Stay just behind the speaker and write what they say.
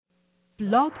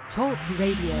Blog Talk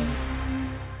Radio.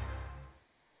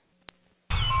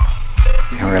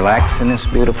 And relax in this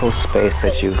beautiful space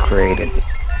that you've created.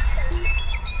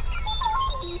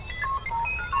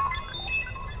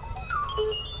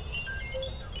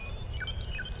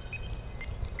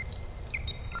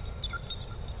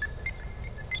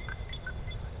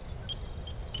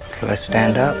 So let's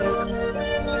stand up.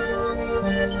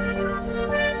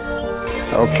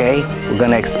 Okay, we're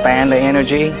going to expand the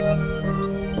energy.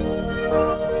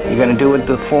 You're going to do it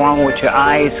the form with your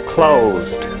eyes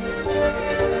closed.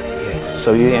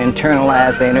 So you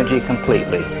internalize the energy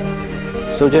completely.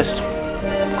 So just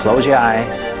close your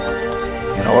eyes.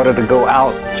 In order to go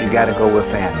out, you got to go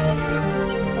within.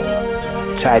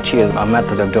 Tai Chi is a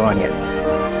method of doing it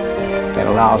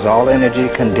that allows all energy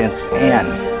condensed in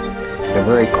the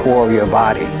very core of your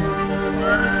body.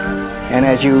 And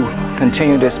as you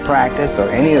continue this practice,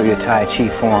 or any of your Tai Chi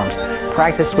forms,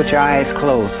 practice with your eyes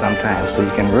closed sometimes so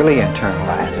you can really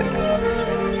internalize it.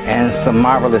 And some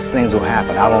marvelous things will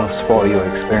happen. I won't spoil your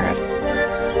experience.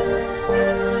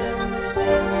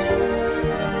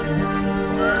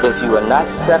 If you are not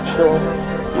sexual,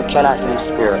 you cannot be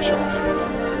spiritual.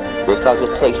 Because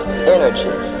it takes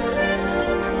energy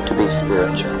to be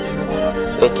spiritual.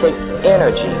 It takes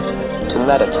energy to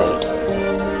meditate.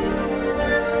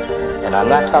 And I'm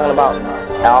not talking about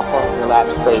alpha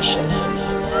relaxation.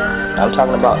 I'm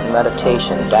talking about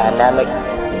meditation, dynamic,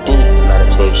 deep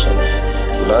meditation.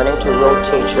 Learning to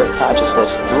rotate your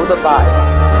consciousness through the body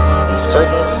in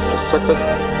certain specific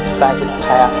psychic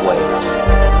pathways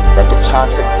that the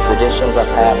tantric traditions of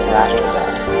past masters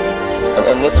at. And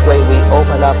in this way we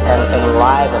open up and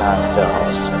enliven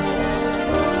ourselves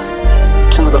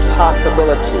to the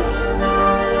possibility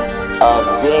of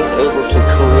being able to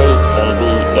create and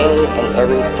be any and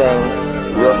everything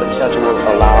your potential will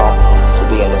allow to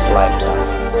be in this lifetime.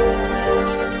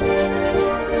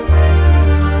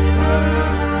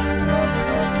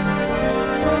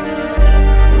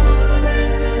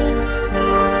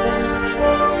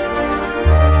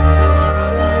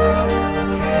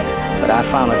 But I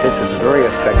found that this is very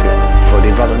effective for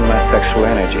developing my sexual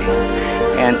energy.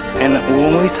 And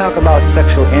when we talk about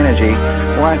sexual energy,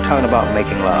 we're not talking about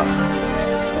making love.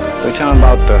 We're talking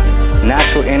about the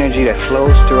natural energy that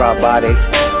flows through our body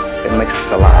that makes us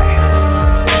alive.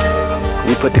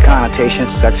 We put the connotation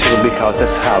sexual because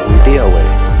that's how we deal with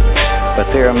it. But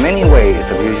there are many ways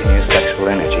of using your sexual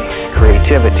energy.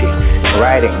 Creativity,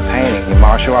 writing, painting, your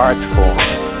martial arts form.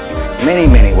 Many,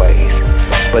 many ways.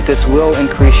 But this will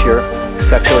increase your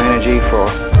sexual energy for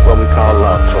what we call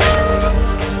love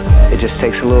play. It just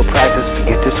takes a little practice to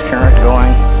get this current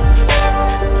going.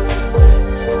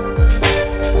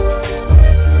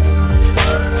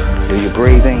 Do your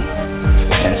breathing,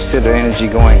 and instead of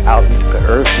energy going out into the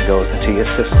earth, it goes into your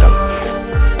system.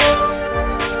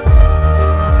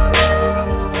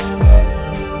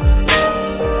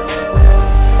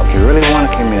 If you really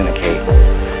want to communicate,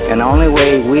 and the only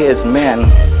way we as men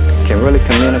can really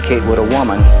communicate with a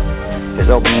woman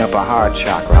is opening up a heart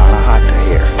chakra on a hata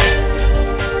here.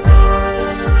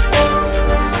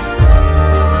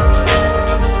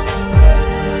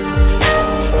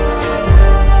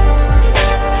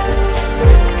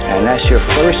 And that's your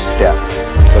first step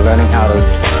to learning how to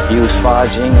use PHARR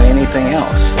or anything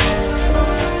else.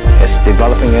 It's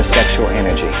developing your sexual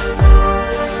energy.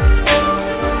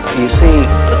 You see,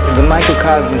 the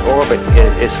microcosmic orbit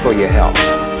is for your health.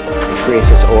 It creates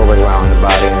this orbit around the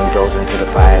body and it goes into the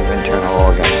 5 internal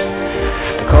organs.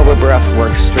 The Cobra breath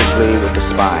works strictly with the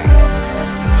spine.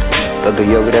 The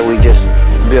yoga that we just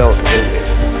built,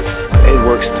 it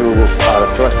works through the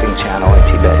thrusting channel in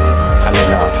Tibetan,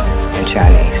 in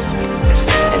Chinese.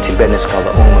 In Tibetan it's called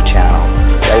the Uma channel,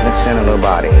 right in the center of the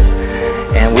body.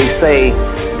 And we say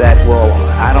that, well,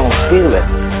 I don't feel it.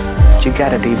 But you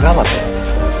got to develop it.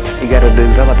 You got to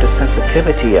develop the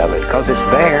sensitivity of it because it's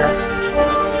there.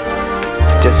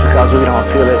 Just because we don't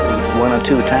feel it 1 or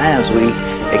 2 times, we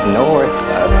ignore it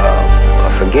or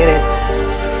forget it.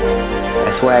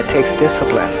 That's why it takes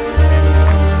discipline.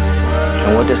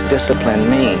 And what does discipline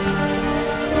mean?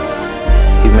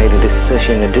 You made a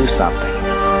decision to do something.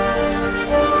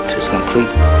 To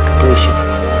completion.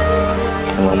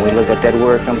 And when we look at that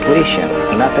word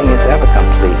completion, nothing is ever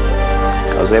complete.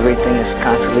 Because everything is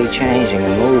constantly changing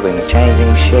and moving,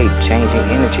 changing shape, changing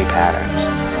energy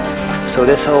patterns. So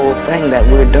this whole thing that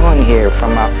we're doing here,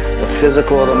 from the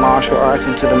physical, the martial arts,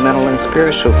 into the mental and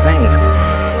spiritual things,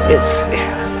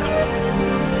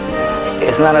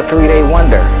 it's not a 3-day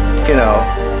wonder,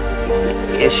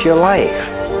 It's your life.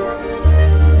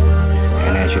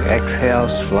 And as you exhale,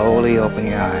 slowly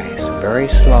open your eyes, very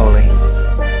slowly.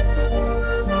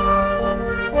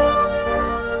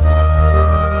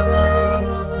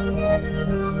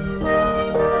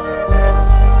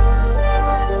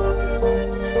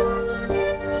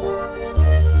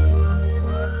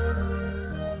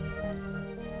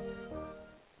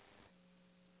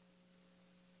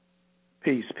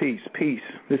 Peace, peace, peace.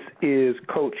 This is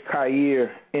Coach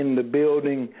Khayr in the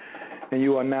building, and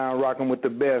you are now rocking with the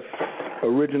best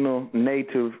original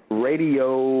native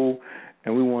radio.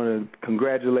 And we want to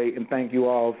congratulate and thank you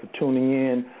all for tuning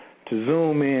in to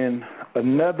Zoom in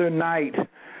another night,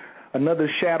 another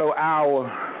shadow hour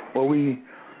where we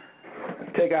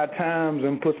take our times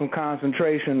and put some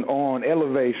concentration on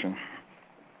elevation.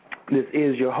 This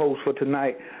is your host for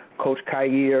tonight, Coach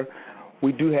Khayr.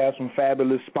 We do have some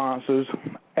fabulous sponsors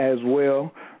as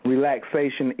well.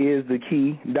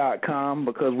 RelaxationIsTheKey.com,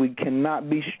 because we cannot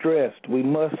be stressed.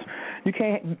 You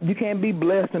can't be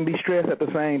blessed and be stressed at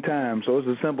the same time. So it's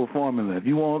a simple formula. If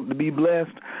you want to be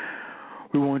blessed,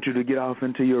 we want you to get off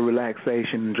into your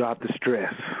relaxation and drop the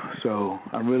stress. So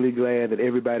I'm really glad that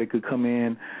everybody could come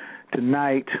in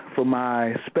tonight for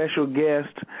my special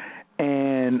guest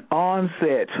and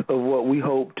onset of what we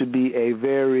hope to be a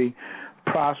very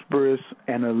prosperous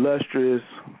and illustrious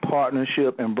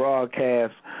partnership and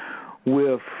broadcast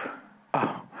with,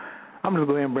 I'm going to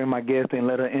go ahead and bring my guest in and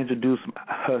let her introduce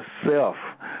herself.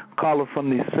 Caller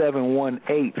from the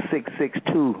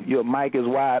 718-662. Your mic is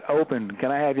wide open.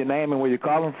 Can I have your name and where you're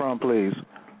calling from, please?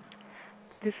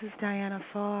 This is Diana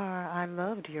PHARR. I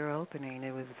loved your opening.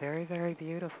 It was very, very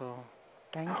beautiful.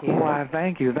 Thank you. Why,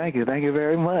 thank you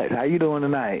very much. How you doing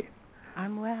tonight?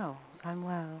 I'm well.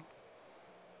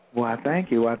 Well,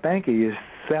 thank you. You're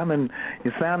sounding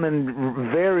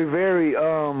very, very,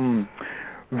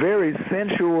 very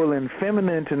sensual and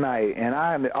feminine tonight, and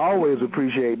I always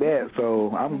appreciate that.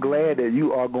 So I'm glad that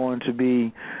you are going to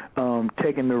be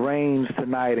taking the reins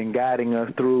tonight and guiding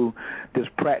us through this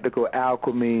practical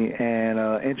alchemy and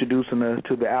introducing us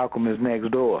to the alchemist next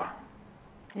door.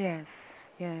 Yes.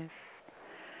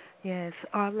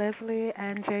 Are Leslie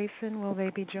and Jason, will they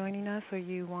be joining us, or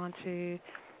you want to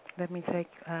let me take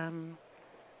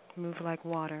move like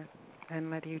water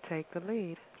and let you take the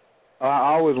lead?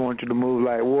 I always want you to move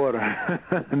like water.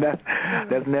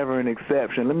 That's never an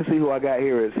exception. Let me see who I got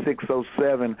here at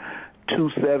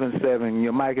 607-277.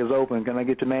 Your mic is open. Can I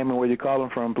get your name and where you're calling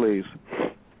from, please?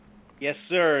 Yes,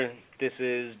 sir. This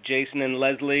is Jason and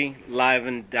Leslie, live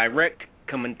and direct,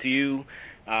 coming to you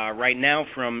right now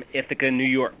from Ithaca, New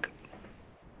York.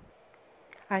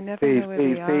 I never know where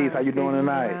they are. Peace. How you doing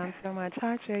tonight? Around so much.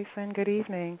 Hi, Jason. Good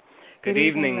evening. Good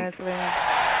evening, Leslie.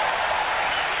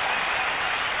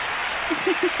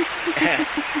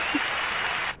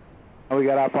 We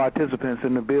got our participants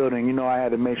in the building. You know, I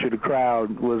had to make sure the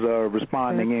crowd was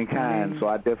responding in kind, so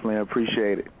I definitely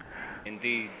appreciate it.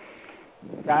 Indeed.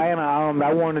 Diana,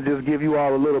 I want to just give you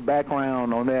all a little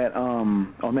background on that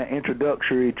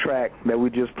introductory track that we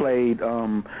just played.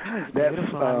 That's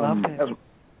beautiful. I loved it.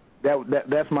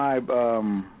 That's my.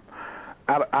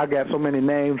 I got so many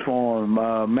names for him: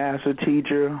 master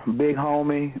teacher, big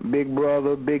homie, big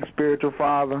brother, big spiritual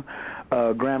father,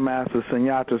 Grandmaster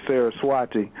Sunyata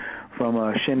Saraswati from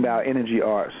Shindao Energy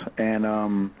Arts, and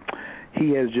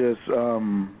he has just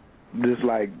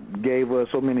gave us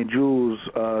so many jewels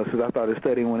since I started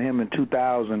studying with him in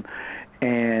 2000,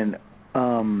 and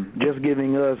just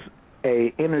giving us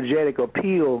a energetic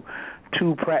appeal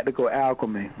to practical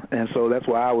alchemy. And so that's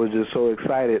why I was just so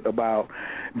excited about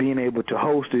being able to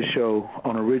host this show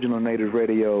on Original Native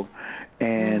Radio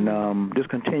and just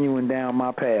continuing down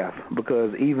my path,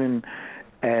 because even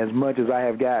as much as I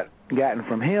have gotten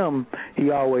from him,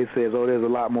 he always says, oh, there's a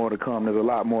lot more to come,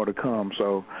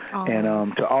 So,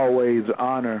 and to always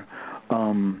honor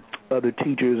other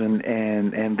teachers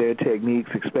and their techniques,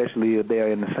 especially if they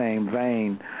are in the same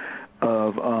vein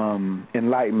of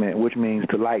enlightenment, which means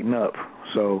to lighten up.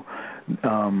 So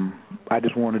I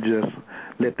just want to just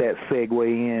let that segue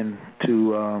in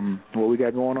to what we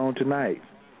got going on tonight.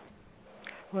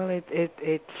 Well,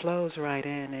 it flows right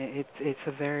in. It's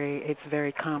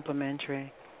very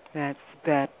complimentary. That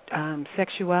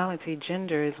sexuality,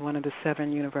 gender, is one of the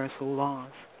 7 universal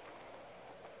laws.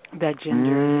 That gender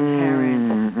is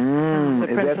inherent.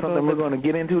 Is that something we're going to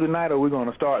get into tonight, or we're going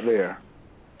to start there?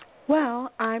 Well,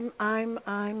 I'm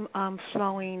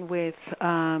flowing with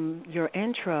your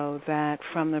intro, that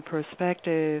from the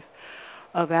perspective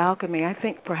of alchemy, I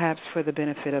think perhaps for the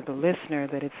benefit of the listener,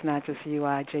 that it's not just you,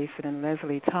 I, Jason, and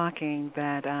Leslie talking,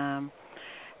 that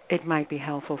it might be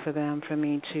helpful for them for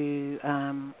me to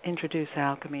introduce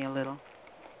alchemy a little.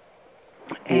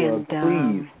 And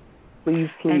please.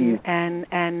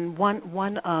 And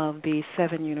one of the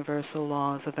 7 universal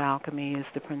laws of alchemy is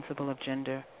the principle of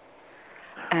gender.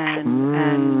 And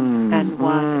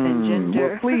gender.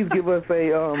 Well, please give us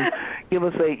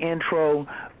a intro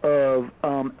of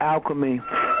alchemy.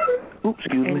 Oops,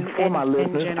 excuse me. For my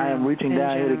listeners, I am reaching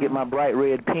down here to get my bright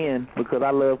red pen because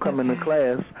I love coming to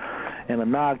class and a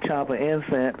knock, chomp, and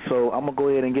incense. So I'm going to go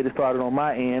ahead and get it started on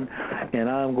my end, and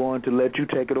I'm going to let you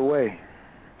take it away.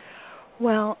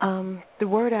 Well, the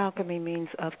word alchemy means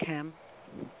of chem.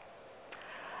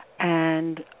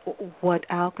 And what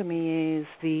alchemy is,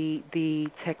 the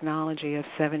technology of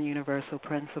 7 universal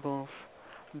principles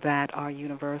that are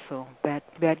universal, that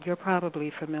you're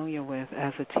probably familiar with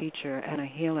as a teacher and a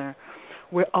healer.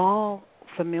 We're all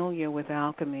familiar with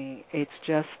alchemy. It's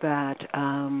just that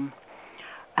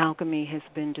alchemy has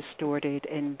been distorted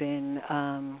and been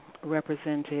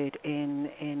represented in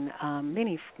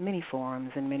many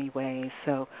forms in many ways.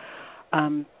 So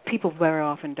people very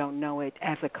often don't know it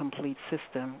as a complete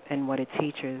system, and what it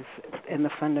teaches and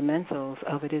the fundamentals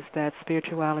of it is that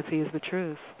spirituality is the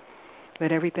truth,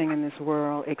 that everything in this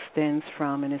world extends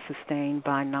from and is sustained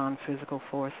by non-physical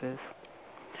forces.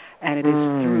 And it is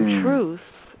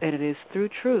through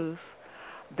truth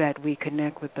that we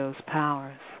connect with those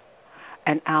powers.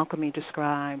 And alchemy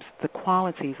describes the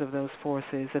qualities of those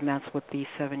forces, and that's what these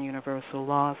 7 universal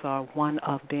laws are, one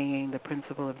of being the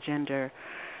principle of gender,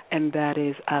 and that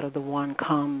is out of the one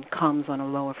comes on a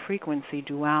lower frequency,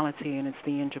 duality, and it's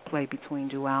the interplay between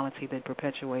duality that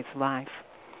perpetuates life,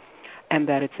 and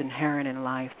that it's inherent in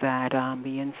life that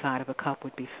the inside of a cup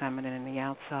would be feminine and the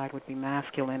outside would be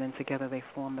masculine, and together they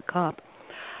form the cup.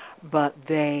 But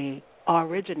they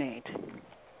originate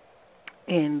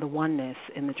in the oneness,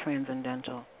 in the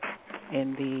transcendental,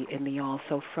 in the all.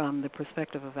 So from the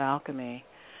perspective of alchemy,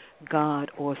 God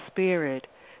or spirit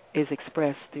is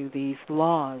expressed through these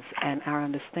laws, and our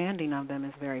understanding of them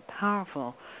is very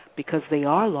powerful because they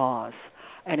are laws.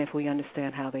 And if we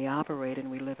understand how they operate and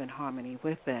we live in harmony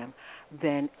with them,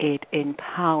 then it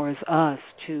empowers us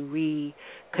to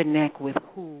reconnect with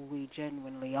who we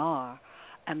genuinely are,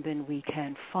 and then we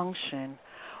can function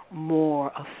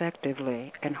more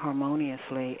effectively and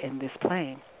harmoniously in this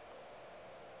plane.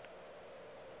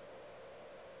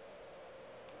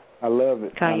 I love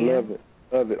it. Kaya? I love it.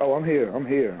 Love it. Oh, I'm here.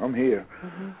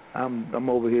 Mm-hmm. I'm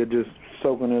over here just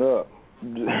soaking it up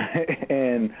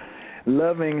and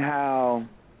loving how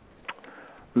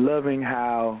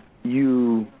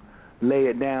you lay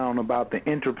it down about the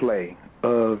interplay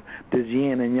of this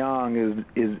yin and yang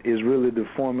is really the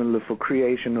formula for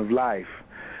creation of life.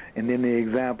 And then the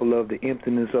example of the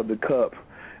emptiness of the cup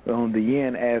on the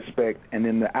yin aspect, and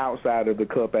then the outside of the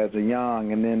cup as a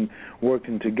yang, and then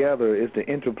working together. It's the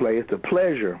interplay. It's the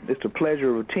pleasure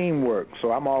of teamwork.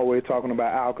 So I'm always talking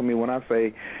about alchemy when I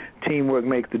say teamwork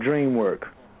makes the dream work.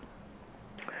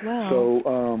 Well,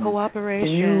 so,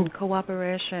 cooperation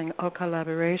or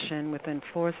collaboration within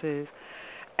forces,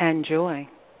 and joy.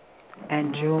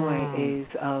 And joy is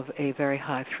of a very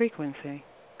high frequency.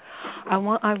 I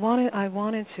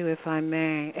wanted to, if I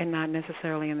may, and not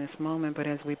necessarily in this moment, but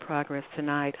as we progress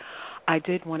tonight, I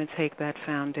did want to take that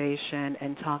foundation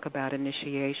and talk about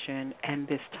initiation and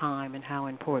this time and how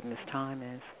important this time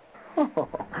is. Oh,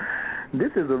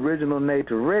 this is Original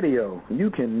Nature Radio. You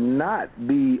cannot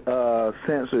be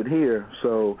censored here.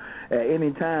 So at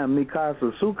any time,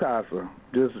 Mikasa, Sukasa,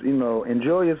 just,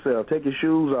 enjoy yourself. Take your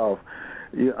shoes off.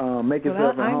 Make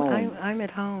yourself at home. I'm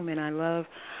at home, and I love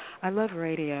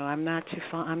radio. I'm not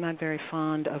very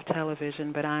fond of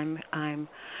television, but I'm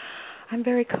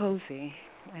very cozy,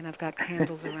 and I've got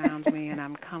candles around me, and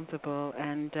I'm comfortable.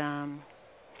 And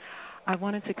I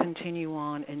wanted to continue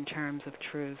on in terms of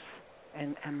truth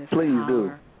and this Please power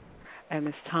do. and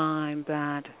this time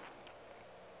that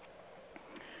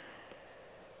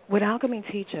what alchemy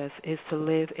teaches us is to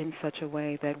live in such a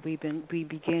way that we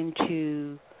begin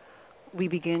to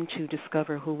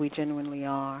discover who we genuinely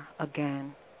are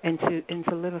again. And to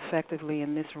live effectively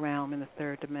in this realm, in the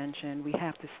third dimension, we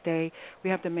have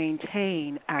to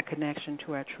maintain our connection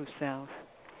to our true self.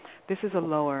 This is a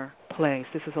lower place.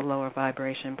 This is a lower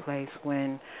vibration place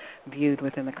when viewed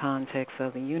within the context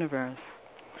of the universe.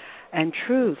 And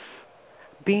truth,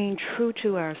 being true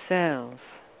to ourselves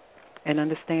and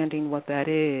understanding what that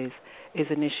is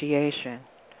initiation.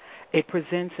 It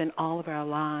presents in all of our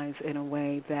lives in a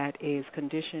way that is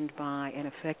conditioned by and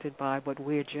affected by what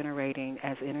we're generating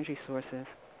as energy sources.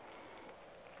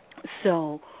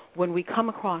 So when we come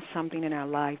across something in our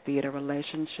life, be it a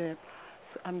relationship,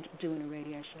 I'm doing a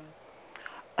radio show,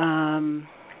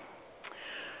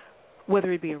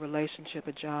 whether it be a relationship,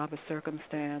 a job, a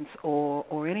circumstance,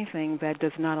 or anything that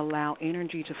does not allow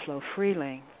energy to flow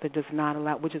freely, that does not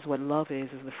allow, which is what love is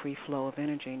the free flow of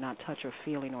energy, not touch or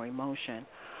feeling or emotion.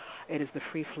 It is the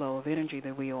free flow of energy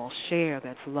that we all share.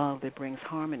 That's love that brings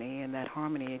harmony, and that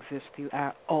harmony exists through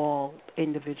our all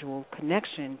individual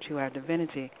connection to our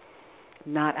divinity.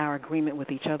 Not our agreement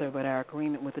with each other, but our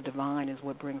agreement with the divine is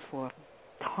what brings forth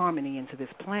harmony into this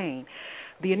plane.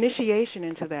 The initiation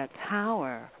into that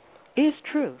power is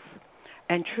truth,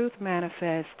 and truth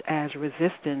manifests as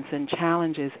resistance and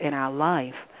challenges in our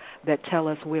life that tell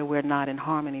us where we're not in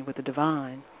harmony with the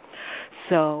divine.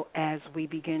 So as we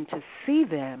begin to see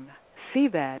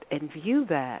that and view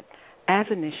that as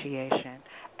initiation,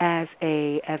 as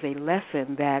a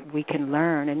lesson that we can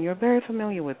learn, and you're very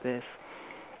familiar with this,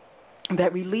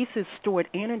 that releases stored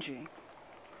energy,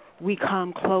 we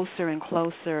come closer and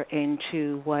closer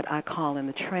into what I call in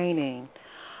the training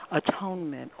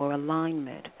atonement or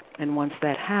alignment. And once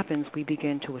that happens, we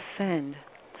begin to ascend.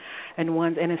 And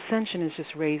ascension is just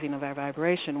raising of our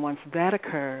vibration. Once that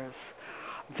occurs,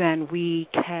 then we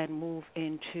can move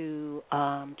into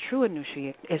true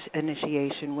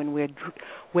initiation when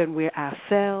we're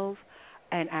ourselves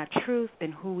and our truth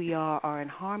and who we are in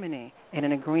harmony and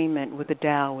in agreement with the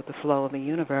Tao, with the flow of the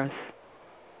universe.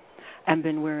 And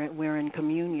then we're in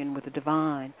communion with the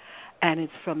divine, and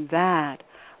it's from that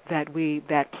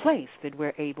place that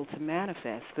we're able to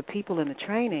manifest. The people in the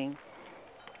training,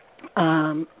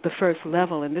 the first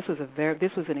level, and this was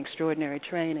an extraordinary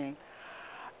training,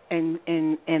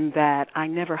 in that I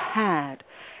never had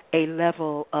a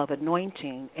level of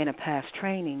anointing in a past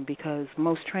training, because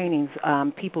most trainings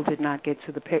people did not get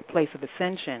to the place of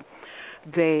ascension.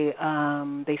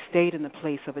 They stayed in the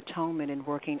place of atonement and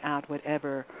working out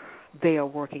whatever they are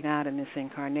working out in this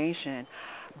incarnation.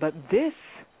 But this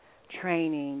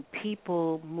training,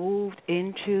 people moved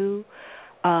into,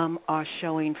 are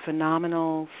showing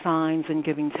phenomenal signs and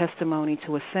giving testimony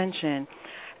to ascension.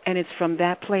 And it's from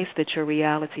that place that your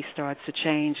reality starts to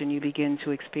change, and you begin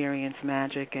to experience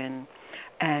magic and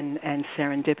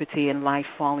serendipity and life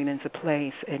falling into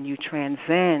place, and you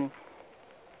transcend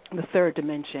the third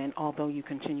dimension. Although you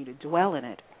continue to dwell in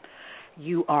it,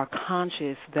 you are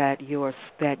conscious that your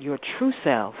true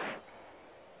self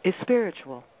is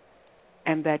spiritual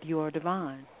and that you are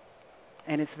divine.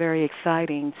 And it's very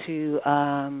exciting to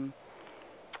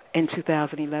in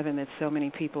 2011 that so many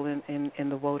people in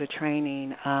the WOTA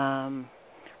training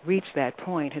reached that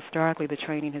point. Historically, the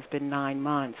training has been 9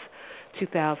 months.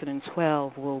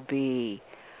 2012 will be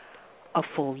a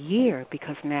full year,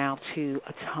 because now to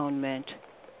atonement,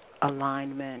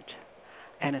 alignment,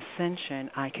 and ascension,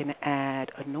 I can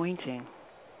add anointing.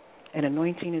 And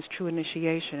anointing is true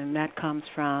initiation, and that comes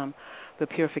from the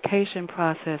purification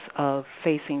process of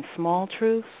facing small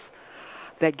truths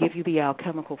that give you the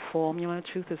alchemical formula.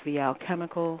 Truth is the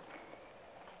alchemical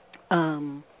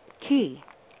key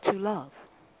to love,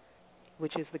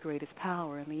 which is the greatest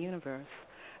power in the universe.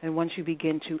 And once you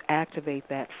begin to activate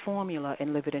that formula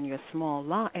and live it in your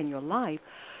in your life,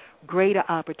 greater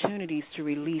opportunities to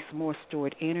release more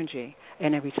stored energy.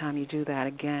 And every time you do that,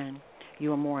 again,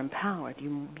 you are more empowered.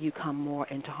 You come more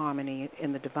into harmony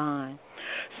in the divine.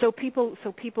 So people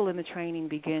in the training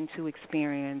begin to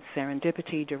experience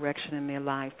serendipity, direction in their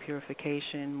life,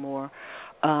 purification, more.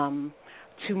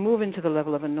 To move into the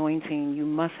level of anointing, you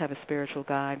must have a spiritual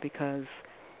guide, because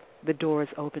the door is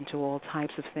open to all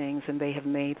types of things, and they have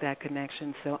made that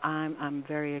connection. So I'm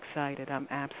very excited. I'm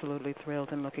absolutely thrilled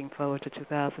and looking forward to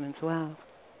 2012.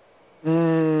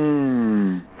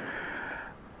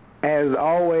 As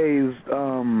always,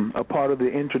 a part of the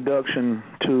introduction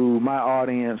to my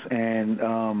audience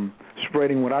and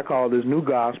spreading what I call this new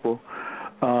gospel,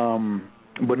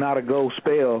 but not a ghost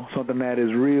spell, something that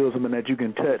is real, something that you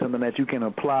can touch, something that you can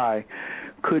apply.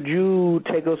 Could you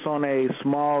take us on a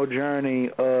small journey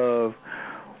of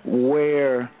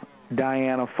where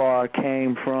Diana PHARR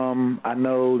came from? I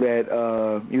know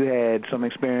that you had some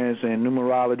experience in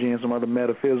numerology and some other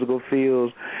metaphysical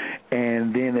fields,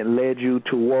 and then it led you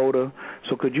to WOTA.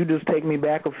 So could you just take me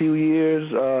back a few years,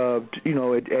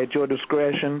 at your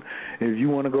discretion? If you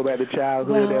want to go back to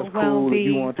childhood, that's cool. If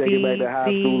you want to take it back to high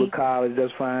school or college,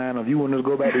 that's fine. If you want to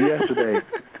go back to yesterday,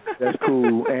 that's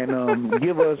cool. And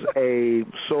give us a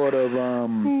sort of,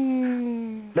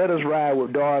 let us ride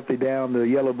with Dorothy down the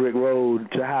yellow brick road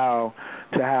to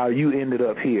how you ended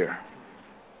up here.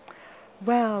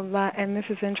 Well, and this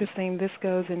is interesting. This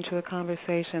goes into a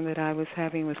conversation that I was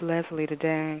having with Leslie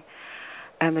today,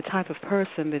 and the type of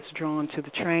person that's drawn to the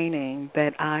training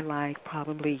that I, like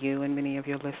probably you and many of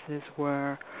your listeners,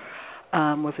 was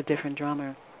a different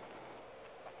drummer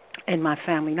in my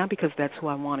family. Not because that's who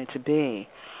I wanted to be.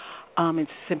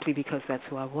 It's simply because that's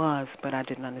who I was, but I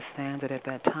didn't understand it at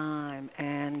that time.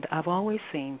 And I've always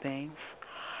seen things.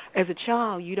 As a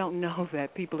child, you don't know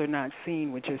that people are not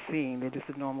seeing what you're seeing. They're just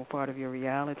a normal part of your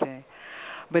reality.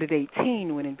 But at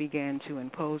 18, when it began to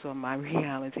impose on my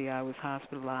reality, I was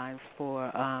hospitalized for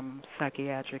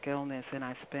psychiatric illness, and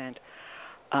I spent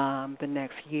the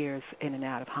next years in and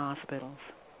out of hospitals.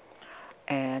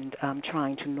 and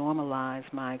trying to normalize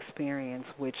my experience,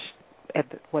 which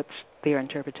what's their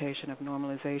interpretation of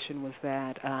normalization was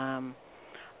that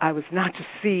I was not to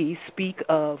see, speak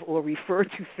of, or refer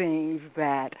to things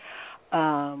that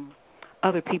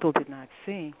other people did not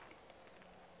see.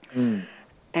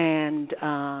 And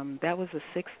that was the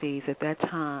 60s. At that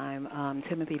time,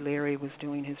 Timothy Leary was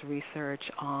doing his research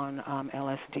on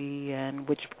LSD, and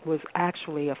which was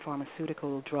actually a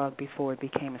pharmaceutical drug before it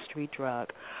became a street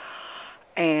drug.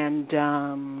 And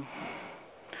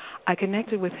I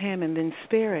connected with him, and then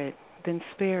Spirit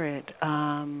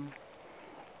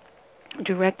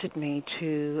directed me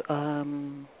to,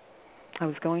 I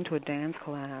was going to a dance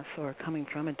class or coming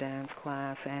from a dance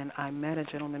class, and I met a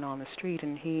gentleman on the street,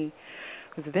 and he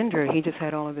was a vendor. He just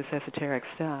had all of this esoteric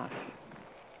stuff.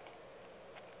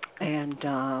 And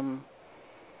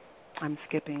I'm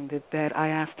skipping that. I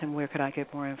asked him where could I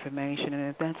get more information, and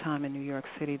at that time in New York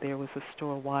City there was a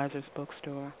store, Weiser's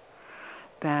Bookstore,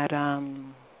 that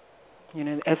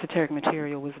esoteric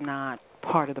material was not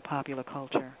part of the popular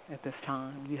culture at this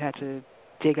time. You had to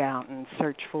dig out and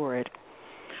search for it.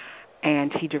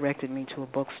 And he directed me to a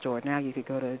bookstore. Now you could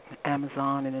go to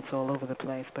Amazon and it's all over the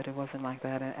place, but it wasn't like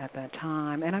that at that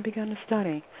time. And I began to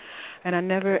study, and I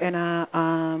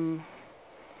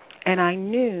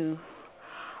knew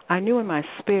in my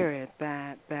spirit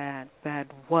that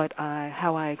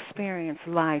how I experienced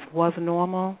life was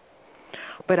normal,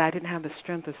 but I didn't have the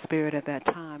strength of spirit at that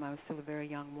time. I was still a very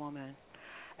young woman.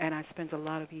 And I spent a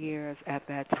lot of years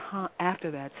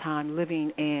after that time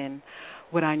living in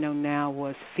what I know now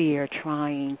was fear,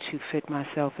 trying to fit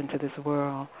myself into this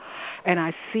world. And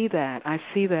I see that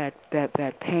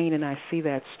pain, and I see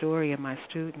that story in my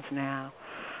students now,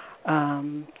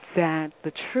 that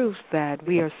the truth that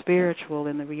we are spiritual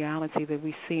and the reality that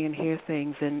we see and hear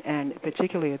things, and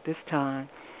particularly at this time,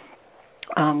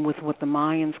 with what the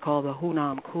Mayans call the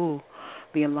Hunam Ku,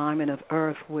 the alignment of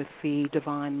Earth with the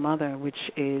Divine Mother, which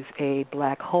is a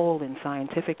black hole in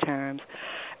scientific terms,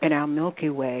 in our Milky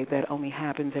Way that only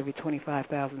happens every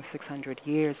 25,600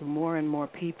 years. More and more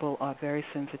people are very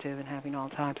sensitive and having all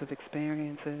types of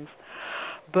experiences.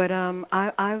 But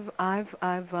I've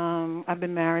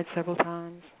been married several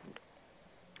times.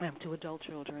 I have 2 adult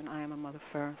children. I am a mother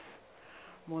first.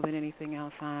 More than anything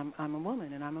else, I'm a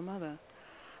woman and I'm a mother.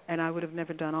 And I would have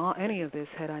never done any of this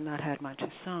had I not had my 2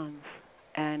 sons.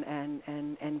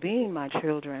 And being my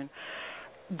children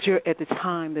at the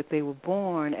time that they were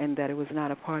born, and that it was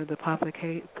not a part of the popular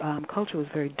culture, was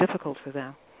very difficult for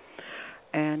them.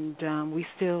 And we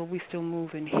still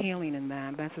move in healing in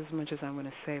that. That's as much as I'm going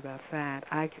to say about that.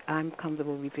 I'm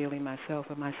comfortable revealing myself,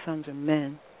 but my sons are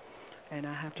men, and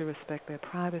I have to respect their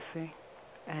privacy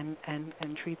and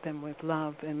treat them with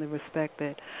love and the respect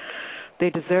that they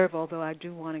deserve, although I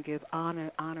do want to give honor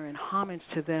and homage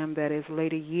to them. That is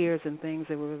later years and things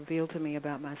that were revealed to me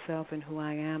about myself and who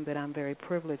I am, that I'm very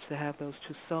privileged to have those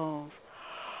 2 souls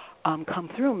come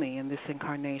through me in this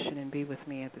incarnation and be with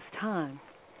me at this time.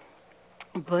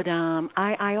 But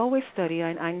I always study.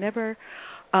 I never.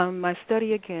 My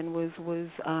study again was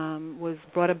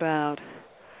brought about.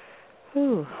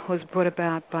 Was brought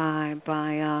about by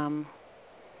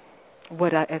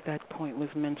what at that point was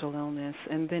mental illness,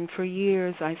 and then for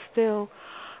years I still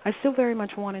very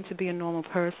much wanted to be a normal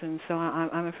person. So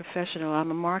I'm a professional. I'm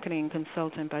a marketing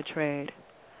consultant by trade,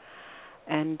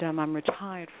 and I'm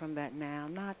retired from that now,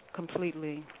 not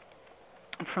completely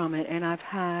from it. And I've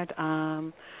had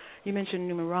you mentioned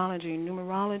numerology.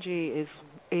 Numerology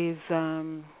is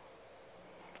well,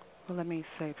 let me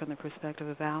say from the perspective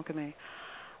of alchemy.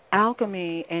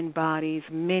 Alchemy embodies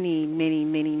many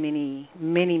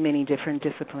different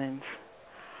disciplines,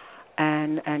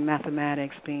 and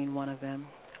mathematics being one of them.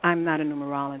 I'm not a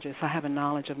numerologist. I have a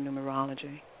knowledge of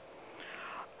numerology,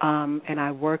 and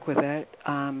I work with it.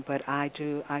 But I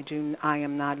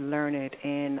am not learned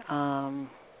in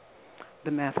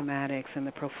the mathematics and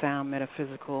the profound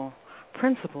metaphysical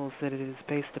principles that it is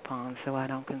based upon. So I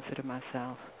don't consider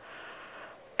myself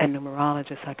a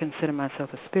numerologist. I consider myself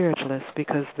a spiritualist,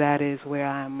 because that is where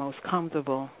I am most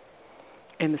comfortable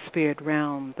in the spirit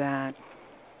realm, that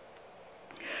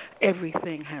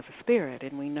everything has a spirit,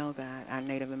 and we know that. Our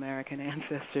Native American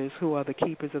ancestors, who are the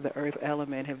keepers of the earth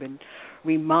element, have been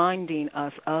reminding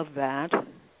us of that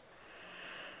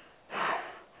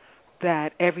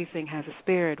everything has a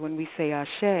spirit. When we say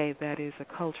Ashe, that is a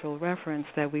cultural reference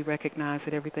that we recognize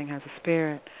that everything has a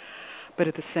spirit. But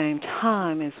at the same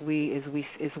time, as we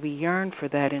yearn for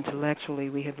that intellectually,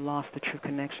 we have lost the true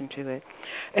connection to it.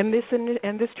 And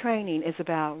this training is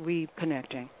about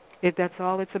reconnecting. That's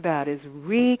all it's about, is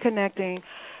reconnecting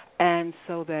and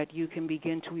so that you can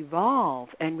begin to evolve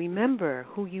and remember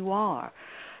who you are.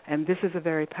 And this is a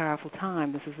very powerful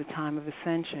time. This is a time of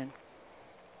ascension,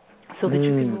 so that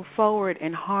you can move forward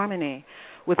in harmony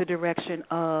with the direction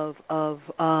of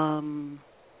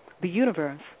the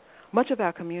universe. Much of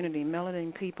our community,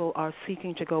 melanated people, are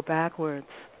seeking to go backwards.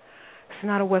 It's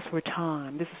not a westward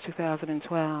time. This is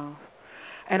 2012.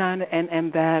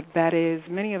 And that is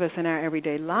many of us in our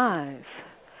everyday lives.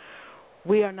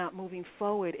 We are not moving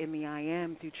forward in the I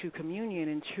am through true communion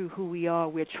and true who we are.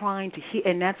 We're trying to heal,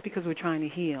 and that's because we're trying to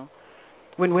heal.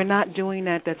 When we're not doing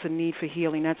that, that's a need for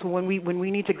healing. That's when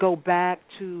we need to go back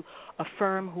to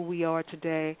affirm who we are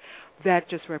today. That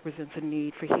just represents a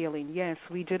need for healing. Yes,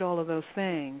 we did all of those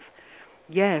things.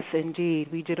 Yes,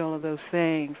 indeed, we did all of those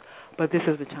things. But this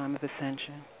is the time of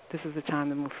ascension. This is the time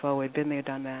to move forward. Been there,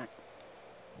 done that.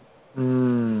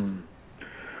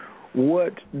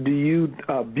 What do you,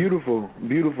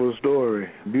 beautiful story,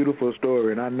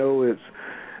 and I know it's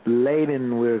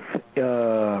laden with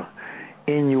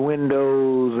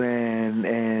innuendos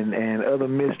and other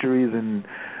mysteries and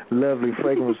lovely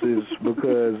fragrances,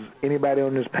 because anybody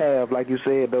on this path, like you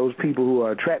said, those people who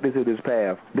are attracted to this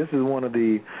path, this is one of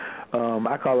the,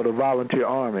 I call it a volunteer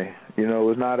army. You know,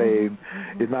 it's not a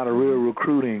real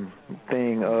recruiting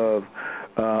thing of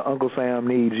Uncle Sam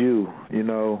needs you. You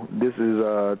know, this is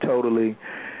totally,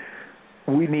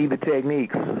 we need the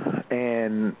techniques,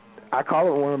 and I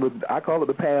call it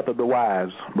the path of the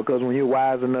wise, because when you're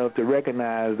wise enough to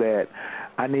recognize that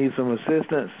I need some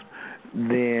assistance,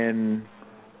 then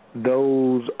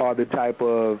those are the type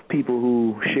of people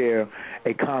who share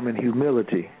a common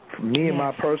humility. Me and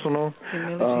my personal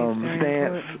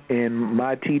stance in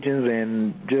my teachings,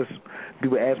 and just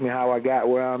people ask me how I got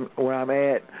where I'm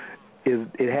at, is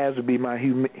it has to be my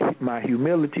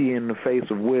humility in the face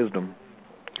of wisdom.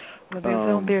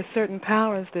 Well, there's certain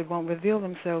powers that won't reveal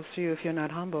themselves to you if you're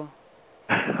not humble.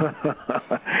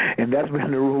 And that's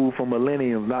been the rule for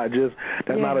millenniums. Not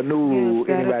a new rule.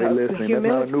 Anybody listening? That's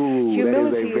not a new rule. That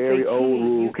is a very old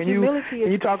rule. Can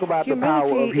you talk about the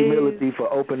power of humility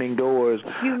for opening doors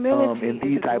in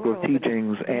these type of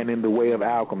teachings and in the way of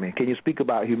alchemy? Can you speak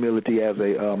about humility as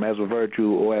a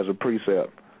virtue or as a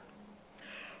precept?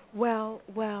 Well,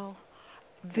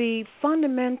 the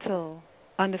fundamental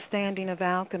understanding of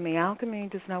alchemy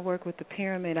does not work with the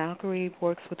pyramid. Alchemy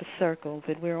works with the circle,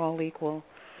 that we're all equal,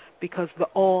 because the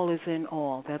all is in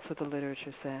all. That's what the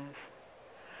literature says.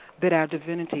 That our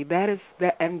divinity, that is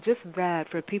that, and just that,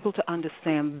 for people to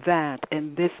understand that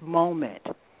in this moment,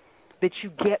 that you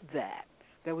get that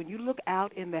when you look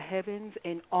out in the heavens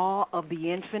in awe of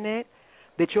the infinite,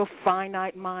 that your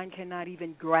finite mind cannot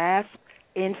even grasp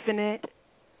infinite,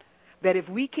 that if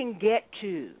we can get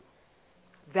to,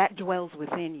 that dwells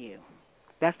within you.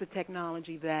 That's the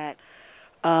technology that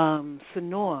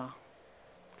Sonora.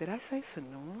 Did I say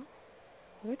Sonora?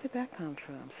 Where did that come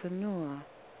from? Sonora.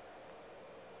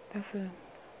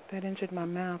 That entered my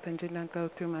mouth and did not go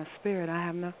through my spirit. I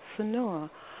have no Sonora.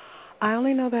 I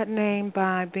only know that name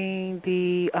by being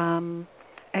the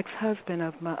ex-husband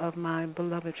of my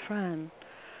beloved friend.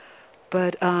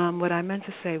 But what I meant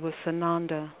to say was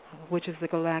Sananda, which is the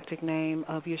galactic name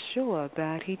of Yeshua,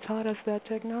 that he taught us that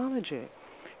technology.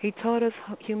 He taught us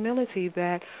humility,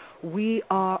 that we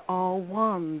are all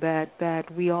one, that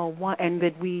we all one, and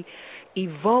that we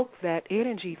evoke that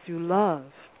energy through love.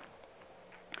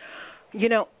 You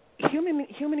know,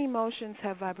 human emotions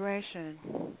have vibration,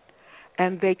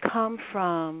 and they come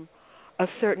from a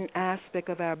certain aspect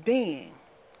of our being.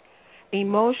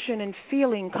 Emotion and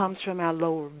feeling comes from our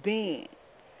lower being.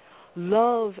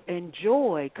 Love and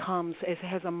joy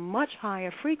has a much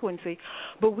higher frequency,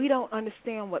 but we don't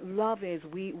understand what love is.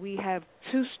 We have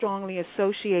too strongly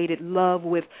associated love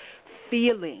with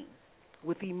feeling,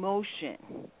 with emotion,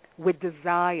 with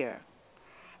desire,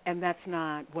 and that's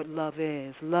not what love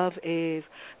is. Love is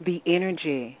the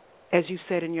energy, as you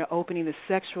said in your opening, the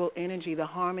sexual energy, the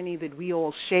harmony that we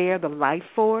all share, the life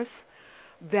force.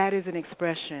 That is an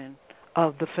expression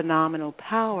of the phenomenal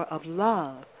power of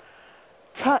love.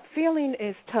 Feeling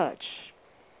is touch.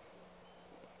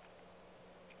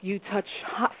 You touch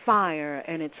hot fire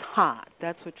and it's hot.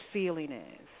 That's what feeling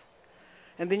is.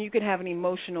 And then you can have an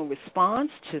emotional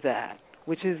response to that,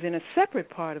 which is in a separate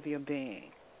part of your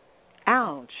being.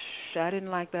 Ouch, I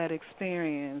didn't like that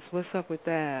experience. What's up with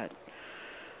that?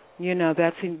 You know,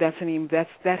 that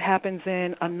happens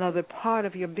in another part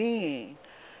of your being,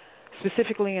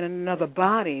 specifically in another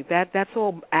body. That's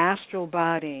all astral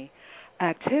body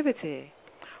activity.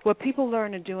 What people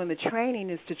learn to do in the training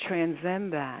is to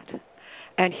transcend that.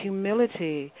 And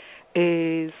humility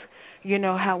is You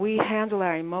know, how we handle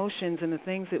our emotions and the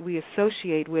things that we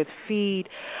associate with feed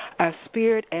our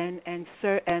spirit, and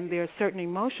there are certain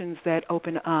emotions that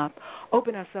open us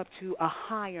up to a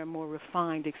higher, more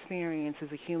refined experience as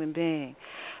a human being.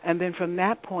 And then from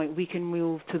that point, we can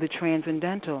move to the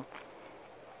transcendental,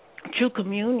 true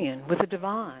communion with the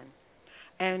divine.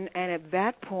 And at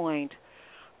that point,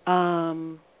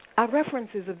 our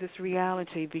references of this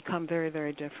reality become very,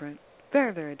 very different.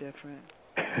 Very, very different.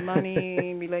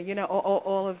 Money, you know,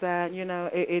 all of that, you know,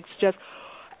 it's just,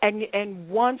 and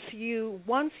once you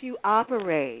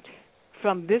operate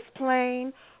from this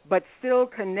plane, but still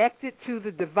connected to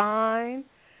the divine,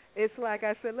 it's like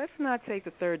I said, let's not take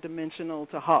the third dimensional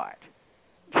to heart.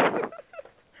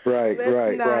 Right.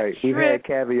 We've had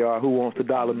caviar. Who wants the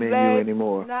dollar menu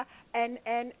anymore?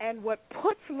 And what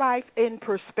puts life in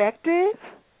perspective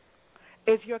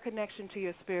is your connection to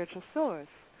your spiritual source.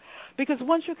 Because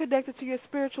once you're connected to your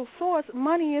spiritual source,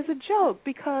 money is a joke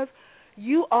because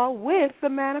you are with the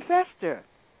manifester.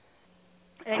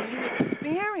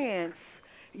 And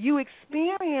you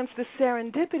experience the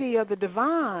serendipity of the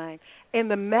divine and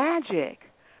the magic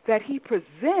that he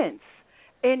presents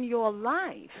in your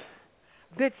life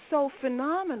that's so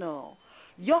phenomenal.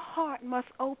 Your heart must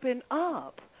open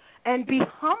up and be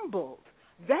humbled.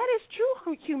 That is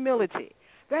true humility.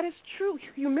 That is true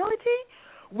humility.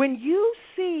 When you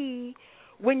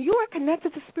are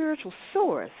connected to spiritual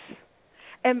source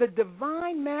and the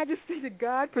divine majesty that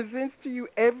God presents to you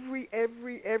every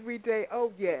day,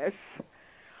 oh yes,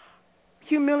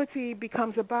 humility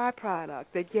becomes a byproduct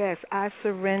that yes, I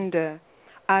surrender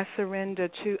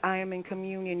to, I am in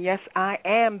communion. Yes, I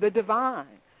am the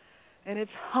divine. And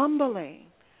it's humbling.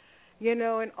 You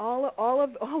know, and all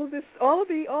of this, oh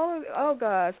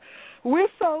gosh, we're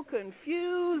so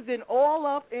confused and all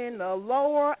up in the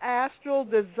lower astral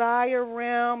desire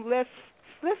realm. Let's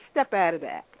step out of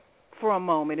that for a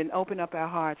moment and open up our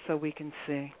hearts so we can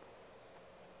see.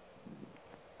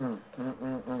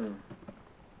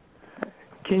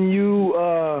 Can you?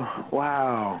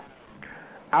 Wow.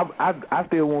 I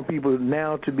still want people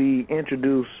now to be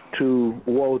introduced to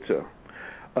Walter.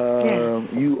 Yes.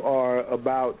 You are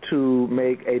about to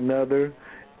make another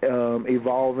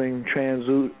evolving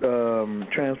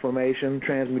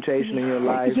transmutation in your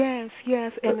life. Yes.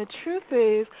 And the truth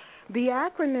is, the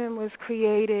acronym was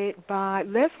created by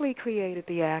Leslie. Created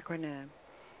the acronym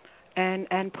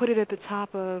and put it at the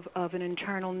top of an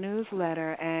internal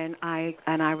newsletter, and I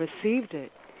received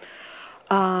it.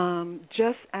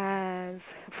 Just as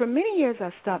for many years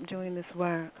I stopped doing this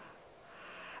work.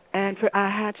 And I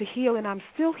had to heal, and I'm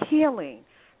still healing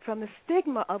from the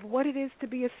stigma of what it is to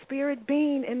be a spirit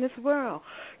being in this world.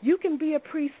 You can be a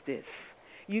priestess.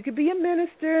 You can be a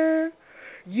minister.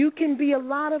 You can be a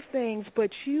lot of things, but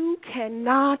you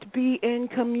cannot be in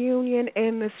communion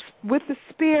with the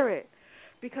spirit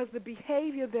because the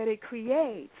behavior that it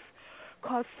creates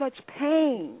caused such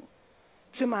pain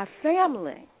to my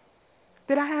family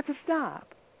that I had to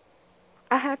stop.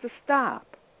 I had to stop.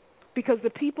 Because the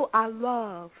people I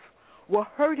love were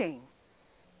hurting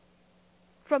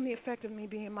from the effect of me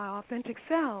being my authentic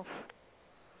self.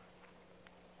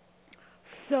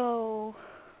 So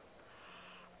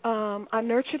I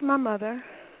nurtured my mother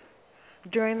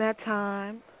during that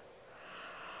time,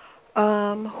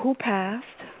 who passed.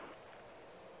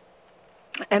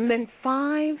 And then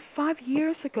five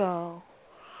years ago,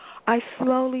 I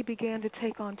slowly began to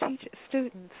take on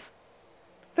students,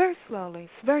 very slowly,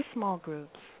 very small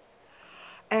groups.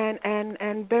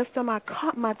 And based on my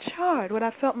chart, what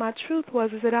I felt my truth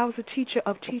was is that I was a teacher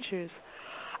of teachers.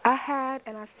 I had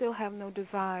and I still have no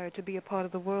desire to be a part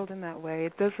of the world in that way.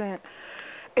 It is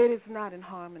not in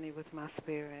harmony with my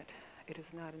spirit. It is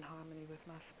not in harmony with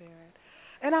my spirit.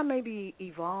 And I maybe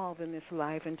evolve in this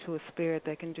life into a spirit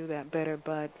that can do that better,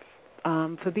 but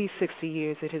for these 60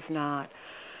 years it has not.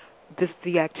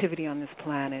 The activity on this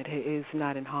planet is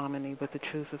not in harmony with the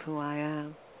truth of who I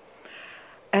am.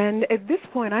 And at this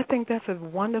point, I think that's a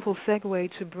wonderful segue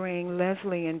to bring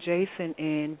Leslie and Jason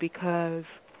in because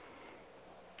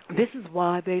this is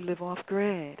why they live off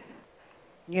grid.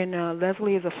 You know,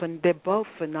 Leslie they're both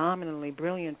phenomenally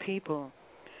brilliant people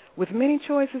with many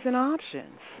choices and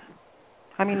options.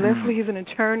 I mean, Leslie is an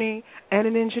attorney and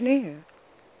an engineer.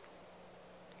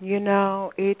 You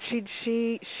know, she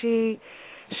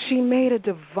made a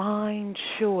divine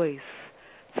choice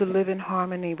to live in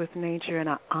harmony with nature, and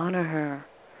I honor her.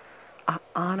 I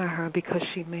honor her because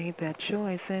she made that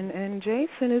choice. And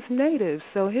Jason is native,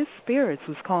 so his spirits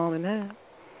was calling him.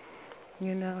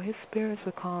 You know, his spirits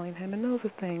were calling him, and those are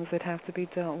things that have to be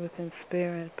dealt with in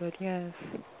spirit. But yes.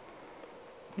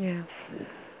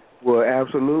 Well,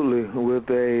 absolutely. With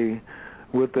a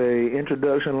with a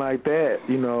introduction like that,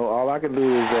 you know, all I can do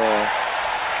is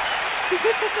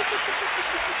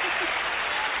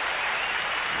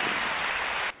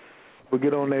we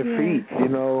get on their feet, you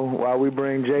know, while we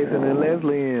bring Jason and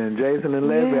Leslie in. Jason and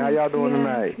Leslie, how y'all doing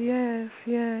tonight? Yes.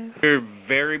 We're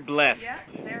very blessed. Yes,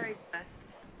 very blessed.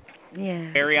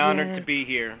 Yes. Very honored to be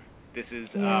here. This is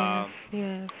a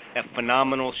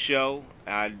phenomenal show.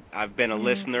 I've been a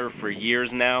listener for years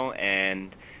now,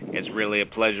 and it's really a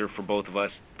pleasure for both of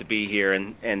us to be here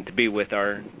and to be with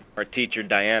our teacher,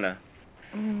 Diana.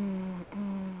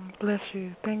 Bless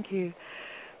you. Thank you,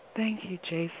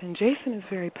 Jason. Jason is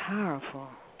very powerful.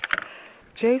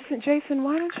 Jason,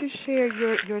 why don't you share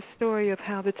your story of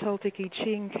how the Toltec I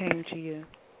Ching came to you?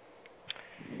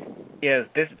 Yes,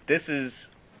 this is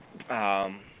a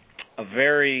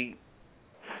very,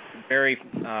 very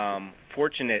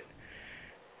fortunate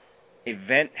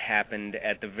event happened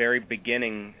at the very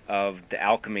beginning of the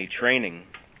alchemy training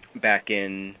back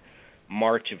in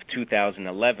March of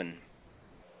 2011.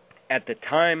 At the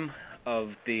time of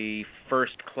the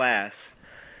first class,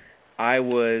 I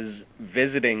was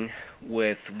visiting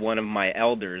with one of my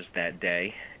elders that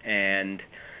day, and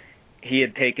he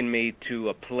had taken me to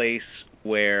a place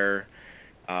where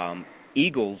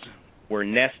eagles were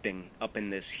nesting up in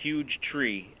this huge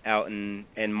tree out in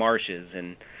marshes.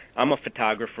 And I'm a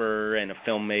photographer and a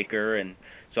filmmaker, and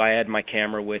so I had my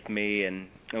camera with me, and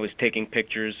I was taking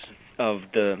pictures of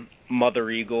the mother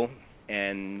eagle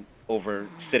and over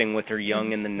sitting with her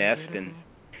young in the nest, and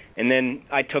then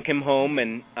I took him home,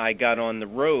 and I got on the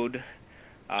road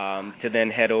to then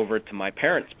head over to my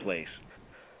parents' place.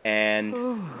 And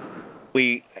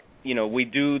we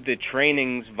do the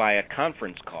trainings via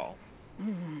conference call.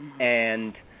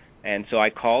 And so I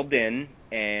called in,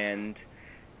 and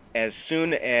as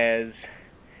soon as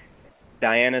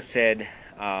Diana said,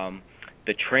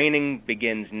 the training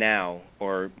begins now,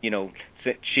 or, you know,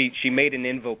 she made an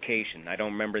invocation, I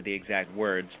don't remember the exact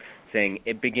words, saying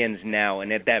it begins now.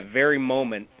 And at that very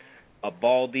moment, a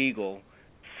bald eagle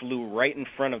flew right in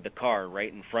front of the car,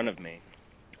 right in front of me.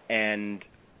 And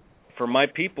for my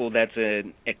people, that's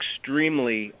an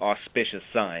extremely auspicious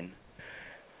sign,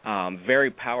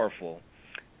 very powerful.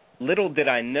 Little did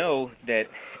I know that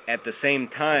at the same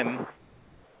time,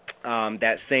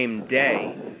 that same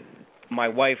day, my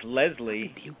wife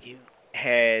Leslie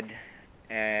had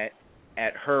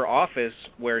at her office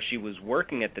where she was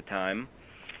working at the time,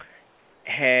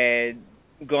 had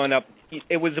gone up.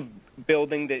 It was a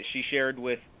building that she shared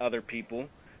with other people,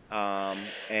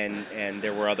 and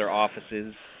there were other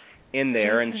offices in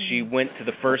there, and she went to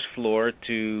the first floor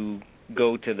to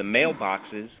go to the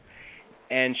mailboxes,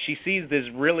 and she sees this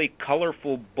really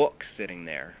colorful book sitting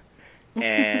there,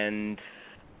 and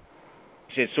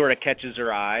it sort of catches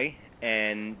her eye,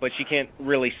 but she can't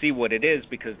really see what it is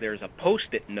because there's a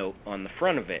Post-it note on the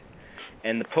front of it,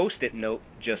 and the Post-it note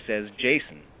just says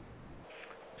Jason.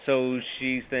 So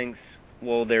she thinks,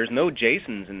 well, there's no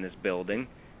Jasons in this building.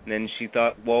 And then she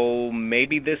thought, well,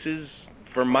 maybe this is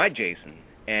for my Jason.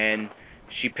 And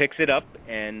she picks it up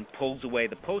and pulls away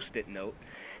the Post-it note,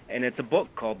 and it's a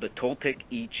book called the Toltec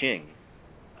I Ching.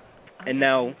 And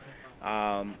now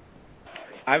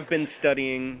I've been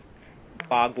studying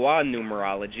Bagua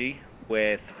numerology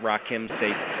with Rakim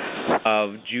Sek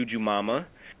of Juju Mama,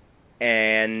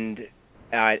 and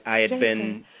I had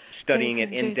been studying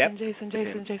it in depth.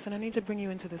 Jason, I need to bring you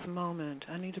into this moment.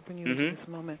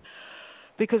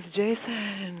 Because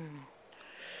Jason,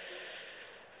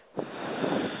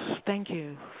 thank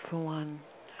you for one.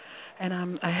 And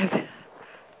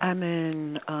I'm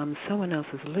in someone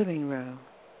else's living room.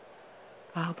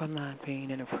 I hope I'm not being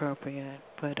inappropriate,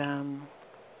 but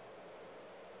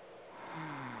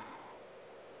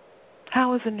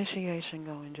how is initiation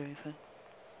going, Jason?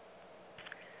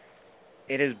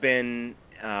 It has been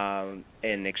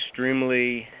an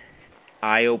extremely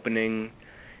eye-opening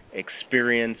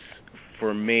experience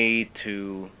for me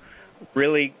to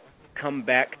really come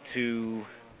back to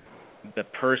the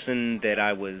person that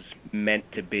I was meant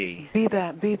to be. Be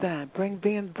that. Bring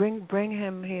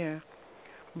him here.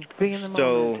 Be in the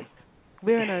moment.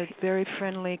 We're in a very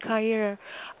friendly Khayr.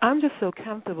 I'm just so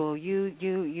comfortable.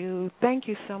 You. Thank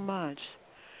you so much.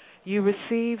 You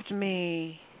received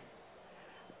me.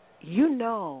 You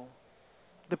know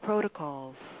the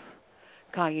protocols,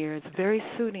 Khayr. It's very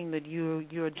suiting that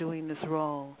you're doing this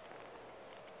role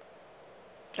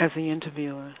as the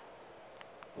interviewer.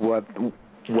 What?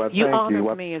 You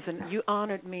honored me as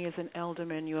an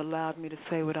elderman. You allowed me to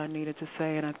say what I needed to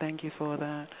say, and I thank you for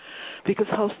that. Because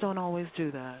hosts don't always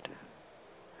do that.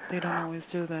 They don't always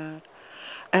do that.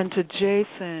 And to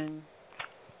Jason,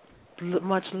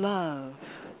 much love.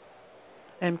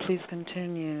 And please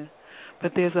continue.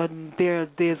 But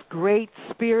there's great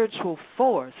spiritual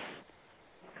force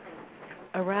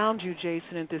around you,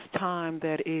 Jason, at this time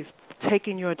that is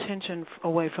taking your attention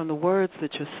away from the words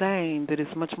that you're saying that is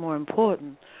much more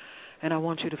important. And I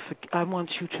want you to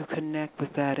connect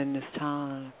with that in this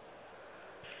time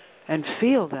and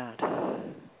feel that.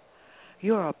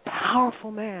 You're a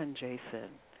powerful man, Jason.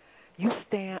 You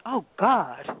stand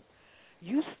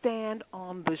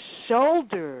on the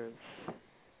shoulders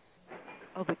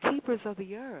of the keepers of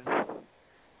the earth.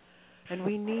 And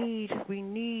we need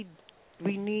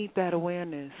that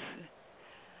awareness.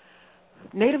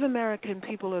 Native American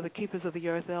people are the keepers of the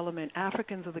earth element.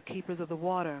 Africans are the keepers of the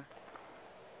water.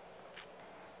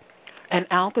 And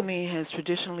alchemy has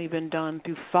traditionally been done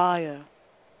through fire.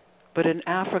 But in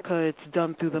Africa, it's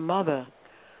done through the mother,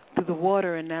 through the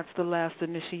water, and that's the last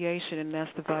initiation, and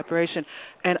that's the vibration.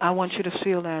 And I want you to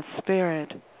feel that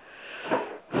spirit,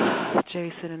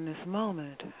 Jason, in this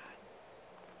moment,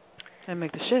 and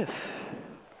make the shift.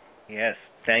 Yes,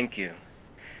 thank you.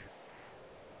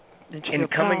 In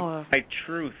coming power. by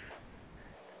truth,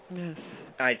 yes,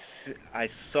 I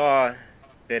saw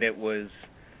that it was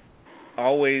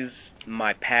always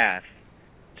my path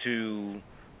to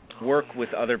work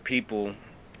with other people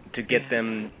to get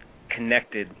them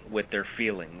connected with their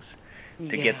feelings,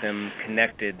 to get them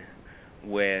connected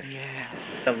with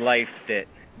the life that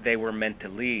they were meant to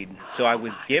lead. So I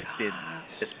was gifted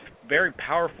this very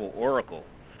powerful oracle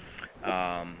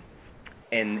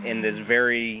in this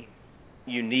very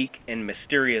unique and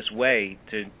mysterious way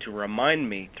to remind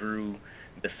me through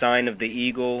the sign of the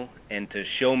eagle and to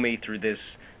show me through this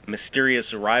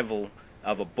mysterious arrival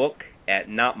of a book at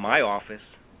not my office,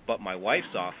 but my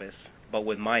wife's office, but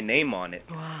with my name on it.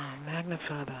 Wow,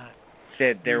 magnify that.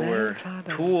 That there were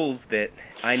tools that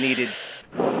I needed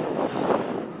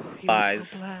for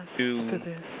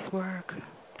this work.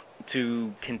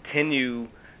 To continue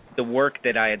the work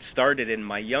that I had started in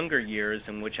my younger years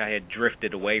and which I had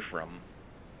drifted away from.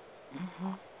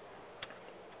 Mm-hmm.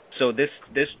 So this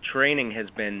training has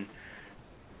been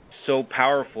so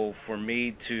powerful for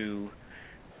me to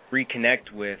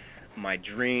reconnect with my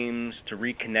dreams, to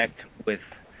reconnect with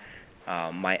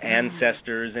my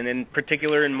ancestors, and in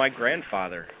particular in my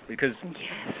grandfather, because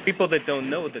people that don't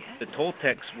know that the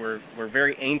Toltecs were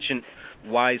very ancient,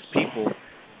 wise people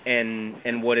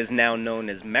in what is now known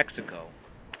as Mexico.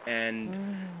 And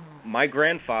my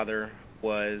grandfather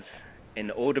was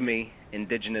an Otomi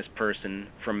indigenous person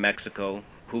from Mexico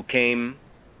who came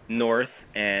north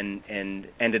and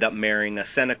ended up marrying a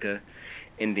Seneca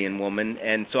Indian woman,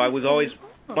 and so I was always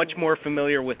much more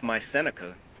familiar with my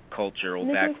Seneca cultural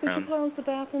background. Could you close the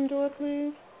bathroom door,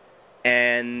 please?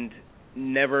 And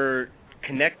never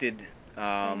connected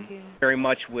very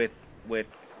much with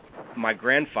my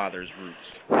grandfather's roots.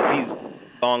 He's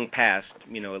long past,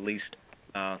 at least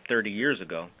 30 years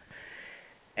ago.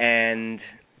 And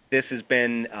this has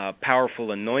been a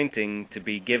powerful anointing to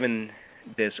be given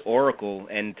this oracle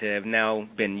and to have now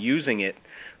been using it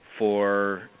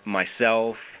for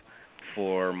myself,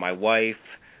 for my wife,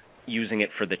 using it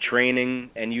for the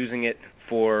training, and using it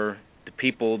for the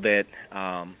people that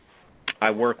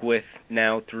I work with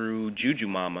now through Juju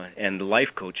Mama and the life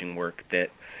coaching work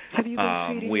that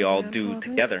we all do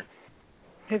together.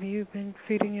 Have you been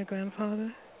feeding your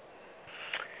grandfather?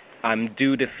 I'm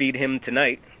due to feed him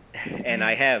tonight, and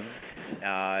I have.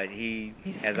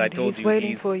 As I told you,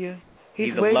 waiting for you.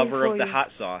 He's a lover of the hot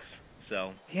sauce.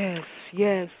 So yes.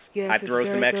 I throw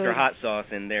some extra hot sauce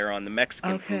in there on the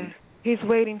Mexican food. He's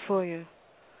waiting for you.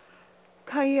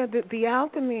 Kaya, the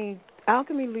alchemy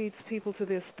leads people to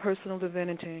this personal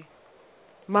divinity.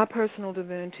 My personal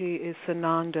divinity is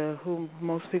Sananda, who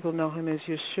most people know him as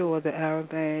Yeshua, the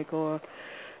Arabic, or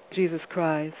Jesus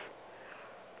Christ.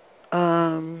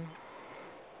 And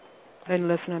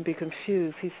let's not be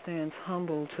confused. He stands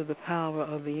humble to the power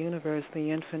of the universe,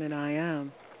 the infinite I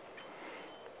am.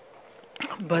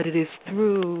 But it is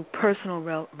through personal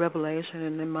revelation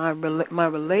and in my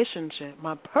relationship,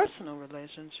 my personal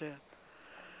relationship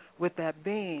with that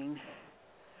being.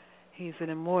 He's an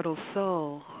immortal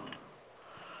soul.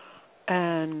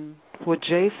 And what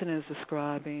Jason is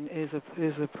describing is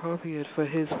appropriate for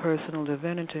his personal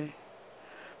divinity.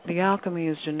 The alchemy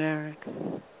is generic.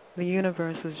 The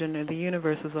universe is generic. The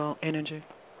universe is all energy.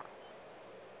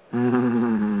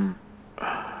 Mm-hmm.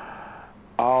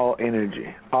 All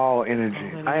energy.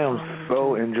 I am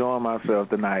so enjoying myself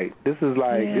tonight. This is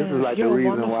like the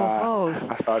reason why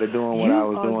I started doing what I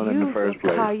was doing in the first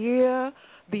place. Kaya,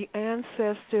 the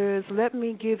ancestors, let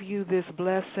me give you this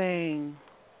blessing.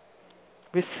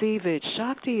 Receive it.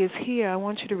 Shakti is here. I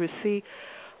want you to receive.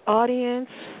 Audience,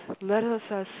 let us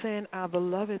send our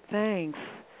beloved thanks.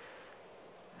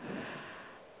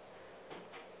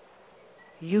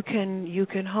 You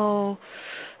can hold,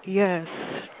 yes.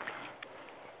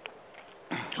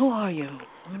 Who are you?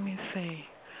 Let me see.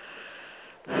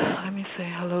 Let me say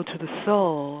hello to the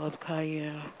soul of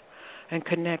Khayr and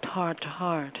connect heart to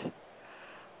heart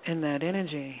in that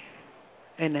energy.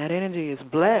 And that energy is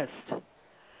blessed.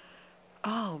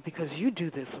 Oh, because you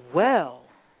do this well.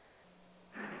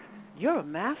 You're a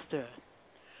master.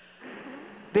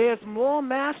 There's more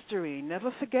mastery.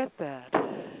 Never forget that.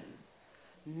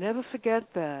 Never forget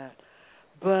that.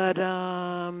 But,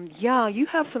 yeah, you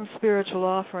have some spiritual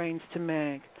offerings to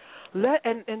make.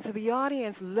 And to the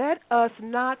audience, let us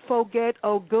not forget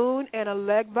Ogun and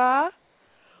Alegba,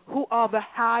 who are the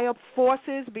higher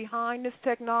forces behind this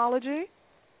technology.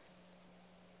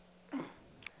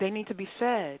 They need to be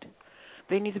fed.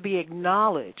 They need to be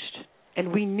acknowledged.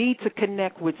 And we need to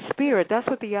connect with spirit. That's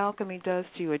what the alchemy does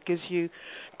to you. It gives you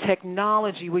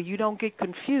technology where you don't get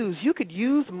confused. You could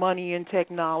use money and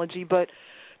technology, but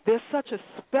there's such a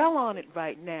spell on it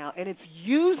right now, and it's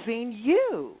using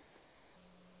you.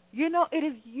 You know, it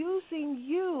is using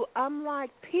you. I'm like,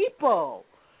 people,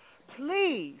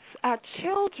 please, our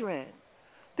children,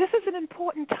 this is an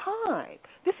important time.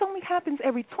 This only happens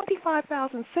every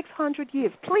 25,600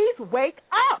 years. Please wake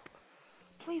up.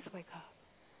 Please wake up.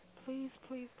 Please,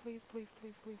 please, please, please,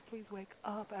 please, please, please wake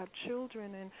up, our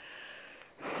children, and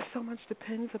so much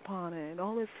depends upon it.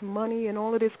 All this money and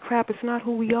all of this crap, it's not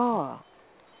who we are.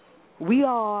 We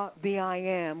are the I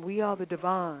am. We are the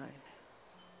divine.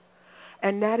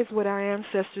 And that is what our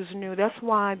ancestors knew. That's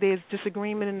why there's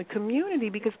disagreement in the community,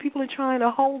 because people are trying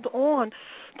to hold on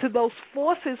to those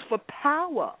forces for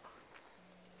power.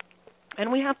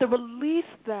 And we have to release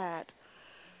that.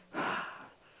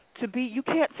 You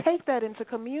can't take that into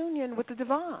communion with the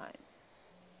divine.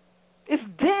 It's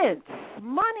dense.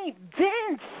 Money,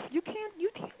 dense. You can't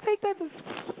take that as,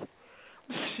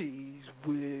 jeez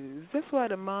whiz. That's why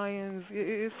the Mayans,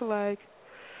 it's like,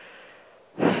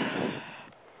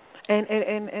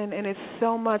 and it's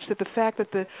so much that the fact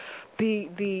that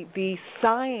the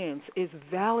science is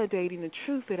validating the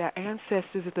truth that our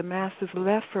ancestors, that the masters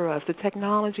left for us. The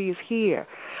technology is here.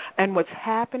 And what's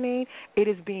happening, it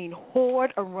is being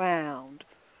hoarded around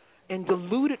in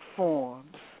diluted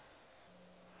forms.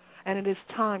 And it is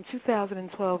time,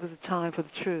 2012 is a time for the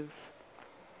truth.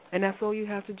 And that's all you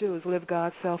have to do is live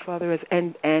God, self, others.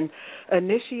 And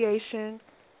initiation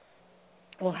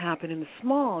will happen in the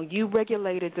small. You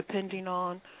regulate it depending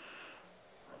on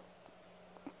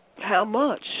how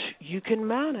much you can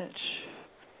manage.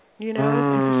 You know,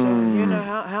 so, you know,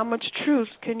 how much truth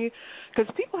can you,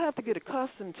 because people have to get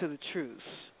accustomed to the truth.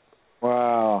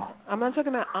 Wow. I'm not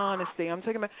talking about honesty. I'm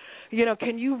talking about, you know,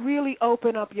 can you really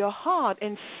open up your heart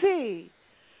and see?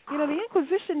 You know, the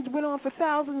Inquisition went on for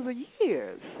thousands of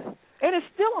years, and it's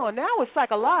still on. Now it's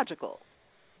psychological.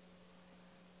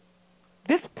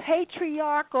 This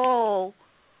patriarchal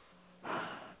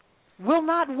will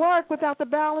not work without the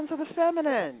balance of the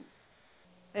feminine.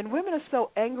 And women are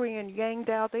so angry and yanged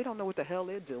out, they don't know what the hell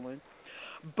they're doing.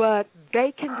 But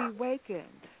they can be awakened.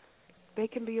 They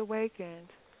can be awakened.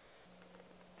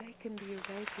 They can be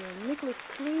awakened. Nicholas,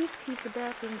 please keep the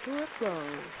bathroom door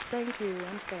closed. Thank you.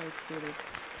 I'm sorry, sweetie.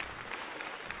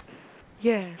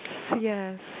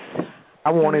 Yes. I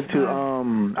wanted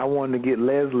to get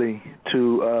Leslie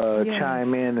to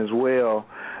chime in as well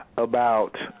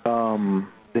about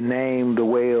the name, the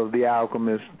way of the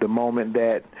alchemist, the moment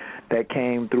that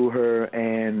came through her,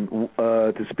 and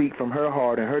to speak from her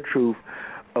heart and her truth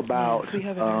about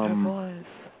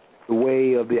the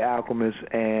way of the alchemist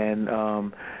and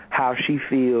how she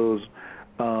feels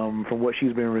from what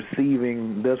she's been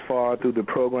receiving thus far through the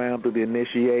program, through the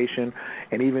initiation,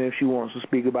 and even if she wants to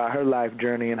speak about her life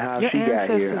journey and how she got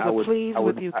here, I would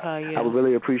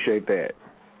really appreciate that.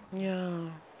 Yeah.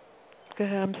 Go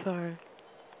ahead. I'm sorry.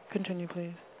 Continue,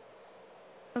 please.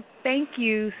 Well, thank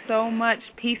you so much.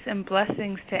 Peace and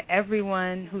blessings to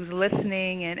everyone who's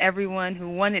listening and everyone who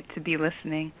wanted to be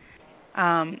listening.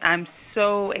 I'm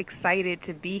so excited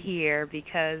to be here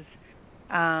because,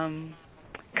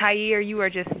 Khayr, you are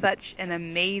just such an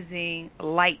amazing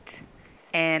light.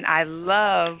 And I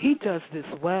love... He does this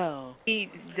well. He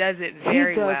does it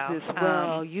very well. He does this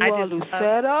well. You are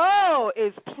Lucero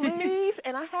is pleased,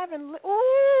 and I haven't...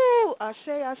 Ooh,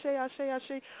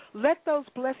 Ashe. Let those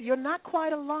bless... You're not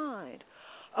quite aligned.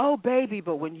 Oh, baby,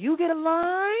 but when you get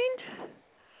aligned...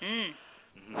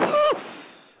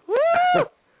 Woo!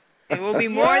 It will be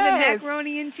more than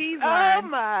macaroni and cheese line. Oh,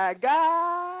 my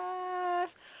gosh.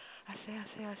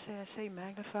 Ashe.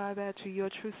 Magnify that to your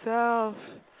true self.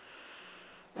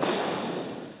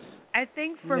 I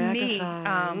think for me,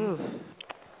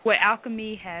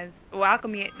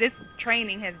 this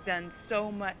training has done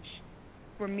so much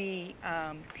for me,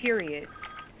 period.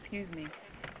 Excuse me.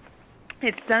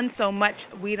 It's done so much.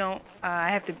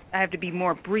 I have to be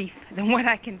more brief than what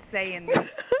I can say in this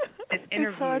interview.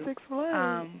 It's hard to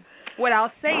explain. What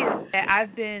I'll say is that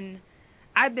I've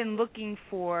been looking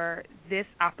for this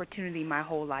opportunity my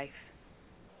whole life.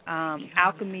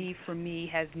 Alchemy for me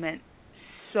has meant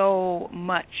so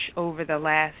much over the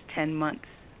last 10 months.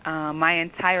 My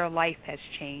entire life has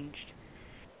changed,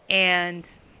 and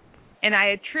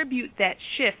I attribute that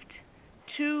shift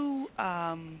to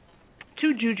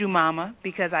Juju Mama,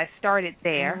 because I started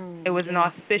there. It was an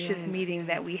auspicious meeting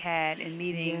that we had in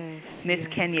meeting Miss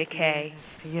Kenya K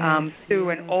through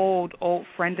an old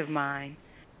friend of mine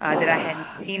that I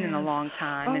hadn't seen in a long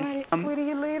time. All right, sweetie,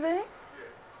 you leaving?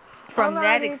 From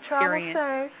that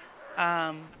experience,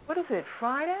 what is it,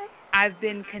 Friday? I've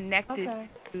been connected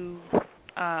to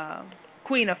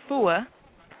Queen Afua,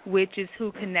 which is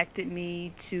who connected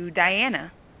me to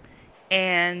Diana.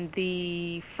 And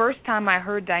the first time I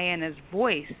heard Diana's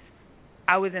voice,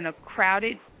 I was in a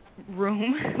crowded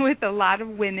room with a lot of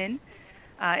women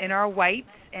in our whites,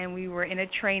 and we were in a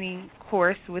training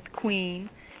course with Queen.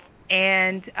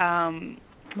 And my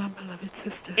beloved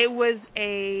sister. It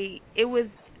was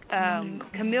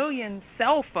Chameleon's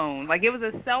cell phone. Like, it was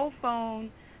a cell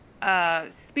phone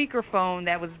speakerphone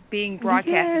that was being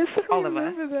broadcast to all of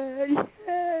us.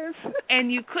 Yes.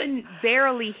 And you couldn't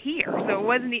barely hear. So it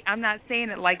wasn't. I'm not saying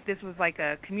it like this was like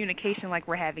a communication like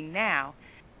we're having now.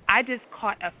 I just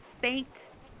caught a faint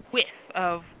whiff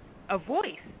of a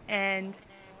voice, and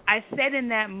I said in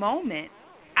that moment,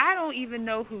 I don't even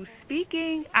know who's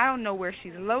speaking. I don't know where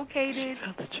she's located.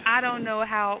 I don't know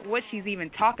what she's even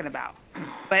talking about.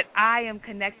 But I am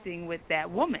connecting with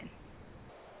that woman.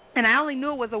 And I only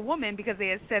knew it was a woman because they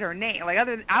had said her name. Like,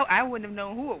 I wouldn't have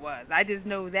known who it was. I just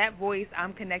know that voice.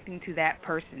 I'm connecting to that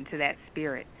person, to that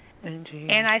spirit. Indeed.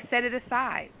 And I set it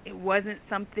aside. It wasn't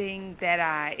something that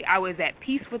I was at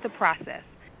peace with the process.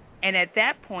 And at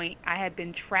that point, I had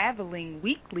been traveling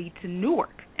weekly to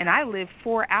Newark, and I live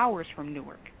 4 hours from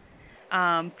Newark.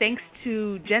 Thanks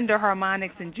to Gender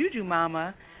Harmonics and Juju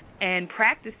Mama and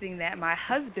practicing that, my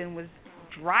husband was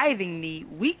driving me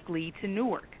weekly to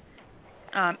Newark.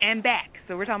 And back.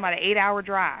 So we're talking about an 8-hour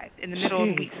drive in the middle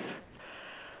of the week.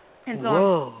 And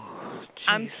so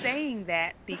I'm saying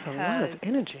that because that's a lot of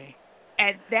energy.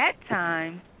 At that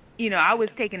time, I was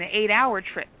taking an 8-hour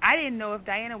trip. I didn't know if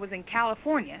Diana was in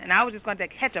California, and I was just going to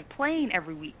catch a plane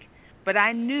every week. But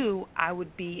I knew I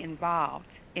would be involved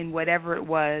in whatever it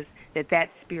was that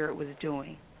spirit was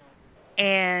doing.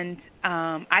 And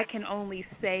I can only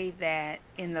say that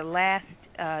in the last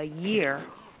year,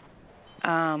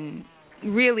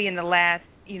 really in the last,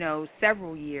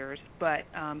 several years, but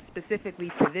specifically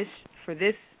for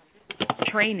this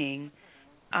training,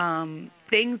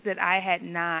 things that I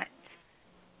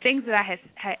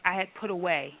had put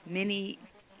away many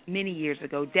years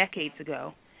ago, decades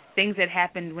ago, things that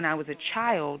happened when I was a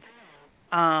child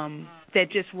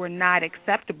that just were not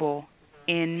acceptable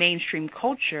in mainstream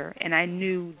culture. And I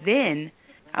knew then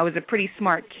I was a pretty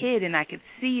smart kid, and I could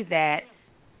see that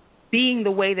being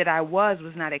the way that I was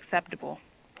not acceptable.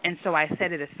 And so I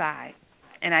set it aside,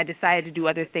 and I decided to do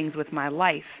other things with my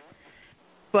life.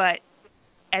 But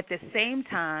at the same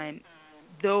time,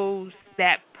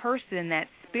 that person, that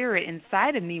spirit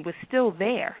inside of me was still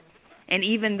there. And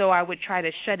even though I would try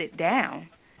to shut it down,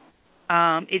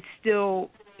 it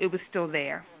was still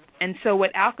there. And so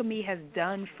what alchemy has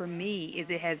done for me is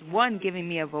it has, one, given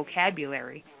me a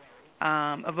vocabulary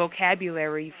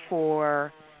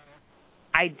for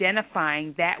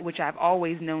identifying that which I've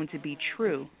always known to be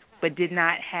true, but did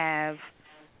not have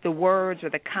the words or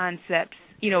the concepts.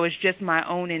 It's just my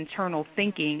own internal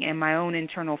thinking and my own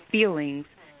internal feelings,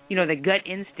 the gut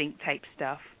instinct type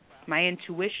stuff, my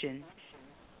intuition,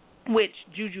 which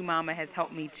Juju Mama has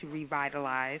helped me to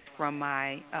revitalize from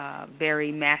my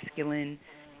very masculine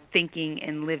thinking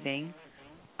and living.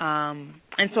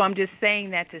 And so I'm just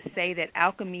saying that to say that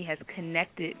alchemy has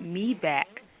connected me back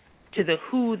to the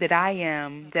who that I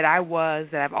am, that I was,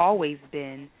 that I've always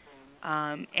been,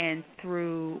 and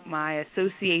through my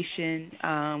association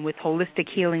with holistic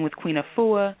healing with Queen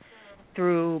Afua,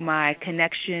 through my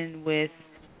connection with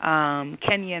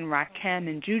Kenya and Rakim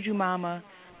and Juju Mama,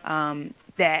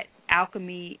 that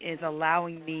alchemy is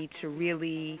allowing me to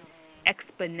really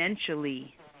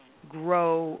exponentially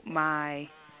grow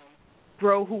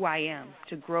who I am,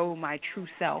 to grow my true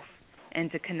self, and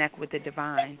to connect with the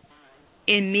divine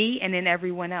in me and in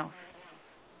everyone else.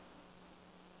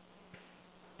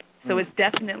 So it's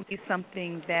definitely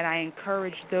something that I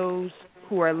encourage those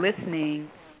who are listening.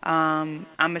 I'm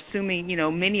assuming,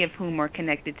 many of whom are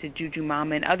connected to Juju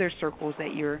Mama and other circles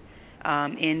that you're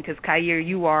in, because Khayr,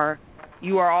 you are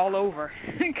all over.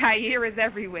 Khayr is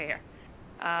everywhere,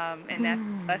 and that's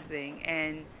a blessing.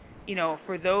 And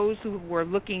for those who were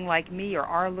looking like me or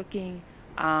are looking,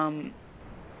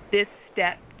 this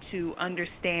step to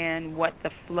understand what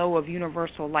the flow of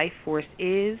universal life force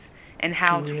is and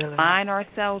how to align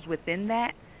ourselves within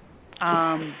that,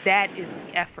 that is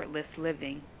the effortless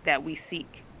living that we seek.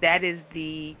 That is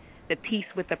the peace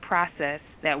with the process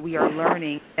that we are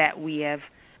learning, that we have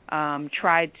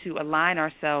tried to align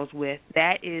ourselves with.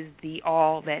 That is the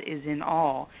all that is in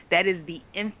all. That is the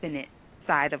infinite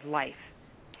side of life.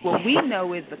 What we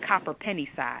know is the copper penny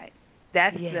side.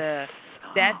 That's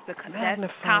that's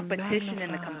competition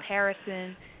and the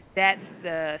comparison. That's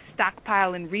the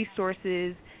stockpiling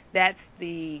resources. That's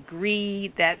the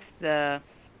greed. That's the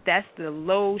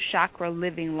low chakra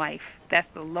living life. That's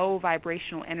the low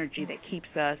vibrational energy that keeps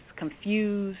us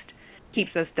confused,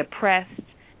 keeps us depressed,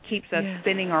 keeps us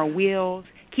spinning our wheels,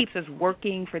 keeps us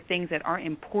working for things that aren't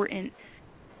important.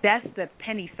 That's the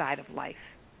penny side of life.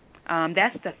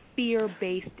 That's the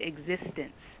fear-based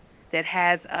existence that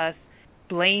has us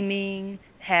blaming,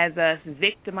 has us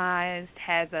victimized,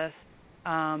 has us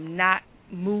not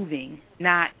moving,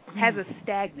 has us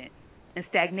stagnant. And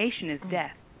stagnation is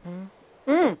death.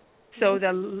 So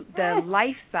the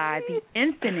life side, the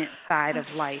infinite side of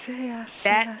life,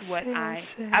 that's what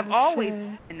I've always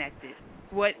been connected.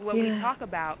 What we talk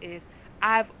about is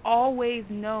I've always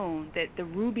known that the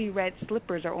ruby red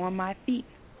slippers are on my feet.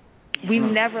 We've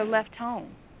never left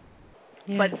home.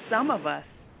 But some of us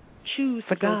choose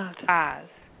to go through Oz.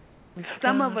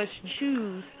 Some of us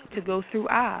choose to go through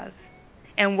Oz.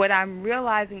 And what I'm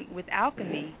realizing with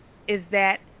alchemy is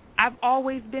that I've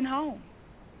always been home.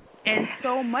 And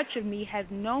so much of me has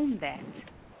known that.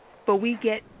 But we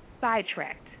get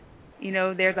sidetracked.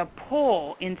 There's a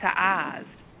pull into Oz.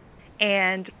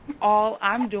 And all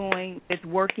I'm doing is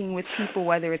working with people,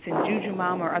 whether it's in Juju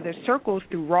Mama or other circles,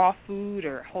 through raw food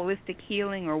or holistic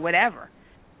healing or whatever,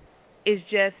 is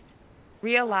just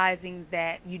realizing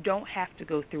that you don't have to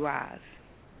go through Oz.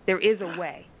 There is a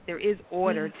way. There is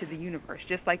order to the universe.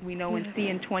 Just like we know in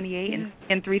CN28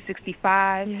 and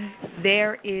 365,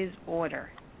 there is order.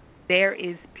 There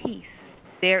is peace.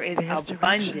 There is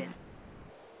abundance.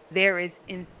 There is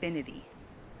infinity.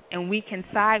 And we can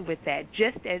side with that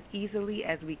just as easily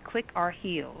as we click our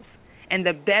heels. And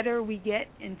the better we get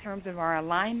in terms of our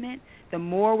alignment, the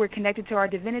more we're connected to our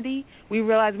divinity, we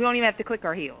realize we don't even have to click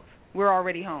our heels. We're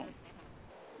already home.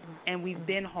 And we've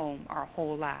been home our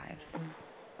whole lives.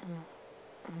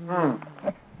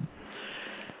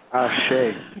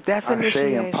 Ashe. That's Ashe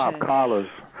and pop collars.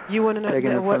 You want to know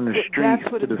taking it from the streets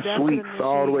to the suites,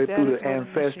 all the way through the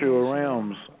ancestral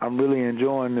realms. I'm really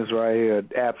enjoying this right here.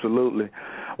 Absolutely.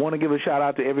 I want to give a shout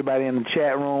out to everybody in the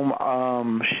chat room.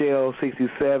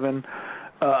 Shell67,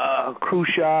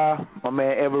 Krusha, my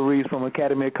man Everest from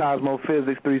Academy of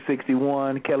Cosmophysics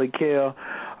 361, Kelly Kell,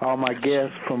 all my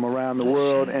guests from around the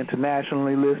world,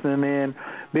 internationally listening in.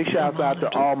 Big shouts out to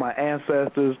all my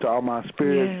ancestors, to all my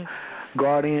spirits,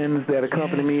 guardians that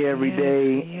accompany me every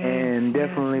day, and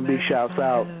definitely big shouts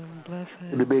out to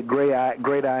the big great I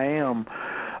am,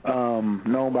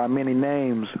 known by many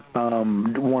names.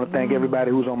 Want to thank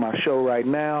everybody who's on my show right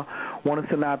now. Want to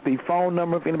send out the phone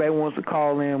number if anybody wants to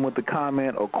call in with a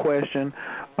comment or question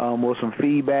or some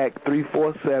feedback,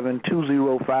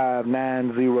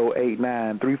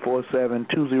 347-205-9089,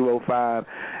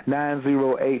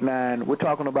 347-205-9089. We're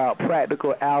talking about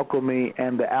practical alchemy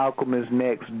and the alchemist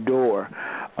next door.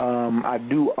 I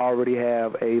do already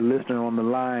have a listener on the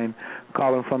line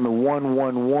calling from the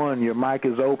 111. Your mic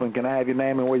is open. Can I have your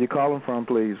name and where you're calling from,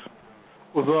 please?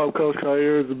 What's up, Coach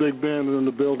Khayr? It's the Big Ben in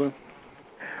the building.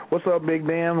 What's up, Big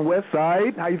Ben? West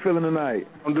Side. How you feeling tonight?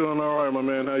 I'm doing all right, my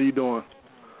man. How you doing?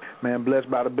 Man, blessed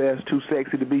by the best. Too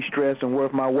sexy to be stressed and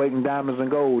worth my weight in diamonds and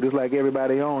gold, just like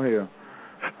everybody on here.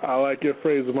 I like your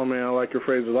phrases, my man. I like your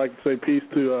phrases. I'd like to say peace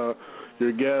to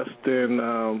your guest,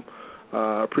 and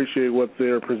appreciate what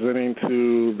they're presenting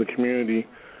to the community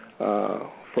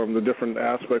from the different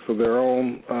aspects of their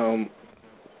own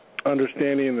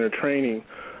understanding and their training.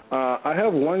 I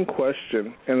have one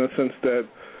question in the sense that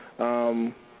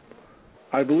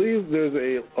I believe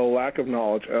there's a lack of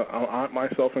knowledge,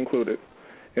 myself included,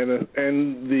 and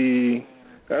the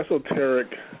esoteric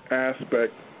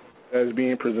aspect as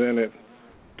being presented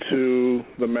to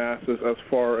the masses as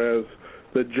far as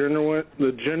the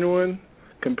genuine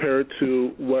compared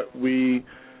to what we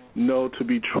know to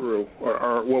be true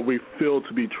or what we feel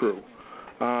to be true.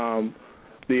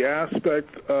 the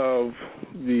aspect of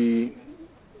the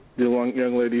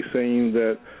young lady saying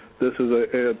that this is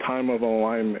a time of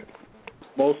alignment.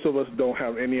 Most of us don't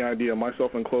have any idea,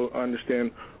 myself included,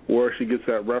 understand where she gets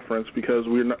that reference because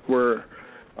we're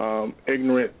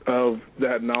ignorant of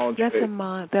that knowledge. That's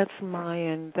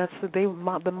Mayan.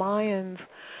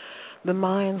 The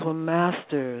Mayans were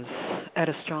masters at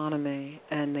astronomy,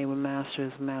 and they were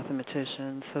masters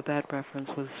mathematicians. So that reference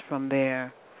was from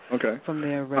their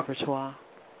repertoire.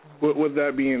 With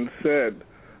that being said,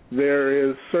 there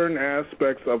is certain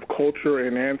aspects of culture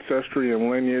and ancestry and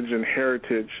lineage and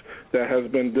heritage that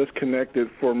has been disconnected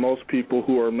for most people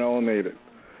who are melanated.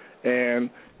 And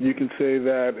you can say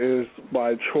that is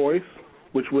by choice,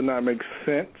 which would not make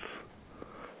sense,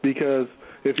 because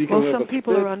if you can some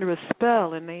people are under a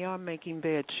spell, and they are making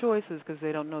bad choices because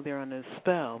they don't know they're under a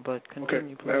spell, but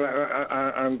continue, please.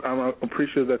 I'm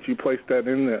appreciative that you placed that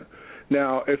in there.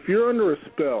 Now, if you're under a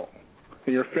spell,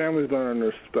 and your family's under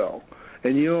a spell,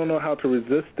 and you don't know how to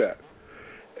resist that,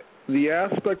 the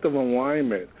aspect of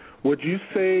alignment, would you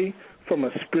say from a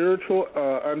spiritual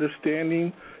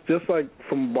understanding, just like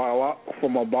from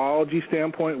a biology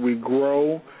standpoint, we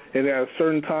grow, and at a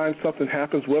certain time something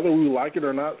happens, whether we like it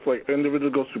or not, it's like an individual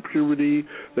goes through puberty,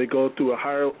 they go through a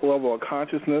higher level of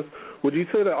consciousness. Would you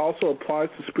say that also applies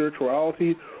to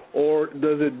spirituality, or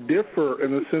does it differ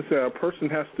in the sense that a person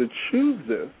has to choose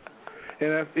this?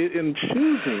 And in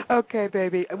choosing... Okay,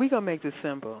 baby, we're going to make this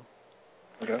simple.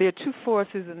 Okay. There are two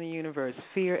forces in the universe,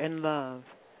 fear and love.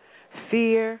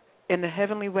 Fear in the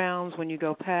heavenly realms, when you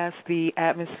go past the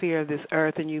atmosphere of this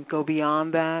earth and you go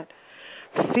beyond that,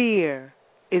 fear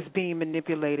is being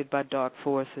manipulated by dark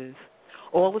forces.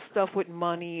 All the stuff with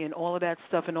money and all of that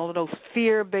stuff and all of those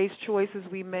fear-based choices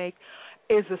we make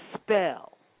is a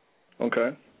spell.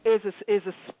 Okay. Is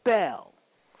a spell.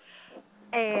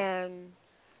 And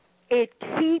it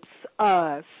keeps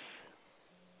us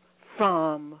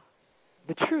from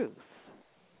the truth,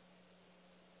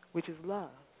 which is love.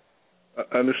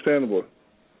 Understandable.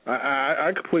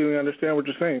 I completely understand what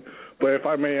you're saying. But if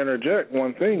I may interject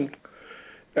one thing,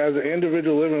 as an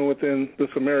individual living within this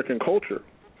American culture,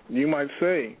 you might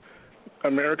say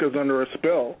America's under a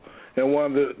spell, and one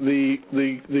of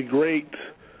the great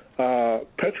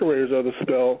perpetrators of the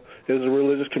spell is the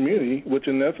religious community, which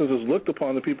in essence is looked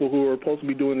upon the people who are supposed to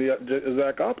be doing the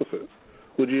exact opposite.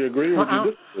 Would you agree or would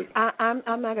you disagree?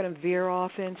 I'm not going to veer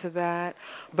off into that,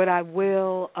 but I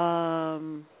will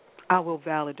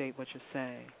validate what you're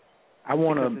saying. I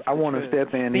want to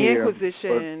step in here.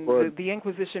 The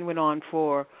Inquisition went on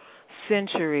for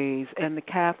centuries, and the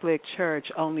Catholic Church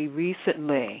only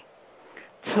recently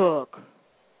took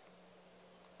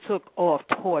off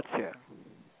torture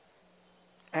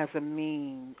as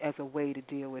a way to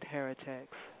deal with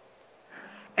heretics,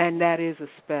 and that is a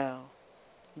spell.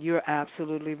 You're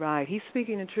absolutely right. He's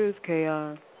speaking the truth,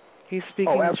 KR. He's speaking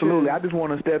the truth. Oh, absolutely. I just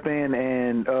want to step in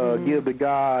and give the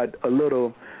God a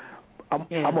little. I'm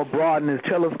gonna broaden his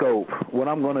telescope. What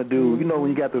I'm gonna do, you know,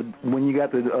 when you got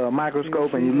the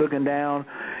microscope and you're looking down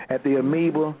at the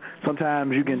amoeba,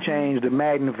 sometimes you can change the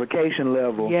magnification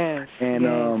level. Yes. And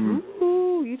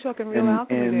you talking real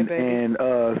alchemy there, baby. And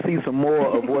see some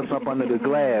more of what's up under the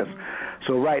glass.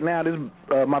 So right now, this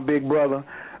my big brother.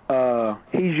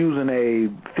 He's using a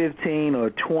 15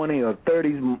 or 20 or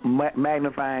 30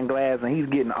 magnifying glass, and he's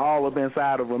getting all up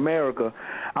inside of America.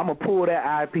 I'm going to pull that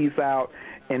eyepiece out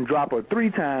and drop her 3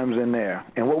 times in there.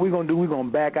 And what we're going to do, we're going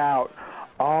to back out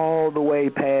all the way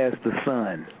past the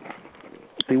sun.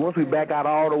 See, once we back out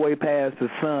all the way past the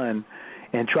sun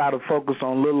and try to focus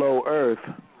on little old Earth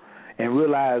and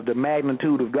realize the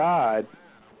magnitude of God,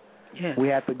 we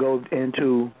have to go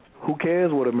into who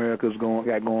cares what America's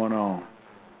got going on.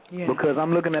 Yeah. Because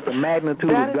I'm looking at the magnitude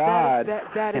of God,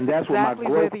 and that's exactly what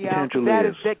my growth potential that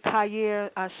is. That is Tayer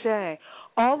Ashe.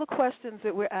 All the questions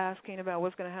that we're asking about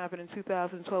what's going to happen in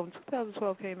 2012, and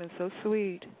 2012 came in so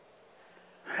sweet.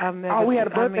 We had a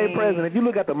birthday present. If you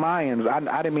look at the Mayans,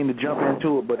 I didn't mean to jump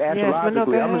into it, but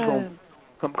astrologically, I'm just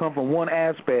going to come from one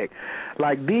aspect.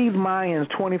 Like these Mayans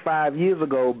 25 years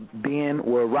ago, Ben,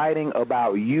 were writing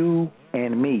about you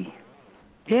and me.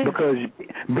 Yes. Because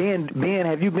Ben,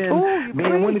 have you been?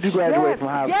 Ben, when did you graduate from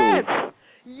high school?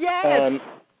 Yes.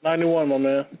 91, my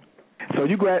man. So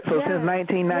since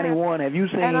 1991, have you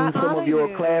seen some of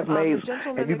your classmates?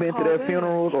 Have you been to their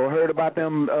funerals or heard about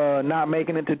them not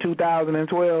making it to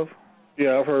 2012?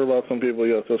 Yeah, I've heard about some people.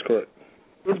 Yes, that's correct.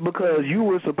 It's because you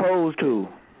were supposed to,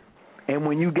 and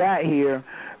when you got here,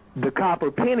 the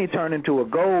copper penny turned into a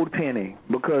gold penny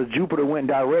because Jupiter went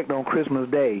direct on Christmas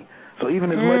Day. So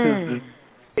even as much as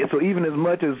So even as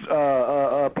much as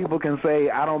people can say,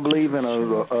 I don't believe in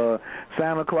a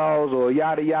Santa Claus or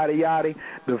yada, yada, yada,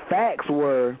 the facts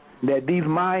were that these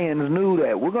Mayans knew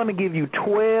that we're going to give you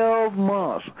 12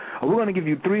 months, or we're going to give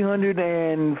you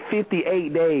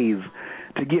 358 days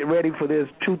to get ready for this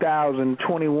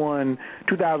 2021,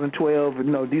 2012,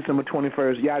 December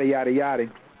 21st, yada, yada, yada.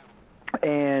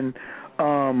 And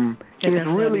it's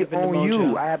really on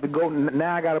you. I have to go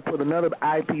now. I got to put another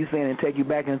eyepiece in and take you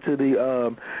back into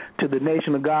the to the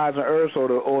nation of gods and earths,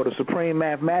 or the supreme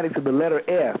mathematics of the letter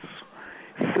S,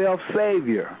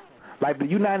 self-savior. Like the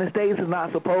United States is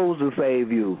not supposed to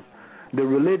save you. The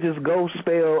religious ghost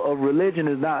spell of religion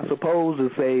is not supposed to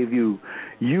save you.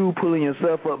 You pulling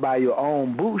yourself up by your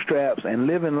own bootstraps and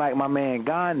living like my man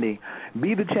Gandhi.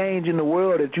 Be the change in the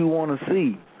world that you want to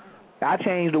see. I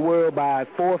change the world by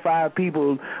 4 or 5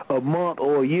 people a month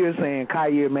or a year saying,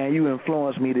 Khayr, man, you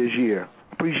influenced me this year.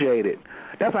 Appreciate it.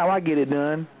 That's how I get it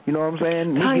done. You know what I'm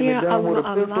saying? Me getting it done with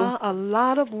a pistol. A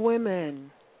lot of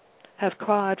women have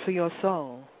cried for your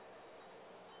soul.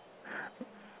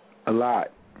 A lot.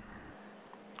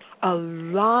 A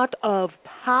lot of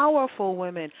powerful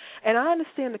women. And I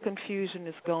understand the confusion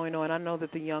that's going on. I know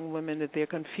that the young women, that they're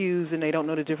confused and they don't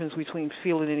know the difference between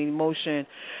feeling and emotion,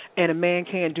 and a man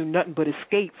can't do nothing but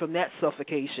escape from that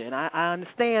suffocation. I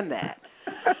understand that.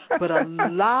 But a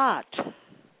lot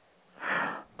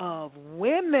of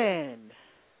women,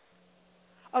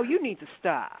 you need to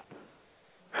stop.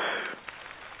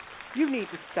 You need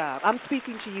to stop. I'm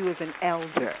speaking to you as an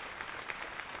elder.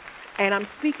 And I'm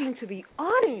speaking to the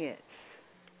audience.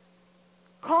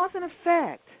 Cause and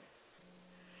effect.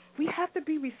 We have to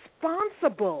be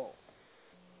responsible.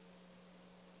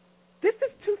 This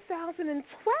is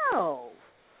 2012.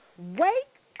 Wake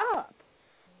up.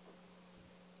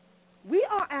 We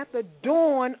are at the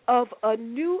dawn of a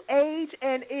new age,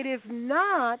 and it is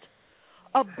not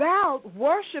about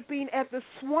worshiping at the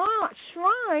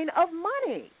shrine of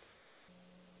money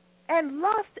and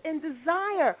lust and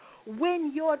desire.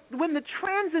 When the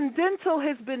transcendental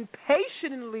has been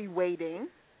patiently waiting,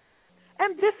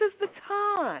 and this is the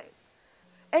time,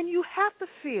 and you have to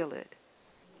feel it.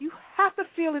 You have to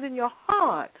feel it in your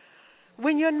heart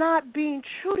when you're not being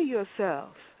true to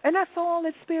yourself. And that's all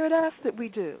that Spirit asks that we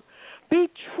do. Be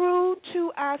true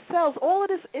to ourselves. All of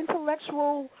this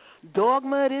intellectual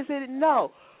dogma, is it?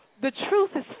 No. The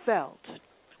truth is felt.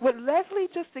 What Leslie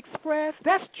just expressed,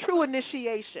 that's true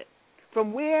initiation.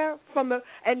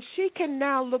 And she can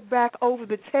now look back over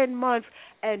the 10 months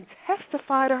and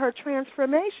testify to her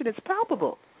transformation. It's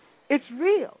palpable. It's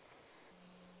real.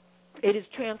 It is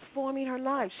transforming her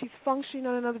life. She's functioning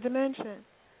on another dimension.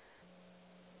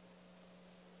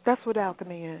 That's what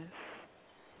alchemy is.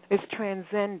 It's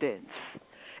transcendence.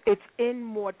 It's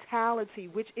immortality,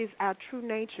 which is our true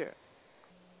nature,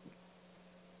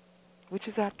 which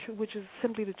is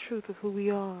simply the truth of who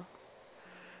we are.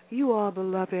 You are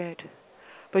beloved,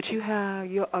 but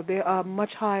there are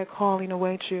much higher calling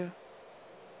awaits you.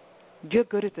 You're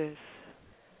good at this.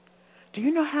 Do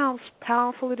you know how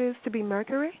powerful it is to be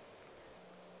Mercury?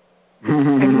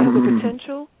 And you have the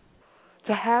potential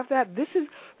to have that. This is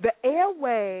the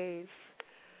airways,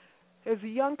 as the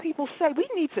young people say, we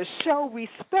need to show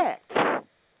respect.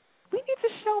 We need to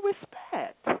show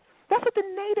respect. That's what the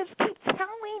natives keep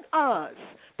telling us.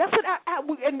 That's what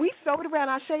and we throw it around,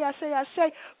 I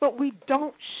say, but we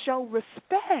don't show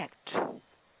respect.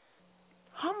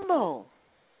 Humble.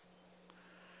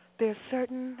 There are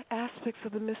certain aspects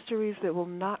of the mysteries that will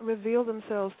not reveal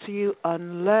themselves to you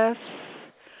unless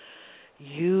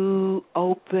you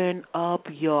open up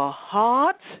your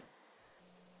heart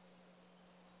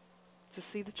to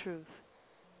see the truth.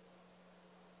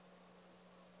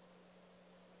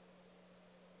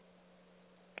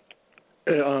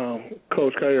 Hey,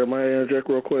 Coach Khayr, may I interject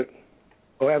real quick?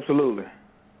 Oh, absolutely.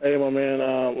 Hey, my man,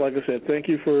 like I said, thank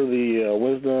you for the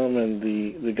wisdom and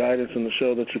the guidance in the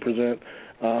show that you present.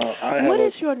 What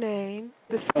is your name?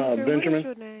 The speaker, Benjamin. What is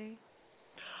your name?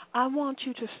 I want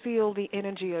you to feel the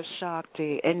energy of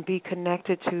Shakti and be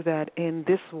connected to that in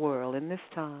this world, in this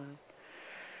time.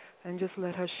 And just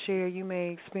let her share. You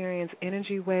may experience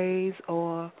energy waves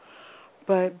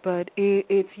but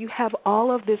it's you have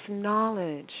all of this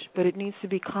knowledge, but it needs to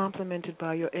be complemented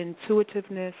by your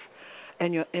intuitiveness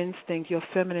and your instinct, your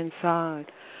feminine side,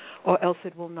 or else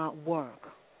it will not work.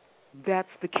 That's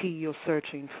the key you're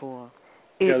searching for.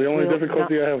 The only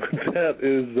difficulty I have with that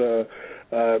is,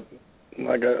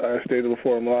 like I stated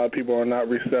before, a lot of people are not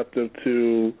receptive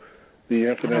to the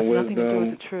infinite wisdom. That has nothing to do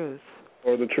with the truth.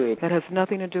 Or the truth. That has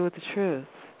nothing to do with the truth.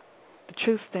 The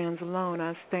truth stands alone.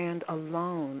 I stand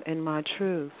alone in my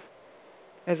truth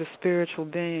as a spiritual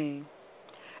being.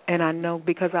 And I know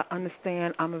because I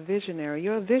understand I'm a visionary.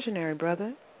 You're a visionary,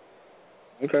 brother.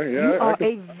 Okay, yeah.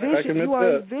 You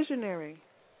are a visionary.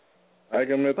 I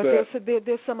can admit but that. But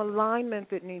there's some alignment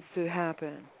that needs to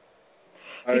happen.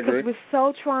 I because agree. we're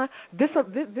so trying this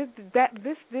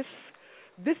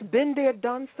been there,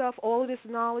 done stuff, all of this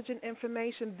knowledge and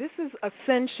information. This is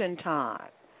ascension time.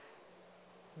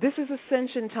 This is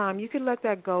ascension time. You can let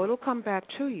that go. It'll come back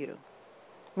to you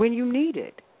when you need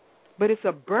it. But it's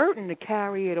a burden to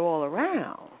carry it all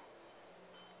around.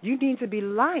 You need to be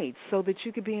light so that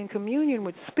you can be in communion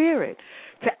with Spirit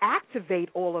to activate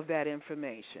all of that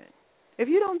information. If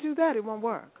you don't do that, it won't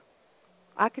work.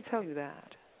 I can tell you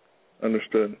that.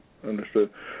 Understood.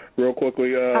 Real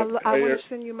quickly, I want to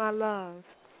send you my love.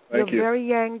 Thank you. You're very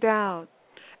yanged out,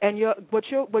 and what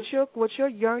you're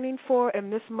yearning for in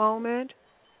this moment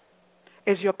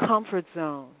is your comfort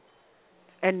zone,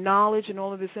 and knowledge and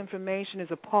all of this information is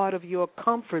a part of your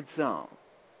comfort zone.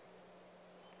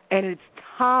 And it's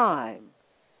time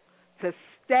to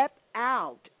step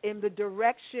out in the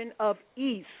direction of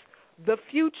East, the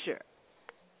future.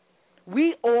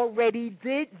 We already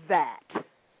did that.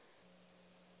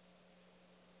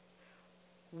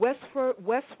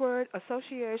 Westward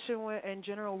association with, in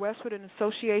general, westward in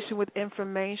association with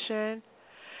information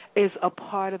is a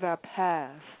part of our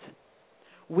past.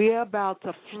 We're about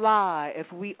to fly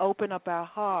if we open up our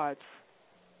hearts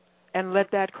and let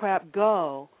that crap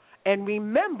go and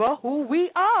remember who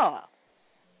we are.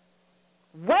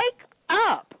 Wake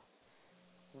up.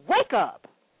 Wake up.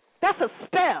 That's a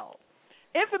spell.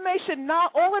 Information,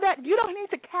 not all of that. You don't need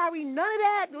to carry none of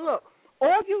that. Look,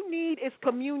 all you need is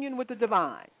communion with the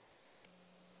divine.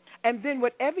 And then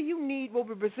whatever you need will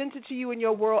be presented to you in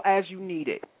your world as you need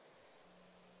it.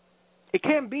 It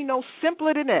can't be no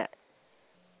simpler than that.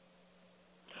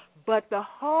 But the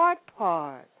hard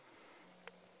part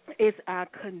is our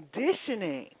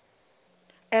conditioning.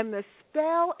 And the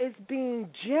spell is being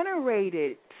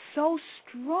generated so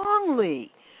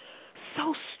strongly.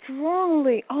 So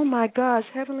strongly. Oh, my gosh.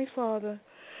 Heavenly Father.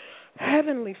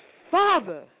 Heavenly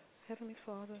Father. Heavenly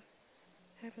Father.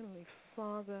 Heavenly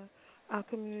Father. Our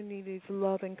community needs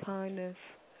love and kindness.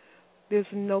 There's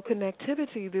no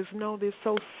connectivity. They're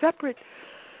so separate.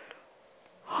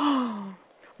 Oh,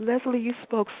 Leslie, you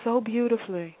spoke so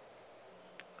beautifully.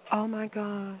 Oh, my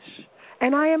gosh.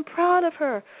 And I am proud of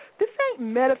her. This ain't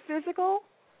metaphysical.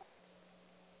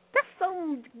 That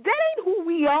ain't who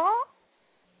we are.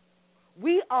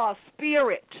 We are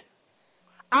spirit.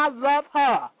 I love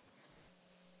her.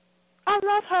 I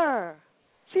love her.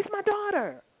 She's my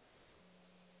daughter.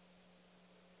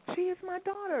 She is my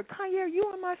daughter. Kyer, you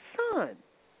are my son.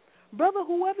 Brother,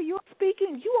 whoever you're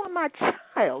speaking, you are my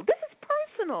child. This is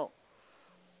personal.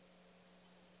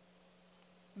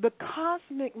 The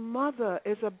cosmic mother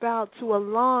is about to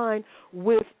align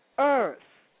with Earth.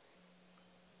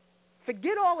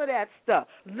 Forget all of that stuff.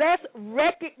 Let's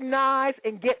recognize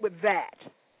and get with that.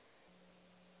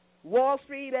 Wall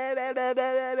Street,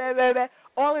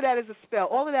 all of that is a spell.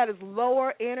 All of that is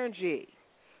lower energy.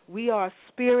 We are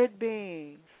spirit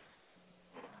beings.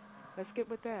 Let's get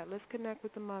with that. Let's connect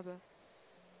with the mother.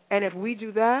 And if we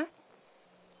do that,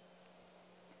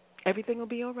 everything will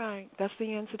be all right. That's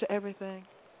the answer to everything.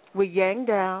 We're yanged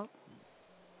out.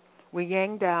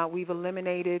 We've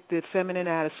eliminated the feminine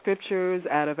out of scriptures,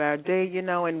 out of our day,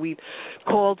 and we've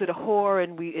called it a whore,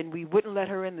 and we wouldn't let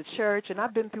her in the church, and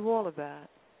I've been through all of that.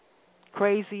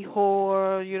 Crazy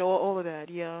whore, all of that.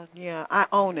 Yeah. I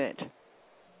own it.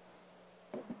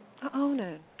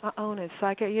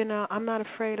 Psyche, I'm not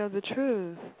afraid of the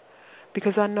truth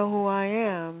because I know who I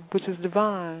am, which is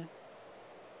divine.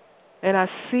 And I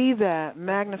see that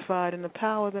magnified in the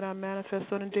power that I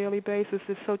manifest on a daily basis.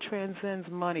 It so transcends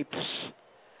money. Psh.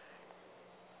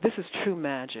 This is true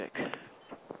magic.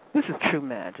 This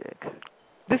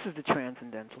is the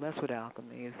transcendental. That's what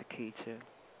alchemy is the key to.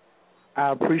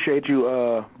 I appreciate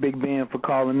you, Big Ben, for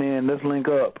calling in. Let's link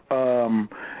up and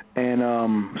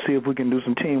see if we can do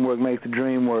some teamwork, make the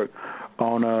dream work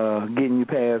on getting you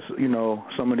past,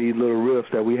 some of these little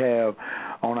rifts that we have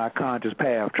on our conscious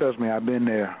path. Trust me, I've been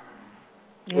there.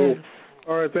 Yes.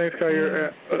 All right, thanks,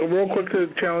 Kyer. Real quick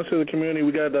challenge to the community.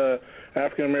 We got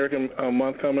African American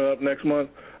Month coming up next month.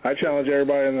 I challenge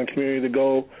everybody in the community to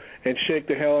go and shake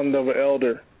the hand of an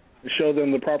elder and show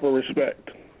them the proper respect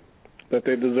that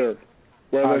they deserve.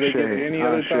 Whether they get any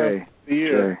other time of the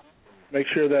year, make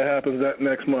sure that happens that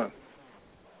next month.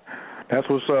 That's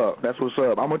what's up.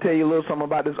 I'm going to tell you a little something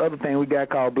about this other thing we got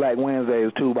called Black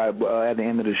Wednesdays, too, at the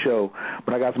end of the show.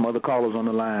 But I got some other callers on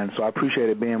the line, so I appreciate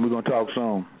it, Ben. We're going to talk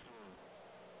soon.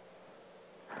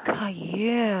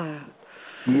 Yeah.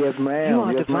 Yes, ma'am. You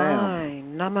are yes,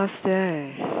 divine. ma'am.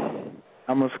 Namaste.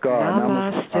 Namaskar.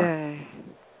 Namaste.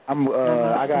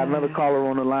 I got another caller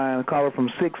on the line. Caller from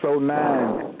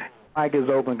 609. Mic is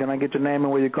open. Can I get your name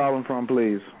and where you're calling from,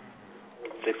 please?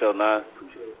 609.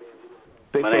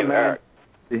 609. My name is Eric.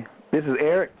 This is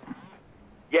Eric?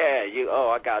 Yeah,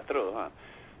 I got through, huh?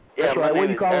 Yeah, that's right. Where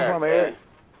you calling from, Eric?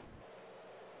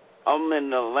 I'm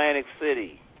in Atlantic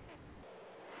City.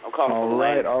 I'm calling from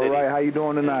Atlantic City. All right. How you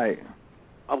doing tonight?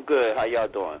 I'm good. How y'all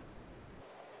doing?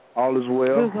 All is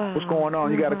well. What's going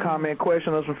on? You got a comment,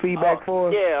 question, or some feedback for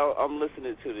us? Yeah, I'm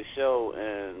listening to the show,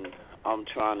 and I'm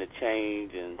trying to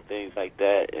change and things like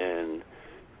that, and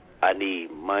I need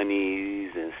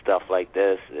monies and stuff like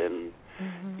this, and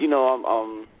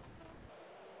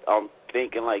I'm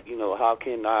thinking like, how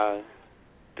can I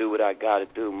do what I got to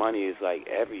do? Money is like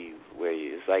everywhere.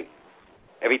 It's like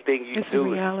everything you do. It's a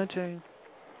reality.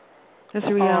 It's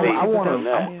a reality.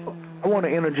 I want to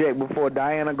interject before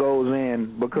Diana goes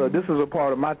in, because this is a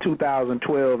part of my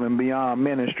 2012 and beyond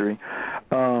ministry.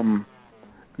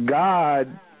 God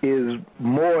is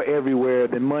more everywhere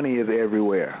than money is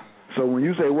everywhere. So when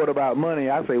you say, what about money,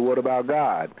 I say, what about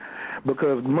God?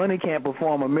 Because money can't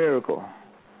perform a miracle.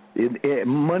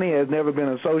 Money has never been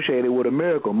associated with a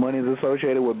miracle. Money is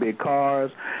associated with big cars.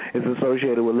 It's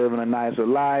associated with living a nicer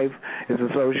life. It's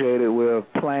associated with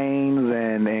planes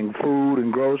and food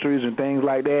and groceries and things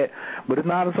like that. But it's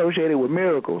not associated with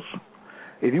miracles.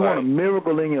 If you want a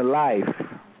miracle in your life,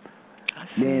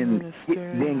 then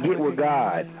get with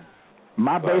God.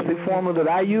 My basic formula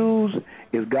that I use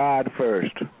is God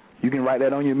first. You can write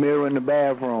that on your mirror in the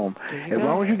bathroom. As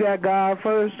long as you got God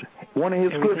first, one of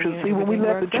his scriptures, see, when we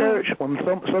left the church, when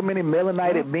so many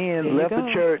melanated beings left the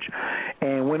church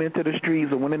and went into the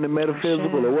streets or went into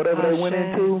metaphysical or whatever they went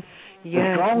into,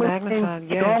 the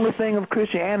strongest thing of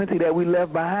Christianity that we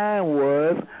left behind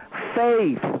was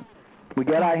faith. We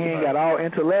got out here and got all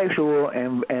intellectual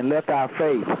and left our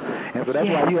faith. And so that's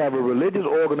why you have a religious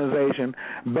organization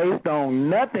based on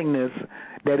nothingness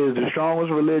that is the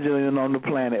strongest religion on the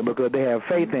planet, because they have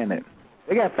faith in it.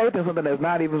 They got faith in something that's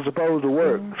not even supposed to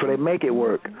work, so they make it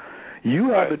work.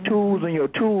 You have the tools in your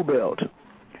tool belt.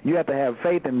 You have to have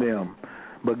faith in them.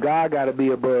 But God got to be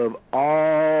above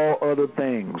all other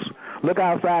things. Look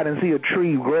outside and see a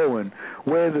tree growing.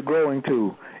 Where is it growing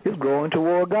to? It's growing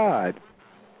toward God.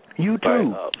 You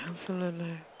too.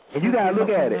 Absolutely. And you got to look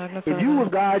at it. If you was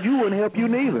God, you wouldn't help you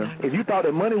neither. If you thought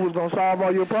that money was going to solve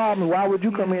all your problems, why would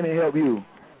you come in and help you?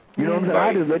 You know what I'm saying?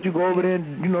 I just let you go over there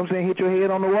and, hit your head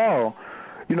on the wall.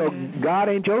 God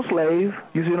ain't your slave.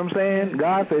 You see what I'm saying?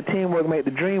 God said teamwork make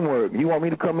the dream work. You want me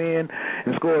to come in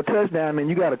and score a touchdown, then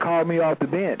you got to call me off the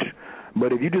bench.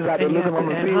 But if you just out there looking on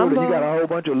the field and you got a whole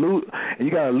bunch of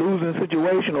you got a losing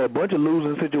situation or a bunch of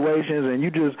losing situations, and you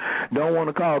just don't want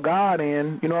to call God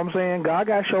in, you know what I'm saying? God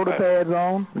got shoulder pads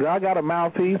on. God got a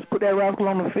mouthpiece. Put that rascal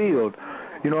on the field.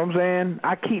 You know what I'm saying?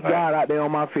 I keep God out there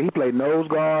on my feet. He played nose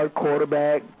guard,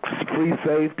 quarterback, free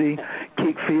safety,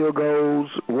 kick field goals,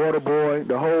 water boy,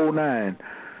 the whole nine.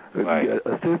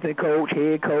 Assistant coach,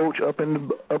 head coach, up in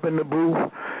the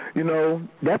booth.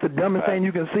 That's the dumbest thing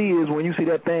you can see is when you see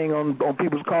that thing on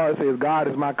people's cars that says God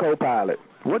is my co-pilot.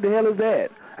 What the hell is that?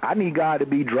 I need God to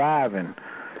be driving.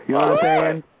 You know what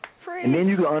I'm saying? And then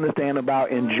you can understand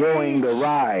about enjoying the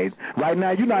ride. Right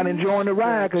now, you're not enjoying the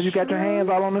ride because you got your hands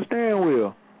all on the steering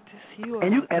wheel.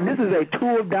 And this is a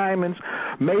Two of Diamonds,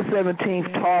 May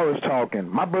 17th, Taurus talking.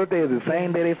 My birthday is the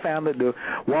same day they founded the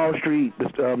Wall Street,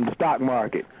 the stock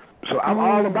market. So I'm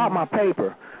all about my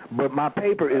paper, but my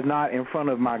paper is not in front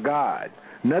of my God.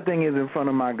 Nothing is in front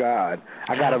of my God.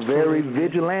 I got a very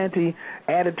vigilante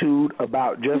attitude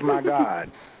about just my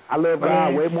God. I love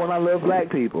God way more than I love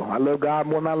black people. I love God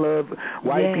more than I love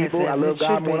white people. I love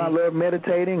God more than I love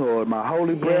meditating or my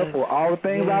holy breath or all the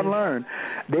things I've learned.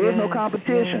 There is no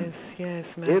competition.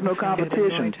 There's no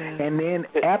competition. And then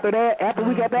after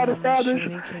we got that established,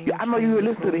 I know you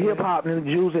listen to the hip-hop and the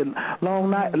Jews said,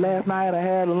 last night I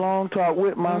had a long talk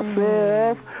with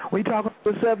myself. When you're talking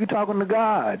to yourself, you're talking to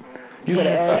God. You got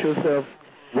to ask yourself,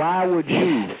 why would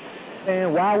you?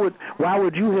 And why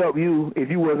would you help you if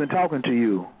you wasn't talking to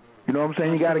you? You know what I'm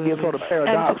saying? You got to get sort of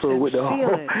paradoxical with the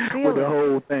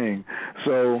whole thing.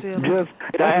 So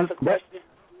Can I ask a question?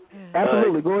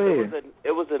 Absolutely, go ahead.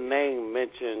 It was a name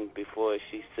mentioned before.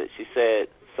 She said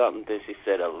something. Then she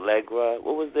said Allegra.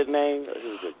 What was the name? It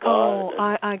was a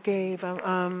god. I gave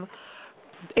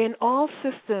in all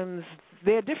systems.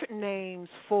 There are different names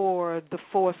for the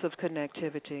force of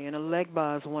connectivity, and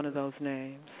Alegba is one of those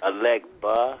names.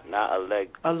 Alegba, not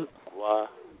Alegua.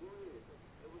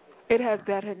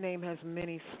 That name has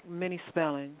many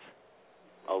spellings.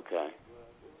 Okay.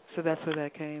 So that's where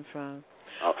that came from.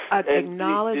 Oh.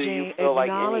 Acknowledging like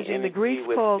the Greeks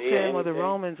called him, or the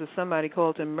Romans, or somebody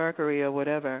called him Mercury or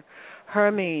whatever.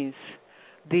 Hermes,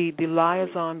 the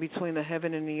liaison between the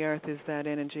heaven and the earth, is that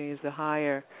energy, is the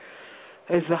higher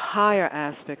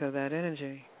aspect of that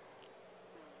energy.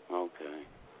 Okay.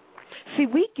 See,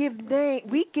 we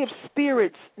give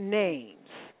spirits names.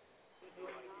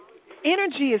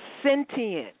 Energy is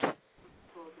sentient.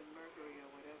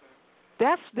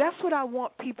 That's what I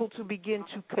want people to begin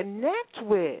to connect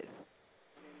with.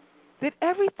 That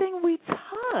everything we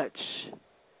touch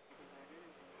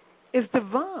is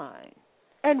divine,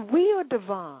 and we are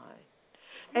divine.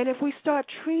 And if we start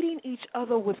treating each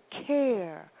other with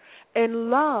care and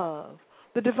love,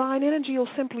 the divine energy will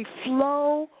simply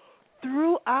flow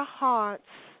through our hearts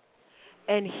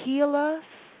and heal us.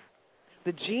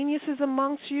 The geniuses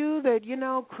amongst you that,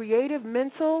 creative,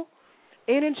 mental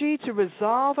energy to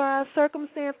resolve our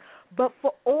circumstance. But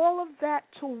for all of that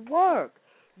to work,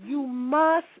 you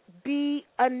must be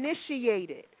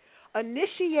initiated.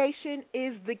 Initiation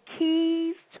is the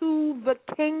keys to the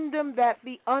kingdom that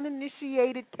the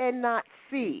uninitiated cannot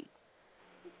see.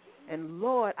 And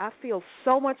Lord, I feel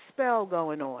so much spell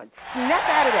going on. Snap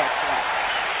out of that.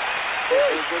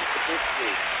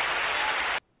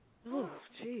 Oh,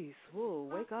 jeez. Whoa,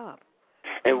 wake up.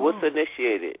 And what's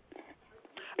initiated?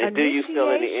 And do you feel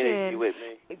any energy with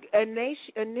me?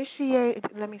 Initiate.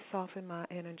 Let me soften my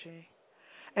energy.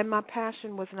 And my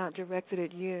passion was not directed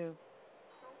at you.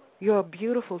 You're a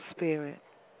beautiful spirit.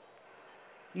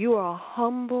 You are a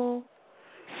humble,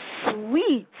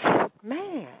 sweet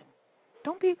man.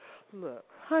 Don't be. Look,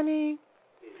 honey,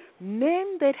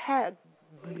 men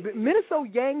are so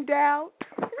yanged out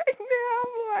right now.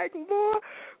 I'm like, Lord,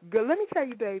 girl, let me tell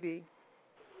you, baby.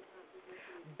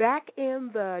 Back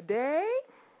in the day,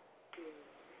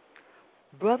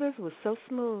 brothers were so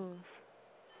smooth.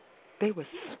 They were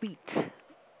sweet.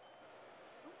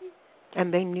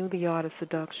 And they knew the art of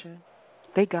seduction.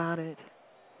 They got it.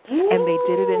 And they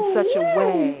did it in such a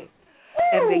way.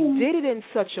 And they did it in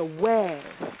such a way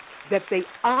that they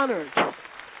honored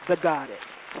the goddess.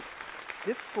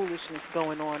 This foolishness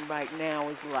going on right now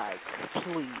is like,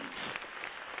 please.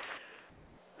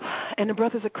 And the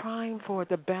brothers are crying for it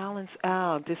to balance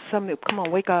out. There's something. Come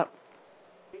on, wake up.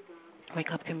 Wake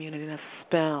up, community. That's a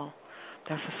spell.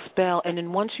 That's a spell. And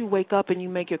then once you wake up and you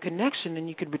make your connection, then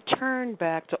you can return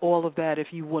back to all of that if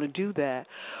you want to do that.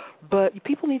 But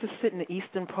people need to sit in the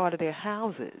eastern part of their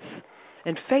houses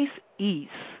and face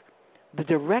east, the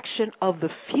direction of the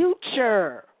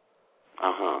future.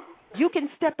 Uh-huh. You can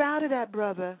step out of that,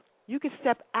 brother. You can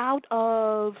step out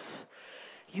of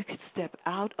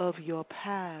your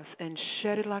past and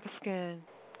shed it like a skin,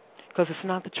 because it's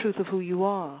not the truth of who you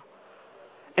are.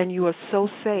 And you are so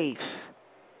safe.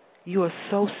 You are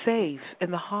so safe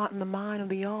in the heart and the mind of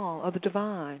the all, of the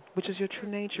divine, which is your true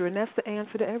nature. And that's the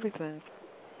answer to everything.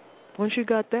 Once you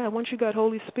got that, once you got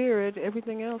Holy Spirit,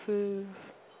 everything else is...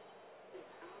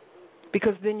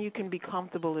 Because then you can be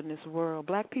comfortable in this world.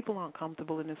 Black people aren't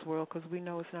comfortable in this world because we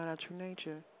know it's not our true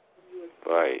nature.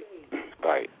 Right.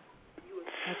 Our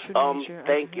true nature.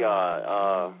 Thank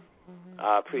y'all.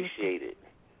 I appreciate it.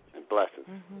 And blessings.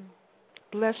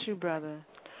 Bless you, brother.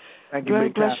 Thank you,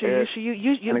 big bless time, you.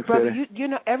 You brother. You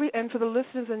know and for the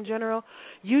listeners in general,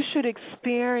 you should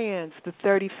experience the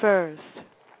 31st.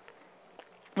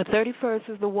 The 31st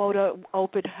is the WOTA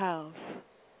open house,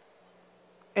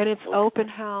 and it's open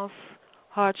house,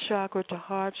 heart chakra to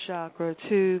heart chakra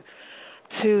to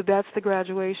that's the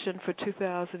graduation for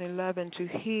 2011, to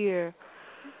hear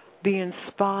the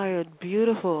inspired,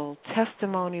 beautiful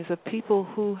testimonies of people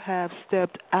who have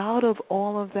stepped out of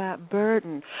all of that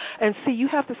burden. And see, you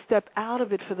have to step out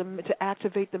of it to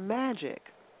activate the magic.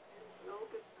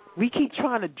 We keep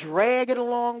trying to drag it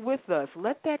along with us.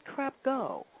 Let that crap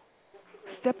go.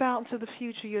 Step out into the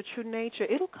future, your true nature.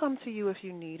 It'll come to you if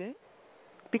you need it,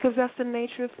 because that's the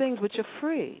nature of things, but you're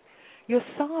free. You're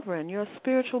sovereign. You're a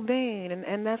spiritual being,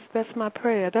 and that's my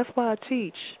prayer. That's why I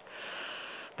teach.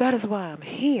 That is why I'm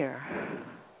here.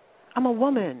 I'm a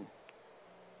woman.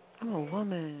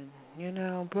 You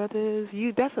know, brothers.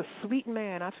 That's a sweet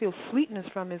man. I feel sweetness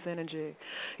from his energy.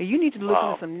 And you need to listen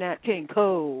to some Nat King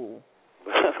Cole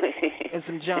and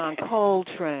some John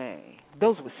Coltrane.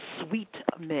 Those were sweet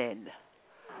men.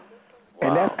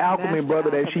 And that's alchemy,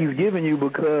 brother, that she's giving you,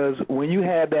 because when you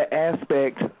have that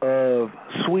aspect of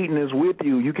sweetness with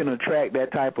you, you can attract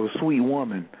that type of sweet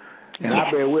woman. And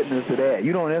I bear witness to that.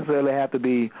 You don't necessarily have to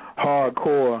be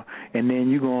hardcore and then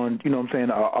you're going, you know what I'm saying,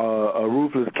 a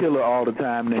ruthless killer all the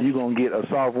time and then you're going to get a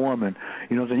soft woman.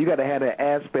 You know what I'm saying? You got to have that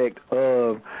aspect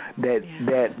of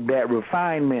that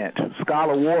refinement.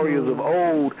 Scholar warriors of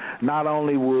old not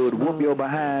only would whoop your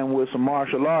behind with some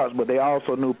martial arts, but they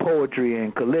also knew poetry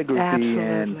and calligraphy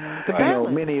and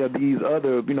many of these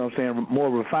other, you know what I'm saying,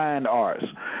 more refined arts.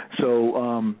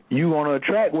 So you want to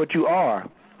attract what you are.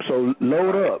 So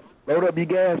load up. Load up your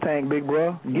gas tank, big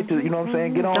bro. Get to, you know what I'm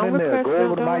saying? Get on in there. Go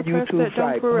over to my YouTube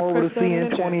site. Come over to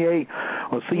CN28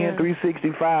 or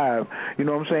CN365. You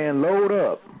know what I'm saying? Load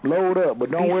up. Load up. But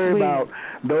don't worry about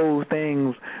those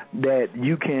things that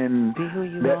you can,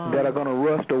 that are going to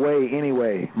rust away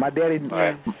anyway. My daddy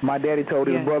told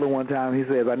his brother one time, he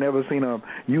says, I never seen a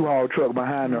U-Haul truck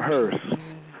behind a hearse.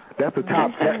 That's the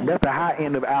top. That's the high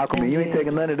end of alchemy. You ain't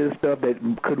taking none of this stuff that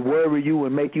could worry you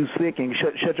and make you sick and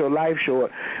shut your life short.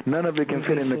 None of it can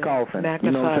fit in the coffin. You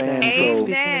know what I'm saying?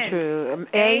 Amen.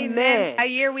 Amen. A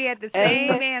year we had the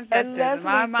same ancestors.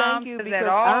 My mom says that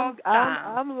all the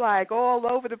time. I'm like all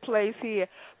over the place here.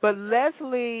 But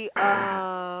Leslie is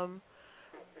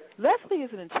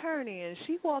an attorney, and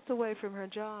she walked away from her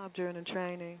job during the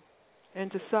training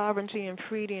into sovereignty and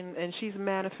freedom, and she's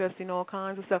manifesting all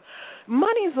kinds of stuff.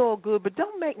 Money's all good, but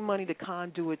don't make money the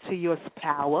conduit to your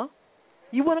power.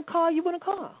 You want a car, you want a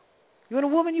car. You want a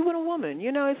woman, you want a woman.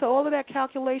 You know, it's all of that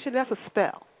calculation, that's a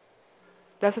spell.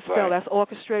 That's a spell. That's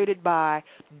orchestrated by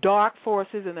dark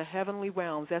forces in the heavenly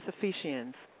realms. That's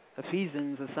Ephesians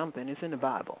or something. It's in the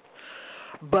Bible.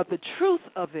 But the truth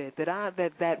of it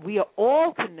that we are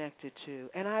all connected to,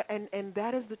 and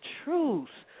that is the truth.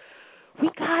 We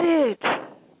got it.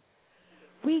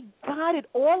 We got it.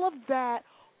 All of that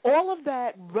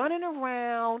running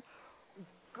around,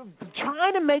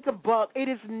 trying to make a buck, it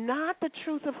is not the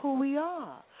truth of who we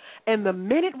are. And the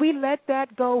minute we let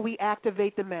that go, we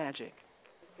activate the magic.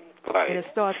 Right. And it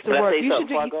starts to Can work. I say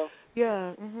something, Fargo?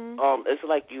 Yeah. It's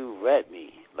like you read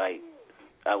me. Like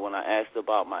when I asked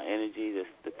about my energy,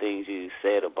 the things you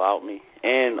said about me,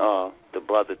 and the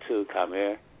brother too,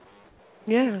 Kamir.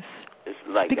 Yes. It's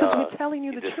like because we're telling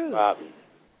you the truth.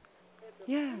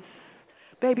 Yes.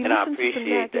 Baby, and I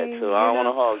appreciate that too. I don't want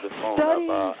to hog the phone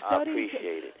up. I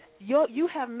appreciate it. You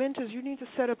have mentors. You need to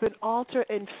set up an altar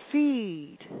and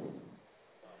feed.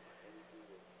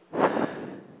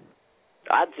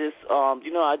 I just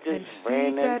ran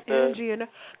into that energy,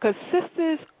 because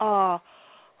sisters are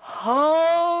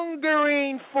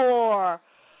hungering for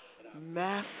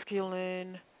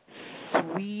masculine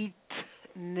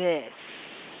sweetness.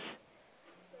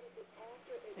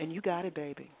 And you got it,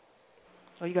 baby.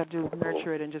 All you got to do is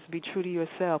nurture it and just be true to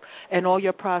yourself, and all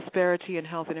your prosperity and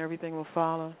health and everything will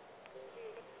follow.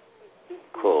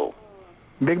 Cool.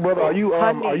 Big brother, are you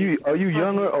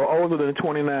younger or older than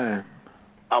 29?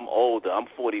 I'm older. I'm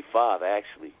 45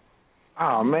 actually.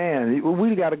 Oh man,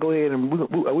 we got to go ahead and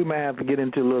we might have to get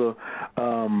into a little.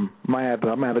 I'm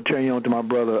gonna have to turn you on to my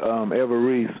brother Ever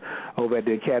Reese over at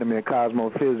the Academy of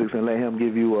Cosmophysics and let him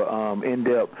give you a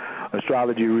in-depth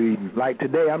astrology reading. Like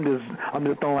today, I'm just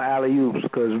throwing alley-oops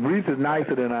because Reese is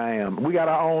nicer than I am. We got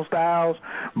our own styles,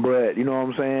 but you know what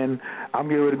I'm saying. I'm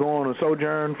getting ready to go on a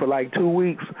sojourn for like 2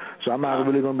 weeks, so I'm not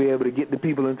really gonna be able to get the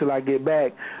people until I get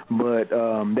back. But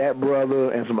that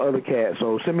brother and some other cats.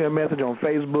 So send me a message on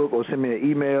Facebook or send me an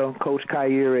email,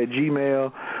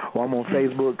 CoachKair@gmail, or I'm on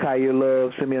Facebook, Kair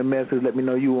Love. Send me a message, let me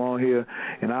know you on here,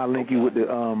 and I'll link you with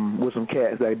some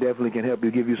cats that definitely can help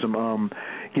you, give you some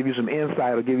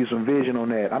insight or give you some vision on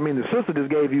that. I mean, the sister just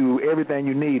gave you everything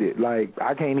you needed. Like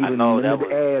I can't even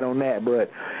add on that, but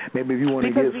maybe if you want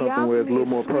to get something where it's a little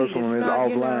more personal and it's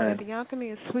offline. The alchemy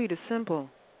is sweet, it's simple,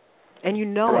 and you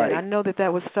know it. I know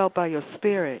that was felt by your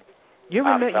spirit.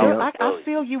 I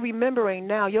feel you remembering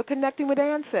now. You're connecting with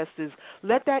ancestors.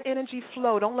 Let that energy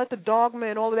flow. Don't let the dogma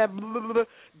and all of that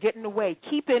get in the way.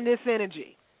 Keep in this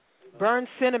energy. Burn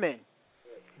cinnamon.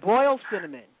 Boil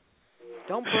cinnamon.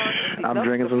 Don't burn. I'm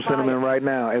drinking some cinnamon right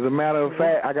now. As a matter of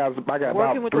fact, I got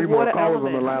about 3 more callers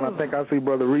on the line. I think I see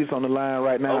Brother Reese on the line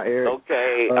right now, Eric.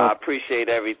 Okay, I appreciate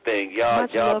everything.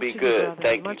 Y'all be good.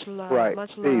 Thank you. Much love. Right.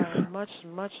 Much love. Peace.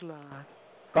 Much love.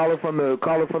 Caller from the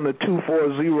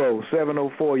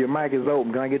 240-704. Your mic is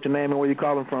open. Can I get your name and where you're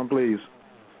calling from, please?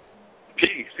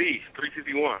 Peace,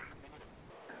 351.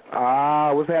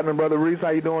 What's happening, Brother Reese? How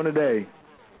you doing today?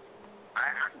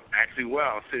 I'm actually well.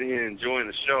 I'm sitting here enjoying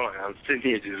the show. I'm sitting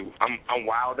here I'm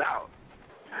wild out.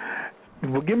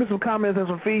 Well, give me some comments and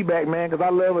some feedback, man, because I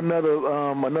love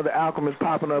another alchemist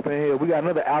popping up in here. We got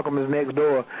another alchemist next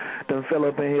door that fell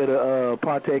up in here to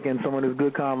partake in some of this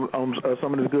good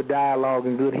some of this good dialogue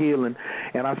and good healing.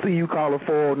 And I see you caller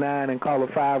 409 and caller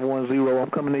 510.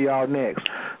 I'm coming to y'all next.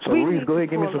 So, Reese, go ahead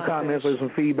and give me some comments or some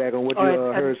feedback on what you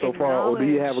heard so far, or do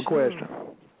you have a question?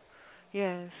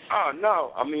 Yes.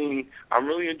 No. I mean, I'm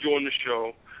really enjoying the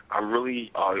show. I'm really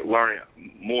learning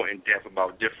more in depth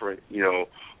about different,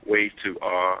 ways to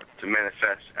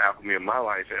manifest alchemy in my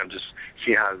life, and I'm just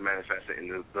seeing how it's manifested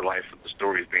in the life of the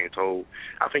stories being told.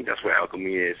 I think that's what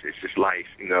alchemy is. It's just life,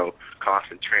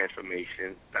 constant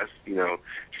transformation. That's,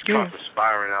 just constant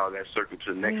spiraling out of that circle to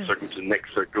the next circle to the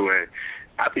next circle. And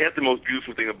I think that's the most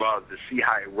beautiful thing about it, to see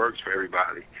how it works for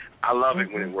everybody. I love it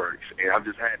when it works, and I'm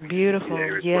just happy. Beautiful.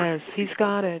 Yes, he's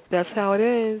got it. That's how it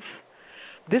is.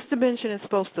 This dimension is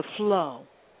supposed to flow.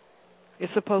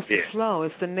 It's supposed to flow.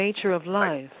 It's the nature of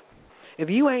life. If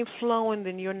you ain't flowing,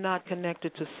 then you're not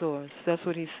connected to Source. That's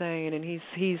what he's saying, and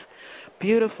he's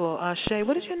beautiful. Ashe,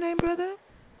 what is your name, brother?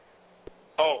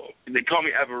 Oh, they call me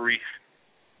Everreese.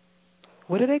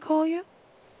 What do they call you?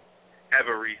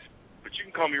 Everreese. But you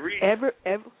can call me Reese.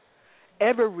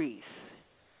 Everreese.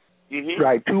 Mm-hmm.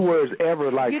 Right, 2 words,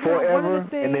 ever, like forever,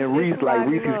 and then Reese, like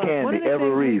Reese's Candy, one of the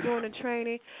Everreese. Doing the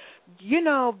training,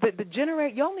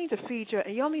 y'all need to feature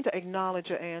and y'all need to acknowledge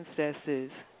your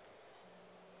ancestors.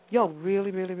 Y'all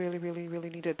really, really, really, really, really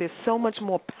need it. There's so much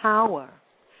more power.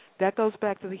 That goes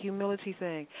back to the humility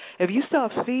thing. If you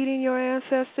start feeding your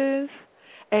ancestors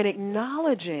and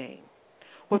acknowledging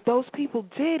what those people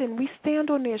did, and we stand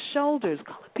on their shoulders,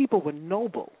 colored people were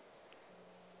noble.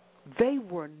 They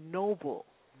were noble.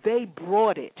 They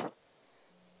brought it.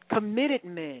 Committed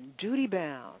men,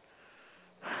 duty-bound.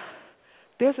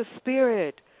 There's a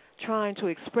spirit trying to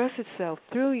express itself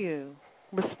through you.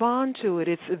 Respond to it.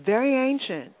 It's very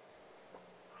ancient.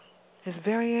 It's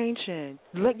very ancient.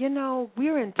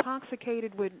 We're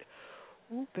intoxicated with,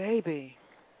 ooh, baby.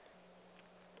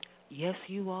 Yes,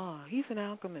 you are. He's an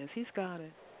alchemist. He's got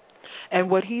it. And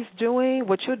what he's doing,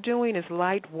 what you're doing is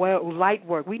light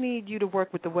work. We need you to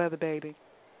work with the weather, baby.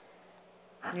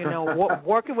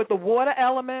 Working with the water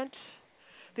element.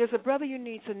 There's a brother you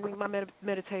need to meet, my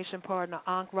meditation partner,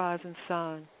 Ankh Rising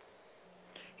Sun.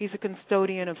 He's a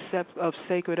custodian of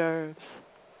sacred herbs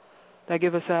that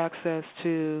give us access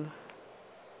to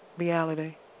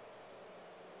reality.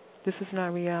 This is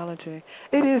not reality.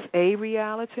 It is a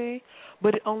reality,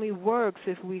 but it only works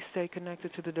if we stay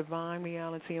connected to the divine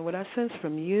reality. And what I sense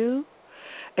from you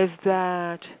is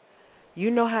that you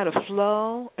know how to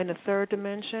flow in the third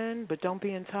dimension, but don't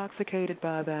be intoxicated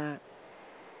by that,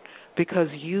 because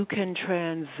you can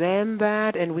transcend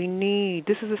that, and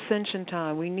this is ascension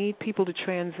time. We need people to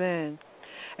transcend,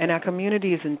 and our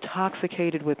community is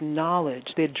intoxicated with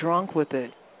knowledge. They're drunk with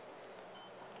it.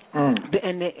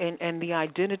 And the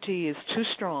identity is too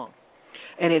strong,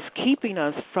 and it's keeping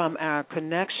us from our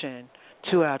connection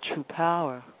to our true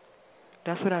power.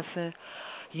 That's what I said.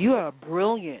 You are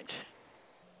brilliant.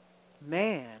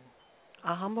 Man,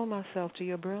 I humble myself to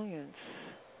your brilliance.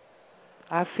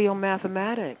 I feel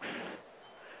mathematics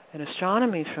and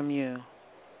astronomy from you.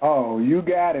 Oh, you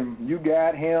got him. You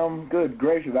got him. Good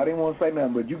gracious. I didn't want to say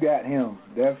nothing, but you got him.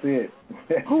 That's it.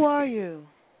 Who are you?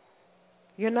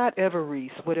 You're not Everreese,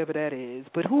 whatever that is,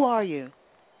 but who are you?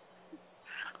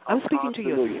 I'm speaking to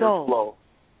your soul.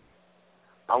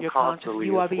 I'm You're constantly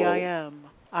conscious. You are the flow. I am.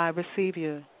 I receive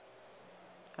you.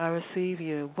 I receive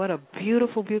you. What a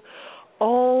beautiful,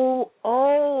 oh,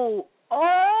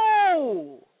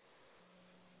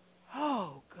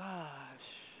 gosh.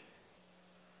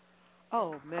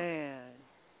 Oh, man.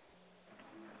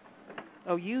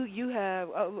 Oh, you have,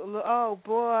 oh,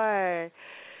 boy.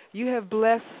 You have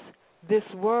blessed this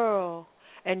world,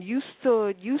 and you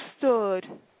stood.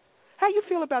 How you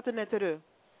feel about the Neteru?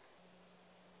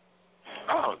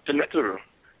 Oh, the Neteru.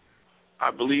 I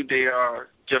believe they are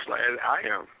just like I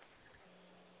am.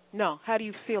 No, how do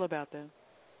you feel about them?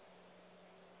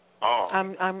 Oh, I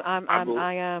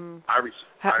am. I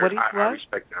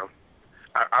respect them.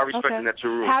 I respect the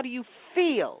Neteru. How do you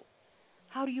feel?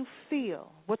 How do you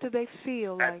feel? What do they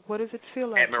feel like? What does it feel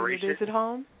like? Admiration. Is it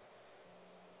home?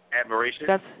 Admiration.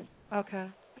 That's okay.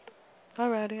 All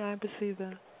righty, I receive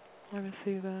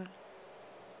that.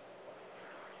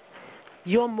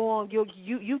 You're more.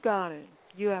 You got it.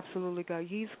 You absolutely got it.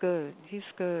 He's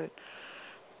good.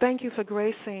 Thank you for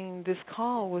gracing this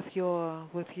call with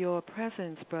your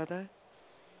presence, brother.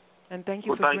 And thank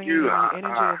you for bringing in the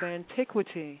energy of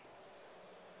antiquity.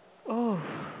 Oh.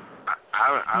 I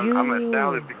I'm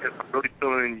astounded because I'm really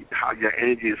feeling how your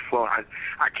energy is flowing.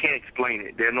 I can't explain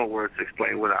it. There are no words to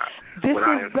explain what I am feeling.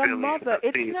 This is the mother.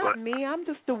 It's not me. I'm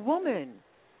just a woman.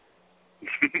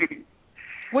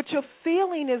 What you're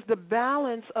feeling is the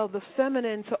balance of the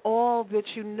feminine to all that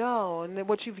you know and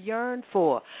what you've yearned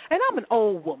for. And I'm an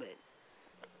old woman.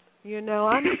 You know,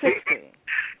 I'm 60.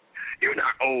 You're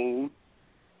not old.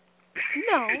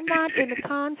 No, not in the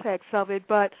context of it,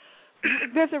 but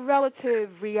there's a relative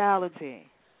reality.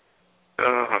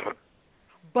 Uh-huh.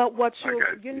 But what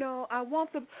you know, I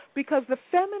want because the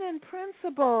feminine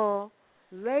principle,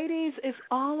 ladies, is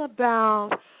all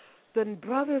about the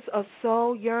brothers are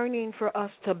so yearning for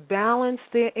us to balance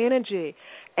their energy.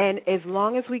 And as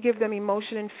long as we give them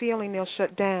emotion and feeling, they'll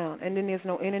shut down. And then there's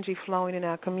no energy flowing in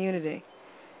our community.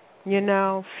 You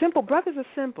know, simple. Brothers are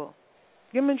simple.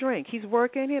 Give him a drink. He's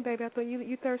working. Here, baby, I thought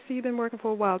you thirsty. You've been working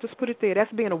for a while. Just put it there.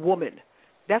 That's being a woman.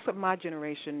 That's what my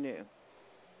generation knew.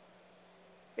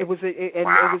 It was, it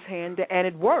was and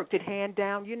it worked. It hand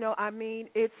down. You know, I mean,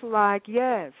 it's like,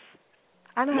 yes.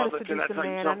 I know how to seduce a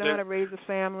man. I know how to raise a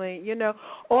family. You know,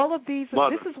 all of these.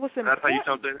 Mother, this is what's important. Can I tell you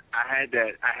something? I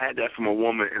had that from a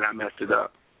woman, and I messed it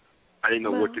up. I didn't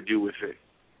know what to do with it.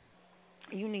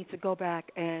 You need to go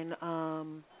back and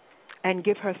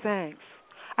give her thanks.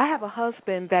 I have a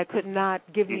husband that could not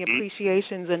give me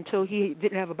appreciations until he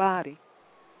didn't have a body.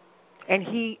 And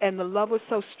the love was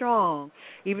so strong,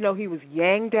 even though he was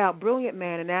yanged out, brilliant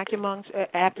man, an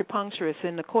acupuncturist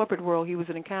in the corporate world, he was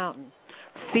an accountant.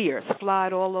 Fierce,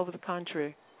 flied all over the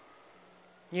country,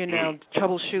 you know,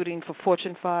 troubleshooting for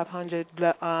Fortune 500.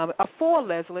 A four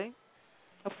Leslie,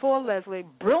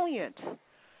 brilliant,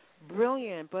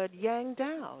 but yanged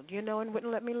out, you know, and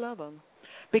wouldn't let me love him.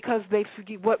 Because they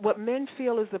forget what men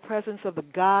feel is the presence of the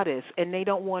goddess, and they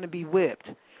don't want to be whipped.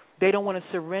 They don't want to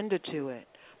surrender to it.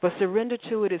 But surrender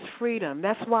to it is freedom.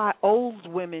 That's why old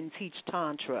women teach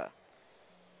Tantra.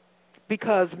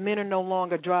 Because men are no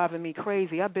longer driving me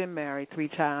crazy. I've been married 3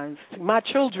 times. My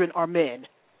children are men.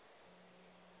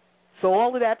 So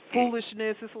all of that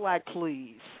foolishness is like,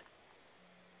 please.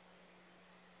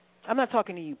 I'm not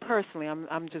talking to you personally.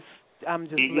 I'm just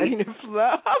letting it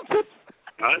flow. Just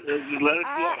let it flow.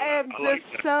 I am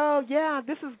so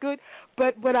this is good.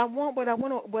 But what I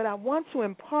want to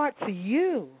impart to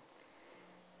you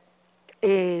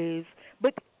is,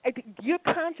 but you're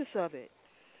conscious of it,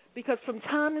 because from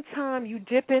time to time you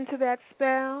dip into that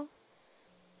spell.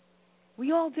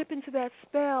 We all dip into that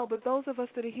spell, but those of us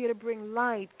that are here to bring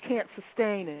light can't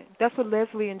sustain it. That's what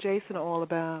Leslie and Jason are all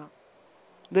about.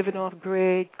 Living off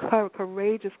grid,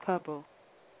 courageous couple.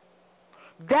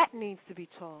 That needs to be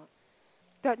taught.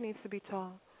 That needs to be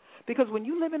taught. Because when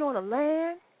you're living on a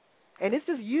land and it's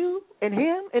just you and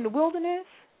him in the wilderness,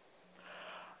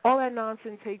 all that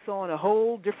nonsense takes on a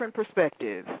whole different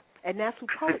perspective. And that's what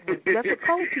colored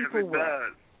people were.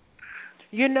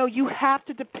 You know, you have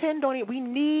to depend on it. We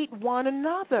need one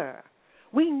another.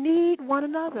 Women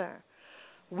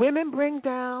bring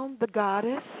down the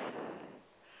goddess,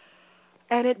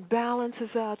 and it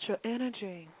balances out your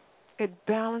energy. It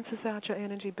balances out your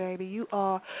energy, baby.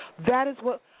 That is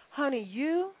what, honey,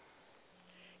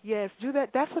 yes, do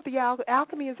that. That's what the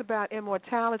alchemy is about,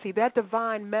 immortality. That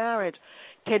divine marriage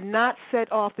cannot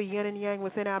set off the yin and yang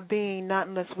within our being, not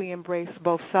unless we embrace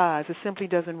both sides. It simply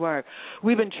doesn't work.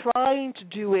 We've been trying to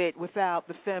do it without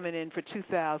the feminine for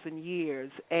 2,000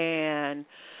 years, and,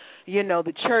 you know,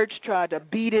 the church tried to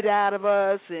beat it out of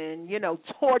us and, you know,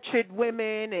 tortured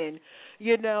women and,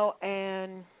 you know,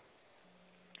 and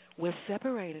we're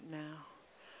separated now.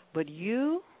 But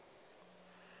you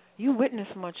witness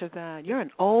much of that. You're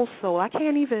an old soul. I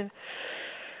can't even.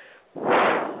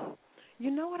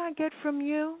 You know what I get from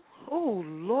you? Oh,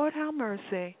 Lord, have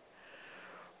mercy.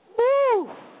 Woo!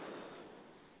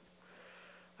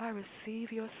 I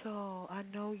receive your soul. I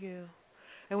know you.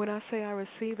 And when I say I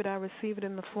receive it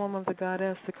in the form of the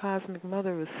goddess, the cosmic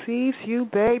mother receives you,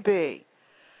 baby.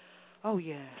 Oh,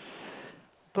 yes.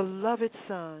 Beloved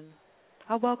son,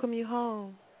 I welcome you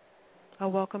home. I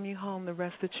welcome you home. The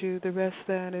rest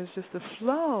that is just the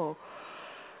flow.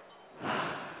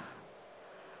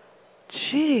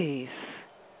 Jeez.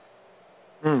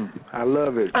 I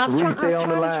love it. Ruth, stay on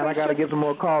the line. I got to get some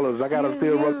more callers. I got to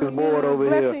still work this board over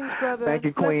here. Brother. Thank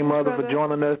you, Queen Mother, for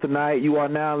joining us tonight. You are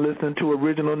now listening to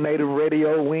Original Native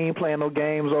Radio. We ain't playing no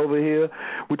games over here.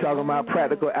 We're talking about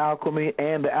practical alchemy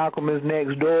and the alchemist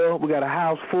next door. We got a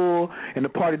house full, and the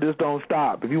party just don't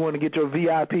stop. If you want to get your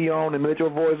VIP on and let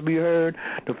your voice be heard,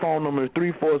 the phone number is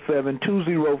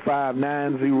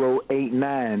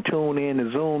 347-205-9089. Tune in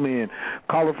and zoom in.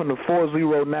 Caller from the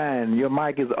 409. Your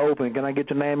mic is open. Can I get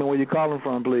your name and where you're calling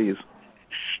from, please?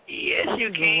 Yes. you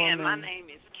can. My name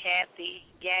is Kathy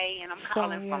Gay, and I'm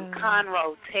calling from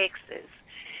Conroe, Texas.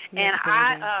 And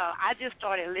I just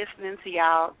started listening to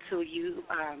you,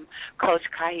 Coach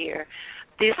Khayr,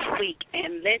 this week,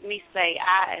 and let me say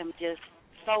I am just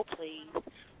so pleased.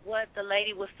 What the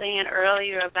lady was saying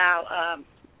earlier about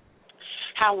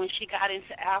how when she got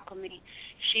into alchemy,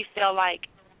 she felt like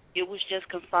it was just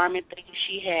confirming things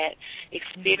she had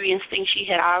experienced, things she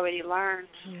had already learned.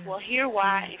 Well, here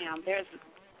why I am. There's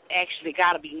actually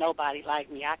got to be nobody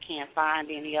like me. I can't find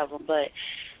any of them. But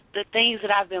the things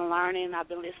that I've been learning, I've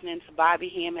been listening to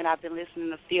Bobby Hemmett, I've been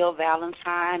listening to Phil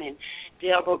Valentine and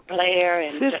Deborah Blair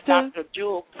and Dr.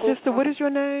 Jewel Cooper. Sister, what is your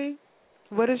name?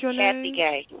 What is your name? Kathy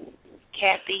Gay.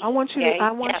 Kathy I want you Gay.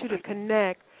 I want you to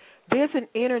connect. There's an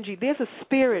energy, there's a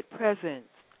spirit presence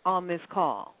on this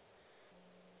call.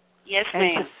 Yes, and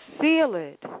ma'am. To feel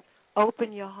it,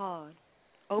 open your heart.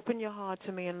 Open your heart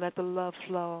to me and let the love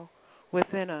flow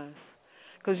within us.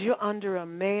 Because you're under a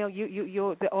male,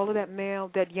 you're all of that male,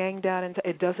 that yang down, and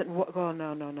it doesn't work. Oh,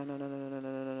 no.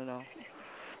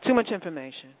 Too much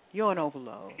information. You're on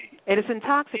overload. And it's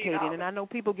intoxicating, and I know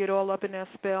people get all up in that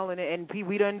spell, and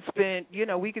we done spend,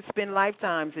 we could spend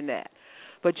lifetimes in that.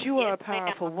 But you are a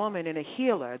powerful woman and a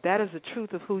healer. That is the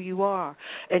truth of who you are.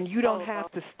 And you don't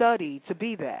have to study to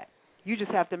be that. You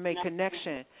just have to make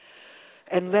connection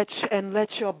and let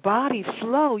your body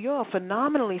flow. You're a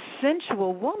phenomenally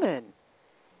sensual woman.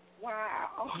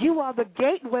 Wow. You are the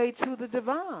gateway to the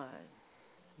divine.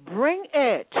 Bring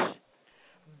it.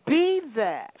 Be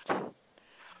that.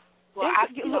 Well,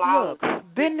 look,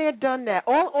 been there, done that.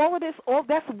 All of this,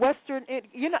 that's Western.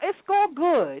 It's all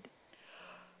good.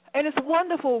 And it's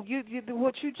wonderful.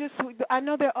 I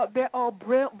know they're all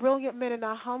brilliant men, and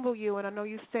I humble you, and I know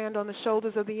you stand on the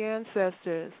shoulders of the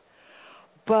ancestors.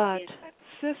 But,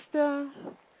 sister,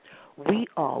 we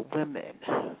are women.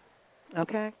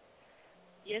 Okay?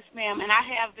 Yes, ma'am. And I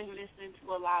have been listening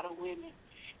to a lot of women.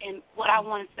 And what I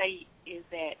want to say is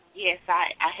that, yes,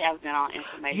 I have been on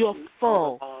information. You're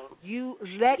full. You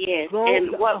let go.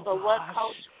 And what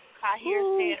Coach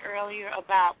Khayr said earlier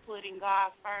about putting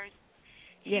God first,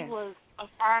 he was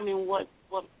affirming what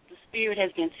the Spirit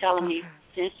has been telling me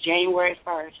since January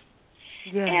 1st.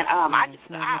 Yes, and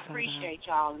I appreciate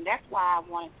y'all, and that's why I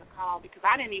wanted to call, because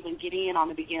I didn't even get in on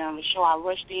the beginning of the show. I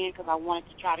rushed in because I wanted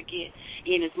to try to get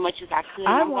in as much as I could.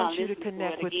 I want you to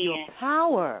connect with your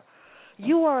power.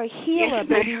 You are a healer,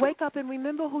 baby. Wake up and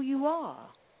remember who you are.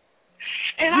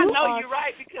 And I know you're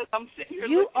right, because I'm sitting here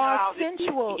looking at all this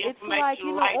sensual. It's like,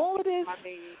 all of this.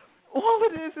 All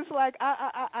of this is like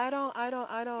I don't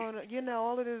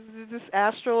all of this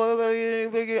astral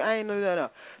I ain't no.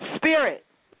 Spirit.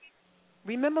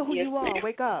 Remember who you are.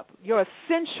 Wake up. You're a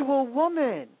sensual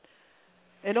woman.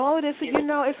 And all of this,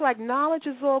 it's like knowledge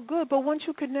is all good, but once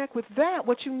you connect with that,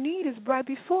 what you need is right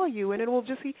before you, and it will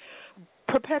just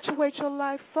perpetuate your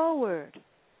life forward.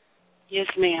 Yes,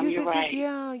 ma'am, you're right.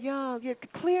 Yeah.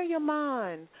 Clear your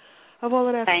mind of all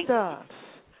of that stuff.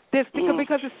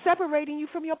 Because it's separating you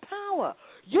from your power.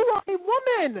 You are a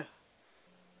woman.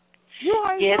 You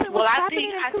are a woman. Well, I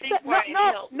think where it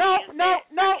helped me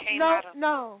is that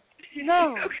No.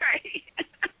 Okay.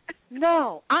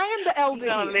 No, I am the elder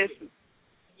here. Listen.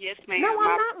 Yes, ma'am. No,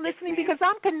 I'm not listening because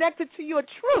I'm connected to your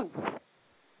truth.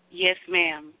 Yes,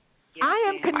 ma'am. Yes, I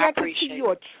am connected to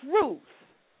your truth.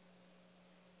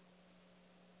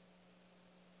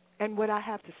 And what I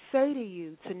have to say to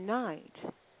you tonight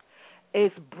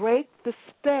is break the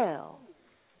spell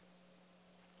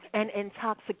and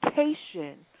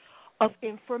intoxication of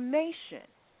information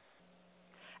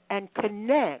and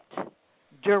connect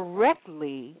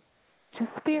directly to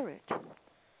spirit.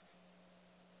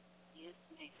 Yes,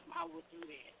 ma'am. I will do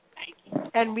that. Thank you.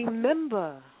 And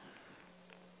remember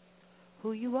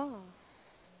who you are.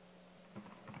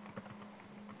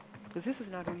 Because this is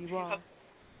not who you are.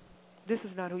 This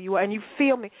is not who you are. And you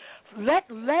feel me. Don't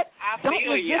resist that. I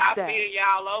feel you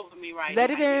all over me right now. Let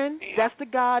it in. That's the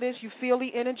goddess. You feel the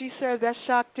energy, sir. That's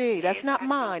Shakti. That's not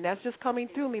mine. That's just coming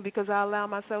through me because I allow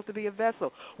myself to be a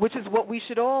vessel, which is what we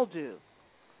should all do.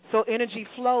 So energy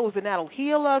flows, and that'll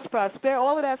heal us, prosper.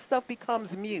 All of that stuff becomes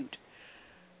mute.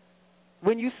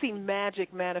 When you see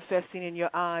magic manifesting in your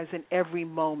eyes in every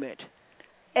moment,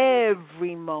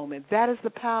 that is the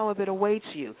power that awaits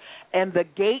you. And the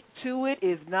gate to it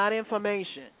is not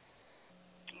information.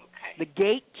 Okay. The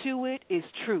gate to it is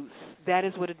truth. That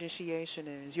is what initiation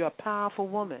is. You're a powerful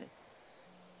woman.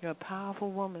 You're a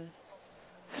powerful woman.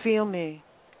 Feel me.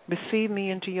 Receive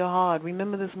me into your heart.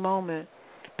 Remember this moment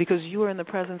because you are in the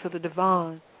presence of the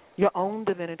divine, your own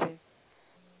divinity.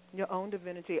 Your own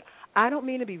divinity. I don't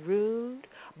mean to be rude,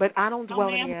 but I don't dwell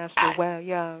in the astral. Well,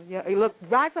 yeah. Hey, look,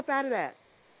 rise up out of that.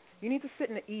 You need to sit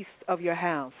in the east of your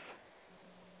house.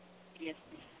 Yes.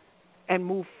 And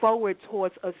move forward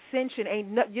towards ascension.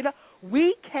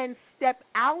 We can step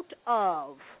out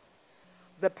of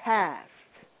the past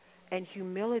and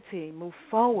humility, move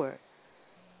forward.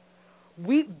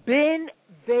 We've been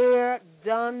there,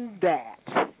 done that.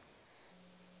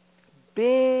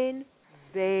 Been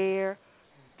there,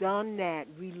 done that.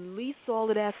 Release all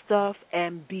of that stuff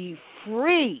and be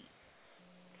free.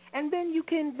 And then you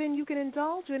can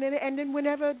indulge in it, and then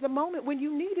whenever the moment when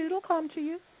you need it, it'll come to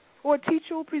you. Or a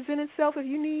teacher will present itself if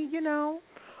you need,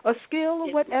 a skill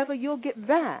or whatever, you'll get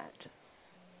that.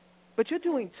 But you're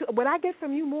doing what I get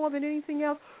from you more than anything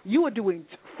else, you are doing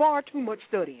far too much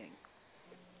studying.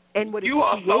 And what you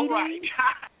are so right.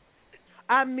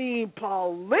 I mean,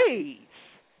 please.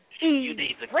 You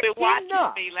need to quit watching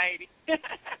me, lady.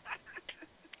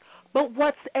 But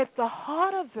what's at the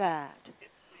heart of that,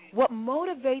 what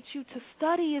motivates you to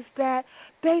study is that,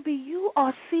 baby, you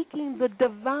are seeking the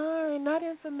divine, not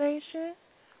information.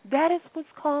 That is what's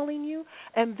calling you,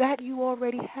 and that you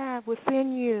already have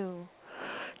within you.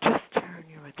 Just turn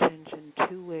your attention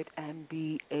to it and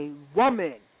be a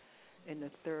woman. In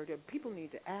the third, people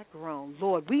need to act grown.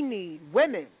 Lord, we need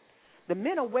women. The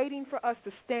men are waiting for us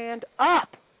to stand up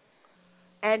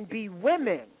and be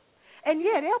women. And,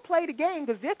 yeah, they'll play the game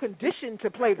because they're conditioned to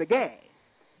play the game.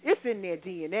 It's in their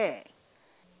DNA.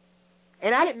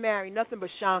 And I didn't marry nothing but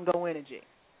Shango energy.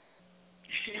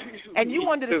 And you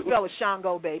under the spell of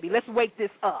Shango, baby. Let's wake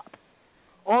this up.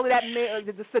 All of that,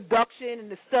 the seduction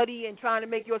and the study and trying to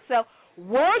make yourself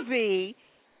worthy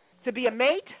to be a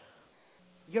mate,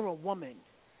 you're a woman.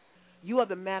 You are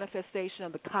the manifestation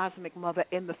of the cosmic mother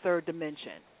in the third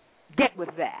dimension. Get with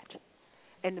that.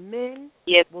 And the men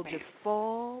will just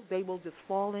fall. They will just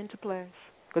fall into place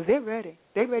because they're ready.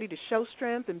 They're ready to show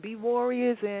strength and be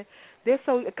warriors, and they're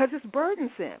because it's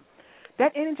burdensome.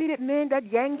 That energy, that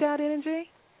yanged out energy,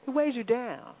 it weighs you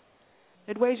down.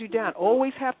 It weighs you down.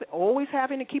 Always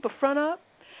having to keep a front up,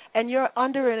 and you're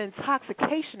under an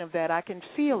intoxication of that. I can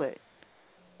feel it.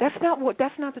 That's not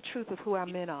the truth of who our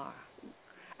men are.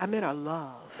 Our men are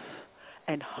love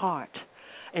and heart,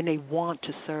 and they want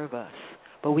to serve us.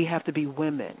 But we have to be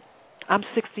women. I'm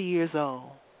 60 years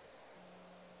old,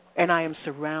 and I am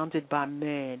surrounded by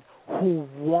men who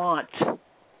want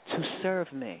to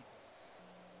serve me.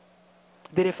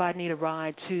 That if I need a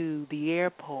ride to the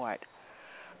airport,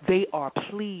 they are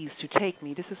pleased to take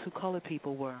me. This is who colored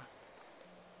people were.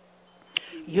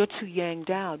 You're too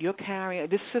yanged out. You're carrying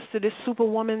this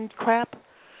superwoman crap.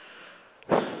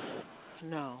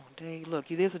 No,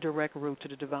 there's a direct route to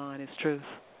the divine. It's truth.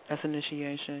 That's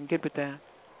initiation. Get with that.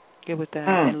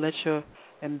 And let your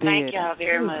and be Thank it. y'all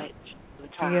very much for the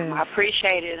time. Yes. I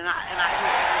appreciate it, and I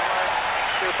hear your words.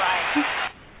 You're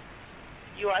right.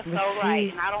 You are so right,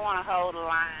 and I don't want to hold the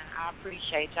line. I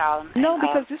appreciate y'all. No,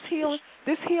 because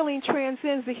this healing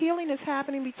transcends. The healing is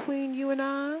happening between you and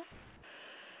I.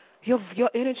 Your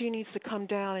energy needs to come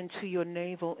down into your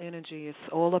navel energy. It's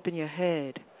all up in your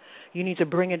head. You need to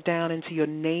bring it down into your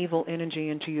navel energy,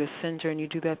 into your center, and you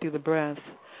do that through the breath.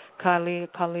 Khalil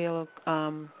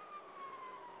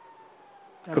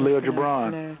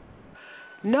Gibran.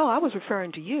 No, I was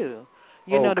referring to you.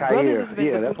 The brothers.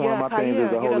 That's one of my things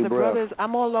is the holy the breath. brothers.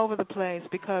 I'm all over the place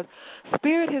because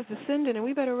spirit has descended, and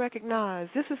we better recognize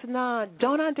this is not.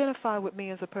 Don't identify with me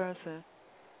as a person.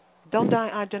 Don't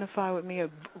identify with me.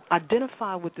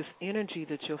 Identify with this energy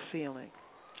that you're feeling,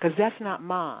 because that's not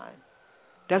mine.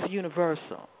 That's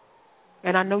universal.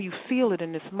 And I know you feel it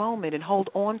in this moment, and hold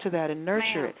on to that and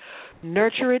nurture it.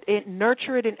 Nurture it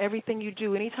in everything you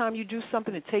do. Anytime you do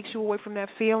something that takes you away from that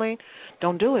feeling,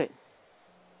 don't do it.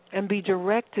 And be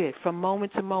directed from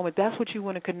moment to moment. That's what you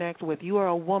want to connect with. You are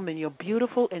a woman. You're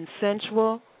beautiful and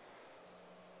sensual.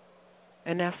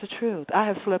 And that's the truth. I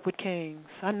have slept with kings.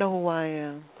 I know who I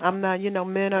am. I'm not,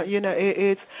 men are,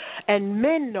 and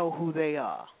men know who they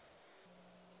are.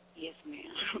 Yes,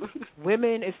 ma'am.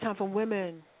 Women, it's time for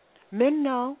women. Men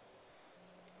know.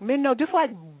 Just like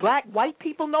white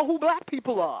people know who black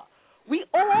people are. We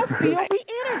all feel the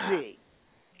energy.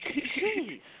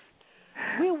 Jeez.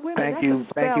 We're women. Thank you,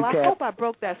 Kat. I hope I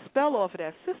broke that spell off of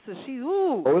that sister.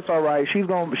 Oh, it's all right. She's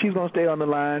gonna stay on the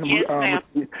line. Yes, ma'am.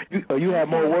 You have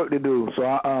more work to do, so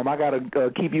I gotta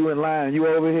keep you in line. You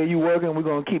over here, you working. We're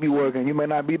gonna keep you working. You may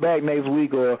not be back next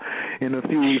week or in a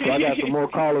few weeks. So I got some more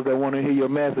callers that want to hear your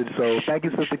message. So thank you,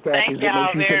 Sister Kathy. Thank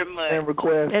y'all very much. And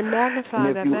request and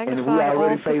magnify that. And if we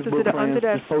already Facebook friends,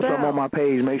 just post something on my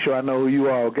page. Make sure I know who you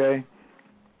are. Okay.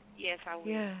 Yes, I will.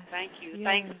 Yes. Thank you. Yes.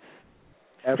 Thanks.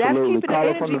 Absolutely.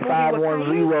 Caller from the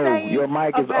 510. Your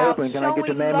mic is open. Can I get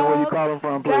your name and where you're calling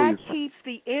from, please? That keeps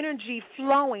the energy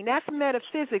flowing. That's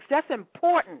metaphysics. That's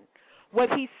important. What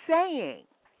he's saying,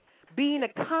 being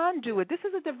a conduit, this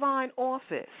is a divine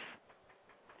office.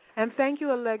 And thank you,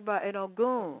 Elegba and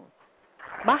Ogun.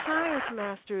 My highest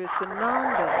master is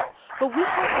Sananda. But we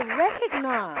have to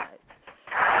recognize.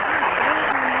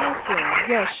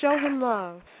 Yes, show him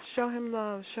love. Show him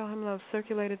love. Show him love.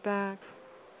 Circulate it back.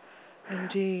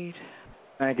 Indeed.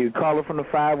 Thank you. Caller from the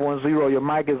 510. Your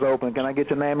mic is open. Can I get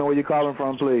your name and where you're calling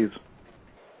from, please?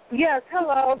 Yes,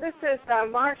 hello. This is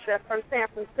Marcia from San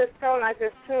Francisco, and I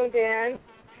just tuned in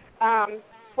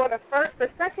for the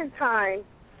second time,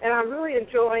 and I'm really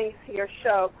enjoying your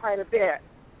show quite a bit.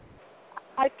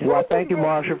 Well, thank you,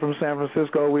 Marcia from San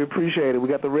Francisco. We appreciate it. We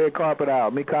got the red carpet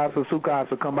out. Mikasa,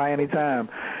 Sukasa, come by anytime.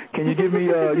 Can you give me,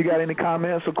 you got any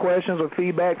comments or questions or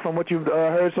feedback from what you've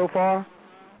heard so far?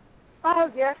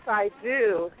 Oh, yes, I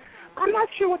do. I'm not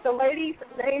sure what the lady's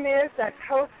name is that's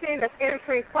hosting, that's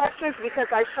answering questions, because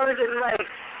I turned in late.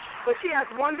 But she has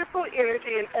wonderful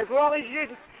energy, and as well as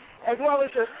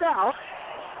yourself.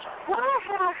 Well,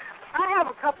 I have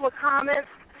a couple of comments,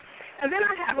 and then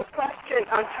I have a question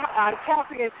on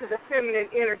tapping into the feminine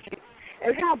energy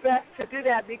and how best to do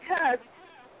that, because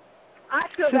I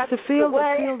feel that's feel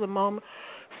the moment.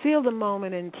 Feel the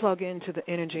moment and plug into the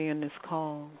energy in this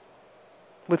call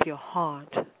with your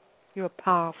heart. You're a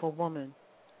powerful woman.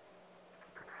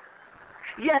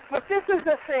 Yes, but this is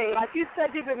the thing. Like you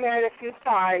said, you've been married a few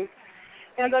times,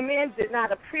 and the men did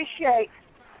not appreciate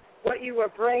what you were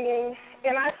bringing.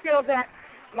 And I feel that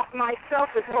myself,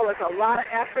 as well as a lot of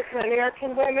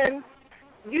African-American women,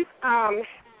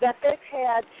 that they've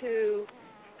had to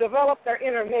develop their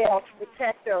inner male to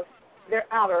protect their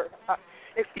outer,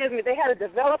 they had to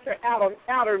develop their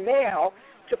outer male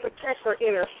to protect their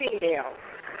inner female.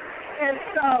 And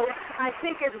so I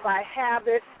think it's by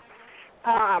habit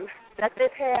that they've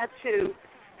had to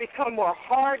become more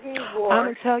hardened.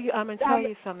 I'm gonna tell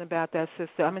you something about that,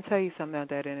 sister. I'm gonna tell you something about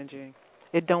that energy.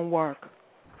 It don't work.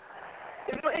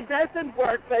 It doesn't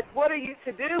work. But what are you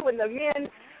to do when the men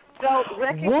don't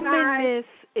recognize? Womanness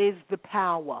is the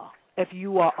power. If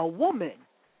you are a woman,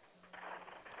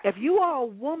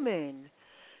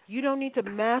 you don't need to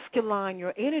masculine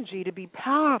your energy to be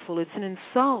powerful. It's an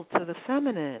insult to the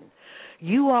feminine.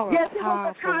 You are a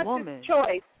powerful woman.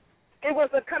 Choice. It was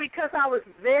because I was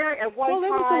there at one time. Well,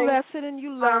 it was a lesson, and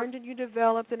you learned, and you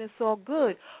developed, and it's all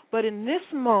good. But in this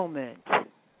moment,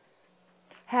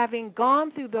 having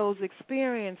gone through those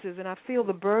experiences, and I feel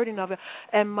the burden of it,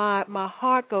 and my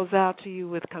heart goes out to you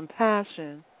with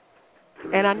compassion.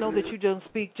 And I know that you don't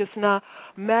speak just now.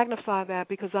 Magnify that,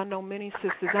 because I know many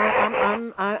sisters.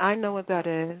 I know what that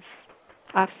is.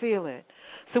 I feel it.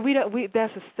 So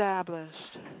that's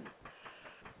established.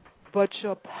 But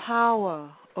your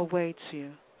power awaits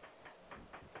you,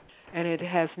 and it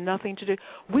has nothing to do.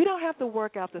 We don't have to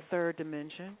work out the third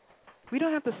dimension. We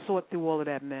don't have to sort through all of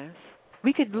that mess.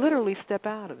 We could literally step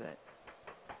out of it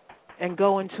and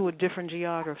go into a different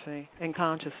geography and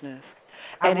consciousness.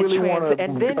 I really want to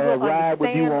ride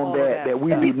with you on that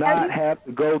we do not have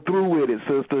to go through with it,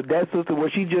 sister. That, sister,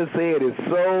 what she just said is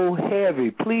so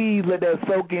heavy. Please let that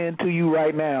soak into you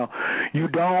right now. You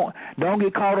don't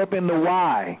get caught up in the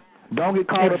why. Don't get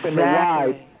caught up in the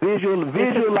why.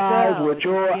 Visualize what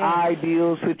your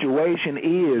ideal situation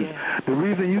is. Yes. The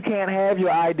reason you can't have your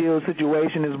ideal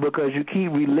situation is because you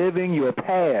keep reliving your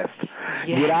past.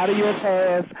 Yes. Get out of your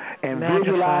past and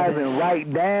visualize and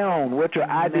write down what your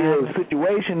ideal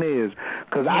situation is.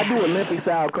 Because I do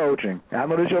Olympic-style coaching. I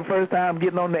know this is your first time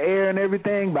getting on the air and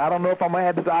everything, but I don't know if I'm going to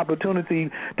have this opportunity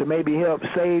to maybe help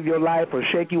save your life or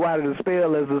shake you out of the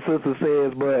spell, as the sister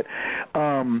says. But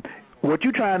what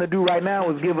you're trying to do right now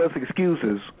is give us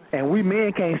excuses, and we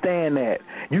men can't stand that.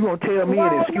 You're going to tell me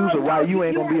an excuse of why you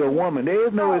ain't going to be a woman. There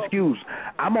is no excuse.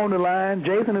 I'm on the line.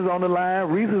 Jason is on the line.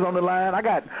 Reese is on the line. I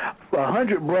got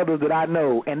 100 brothers that I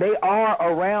know, and they are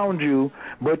around you,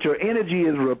 but your energy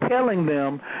is repelling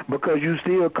them because you're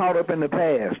still caught up in the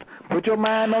past. Put your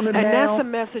mind on it now. And that's a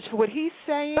message. What he's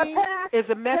saying is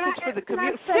a message for the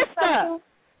community. Sister!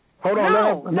 Hold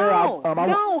on. No,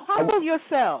 humble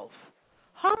yourself.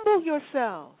 Humble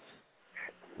yourself.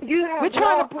 We are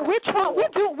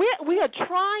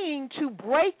trying to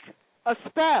break a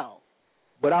spell.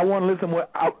 But I want to listen.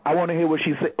 I want to hear what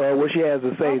she has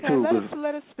to say too.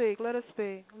 Let us speak.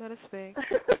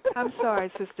 I'm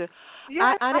sorry, sister.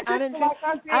 I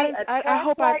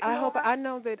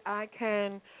know that I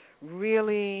can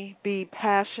really be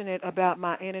passionate about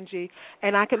my energy,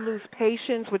 and I can lose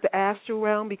patience with the astral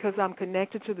realm because I'm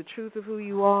connected to the truth of who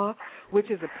you are, which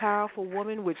is a powerful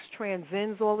woman, which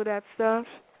transcends all of that stuff.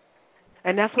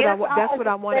 And that's what that's what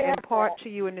I want to impart to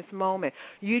you in this moment.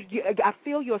 I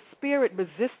feel your spirit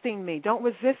resisting me. Don't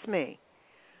resist me.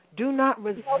 Do not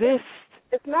resist.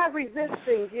 It's not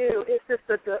resisting you. It's just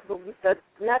the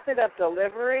method of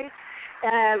delivery,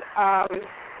 and I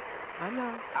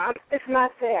know. It's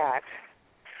not that.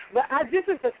 But this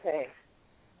is the thing.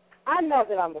 I know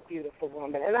that I'm a beautiful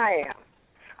woman, and I am.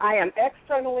 I am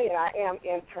externally and I am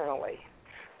internally.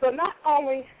 So not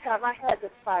only have I had to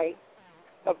fight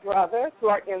the brothers who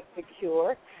are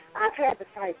insecure, I've had to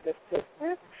fight the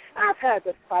sisters, I've had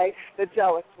to fight the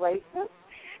jealous racists.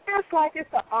 It's like it's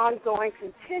an ongoing,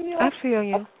 continuous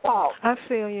assault. I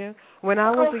feel you. When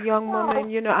I was a young woman,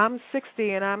 you know, I'm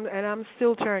 60 and I'm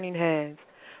still turning heads.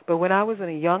 But when I was in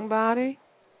a young body,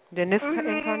 in this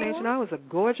incarnation, I was a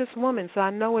gorgeous woman, so I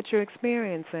know what you're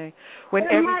experiencing. When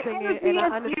everything, and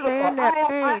I understand that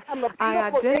pain,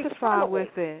 I identify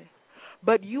with it.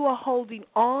 But you are holding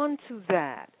on to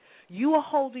that. You are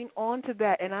holding on to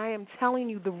that, and I am telling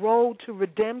you the road to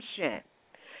redemption.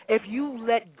 If you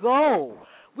let go,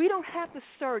 we don't have to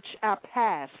search our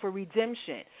past for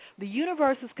redemption. The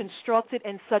universe is constructed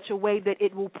in such a way that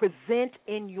it will present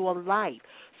in your life.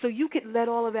 So you can let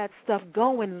all of that stuff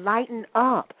go and lighten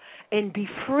up and be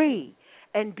free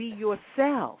and be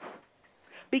yourself.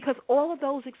 Because all of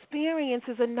those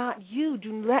experiences are not you.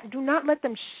 Do not let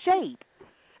them shape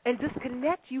and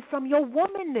disconnect you from your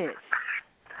womanness.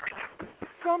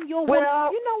 From your woman.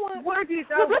 You know what? Where do you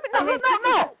go?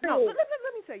 No. Let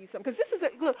me tell you something. Because this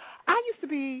is look. I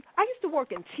used to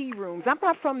work in tea rooms. I'm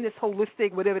not from this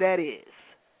holistic whatever that is.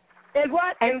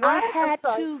 And I had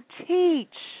to teach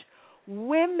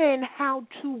women how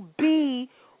to be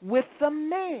with the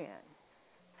man.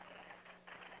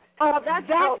 Oh, that's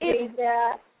that is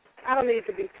that. I don't need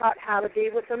to be taught how to be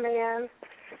with a man.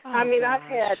 Oh, I mean,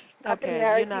 gosh. I've been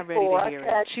married you're not before. ready to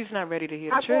hear it. She's not ready to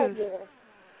hear the truth.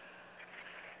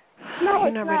 No,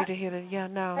 you're not ready to hear it. Yeah,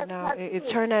 no.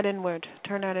 Turn that inward.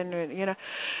 Turn that inward. You know,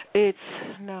 it's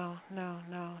no.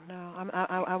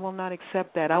 I will not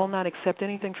accept that. I will not accept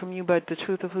anything from you but the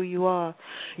truth of who you are.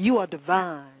 You are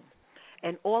divine.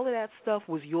 And all of that stuff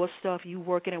was your stuff, you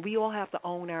working, and we all have to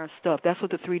own our stuff. That's what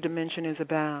the 3 dimension is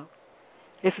about.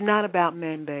 It's not about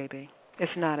men, baby.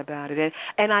 It's not about it.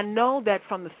 And I know that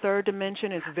from the 3rd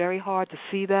dimension, it's very hard to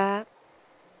see that.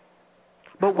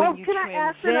 But when you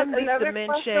transcend this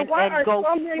dimension and go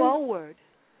forward.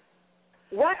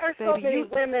 Why are so many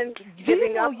women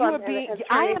giving up on men and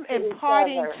I am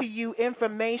imparting to you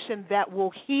information that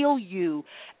will heal you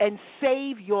and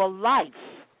save your life.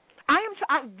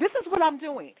 This is what I'm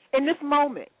doing in this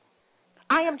moment.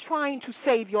 I am trying to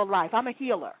save your life. I'm a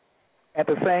healer. At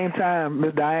the same time,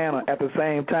 Miss Diana,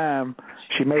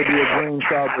 she may be a green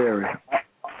strawberry.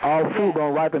 All fruit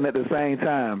don't ripen at the same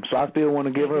time, so I still want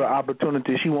to give her an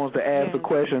opportunity. She wants to ask a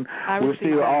question. We're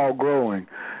still all growing.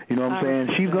 You know what I'm saying?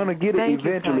 She's going to get it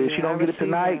eventually. If she don't get it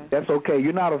tonight, that's okay.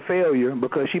 You're not a failure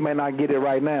because she may not get it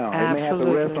right now. It may have to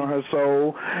rest on her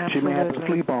soul. She may have to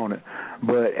sleep on it.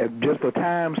 But just for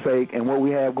time's sake and what we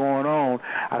have going on,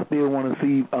 I still want to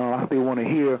see. I still want to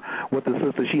hear what the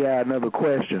sister. She had another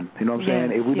question. You know what I'm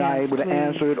saying? If we're not able to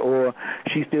answer it, or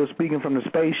she's still speaking from the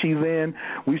space she's in,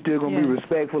 we still gonna be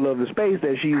respectful of the space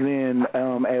that she's in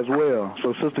as well.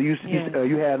 So, sister, you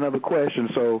had another question.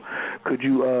 So, could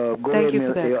you go ahead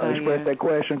and express that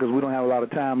question because we don't have a lot of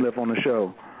time left on the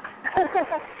show.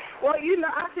 Well,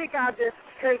 I think I'll just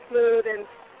conclude and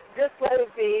just let it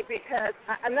be because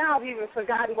now I've even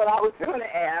forgotten what I was going to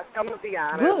ask. I'm going to be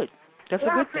honest. Good. That's a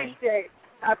good thing.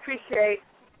 I appreciate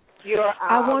your.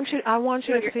 I want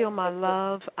you to feel my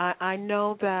love. I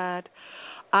know that.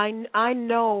 I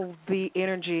know the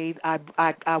energy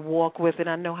I walk with, and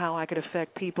I know how I could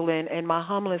affect people. And my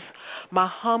humblest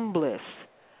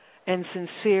and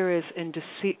sincerest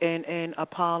and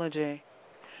apology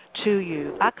to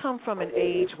you. I come from an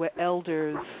age where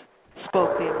elders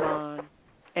spoke their mind,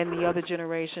 and the other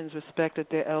generations respected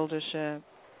their eldership.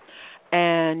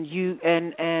 And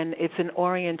it's an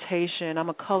orientation. I'm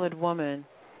a colored woman.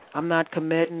 I'm not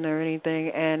committing or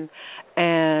anything.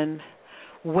 And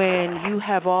when you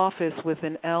have office with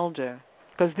an elder,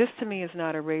 because this to me is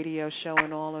not a radio show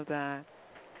and all of that.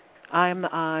 I am the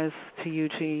eyes to you,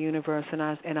 to your universe, and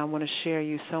I want to share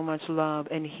you so much love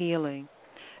and healing,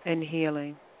 and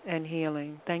healing. And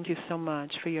healing. Thank you so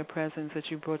much for your presence that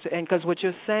you brought to. And because what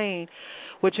you're saying,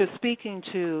 what you're speaking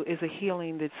to, is a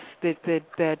healing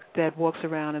that walks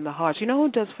around in the heart. You know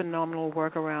who does phenomenal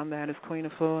work around that is Queen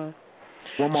Afua.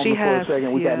 One moment for a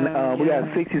second. We got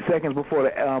 60 seconds before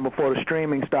the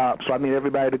streaming stops. So I need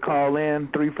everybody to call in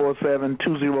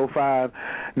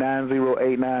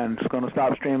 347-205-9089. It's going to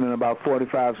stop streaming in about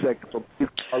 45 seconds. So please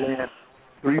call in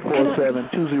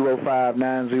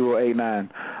 347-205-9089.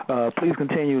 Please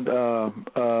continue,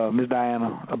 Ms.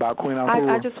 Diana, about Queen Afua.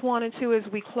 I just wanted to, as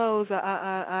we close,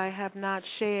 I have not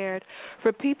shared.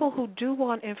 For people who do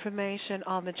want information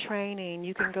on the training,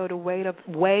 you can go to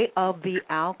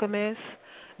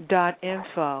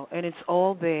wayofthealchemist.info, and it's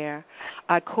all there.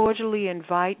 I cordially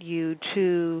invite you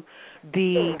to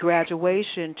the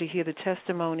graduation to hear the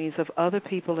testimonies of other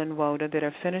people in WOTA that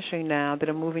are finishing now, that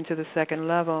are moving to the second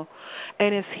level,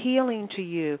 and it's healing to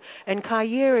you. And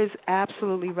Khayr is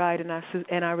absolutely right, and I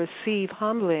receive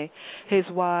humbly his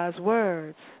wise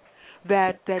words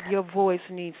that your voice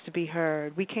needs to be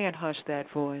heard. We can't hush that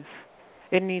voice.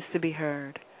 It needs to be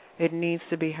heard. It needs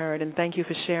to be heard, and thank you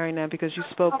for sharing that, because you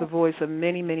spoke the voice of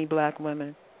many, many black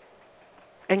women,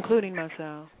 including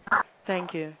myself.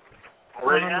 Thank you.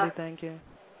 Humbly thank you.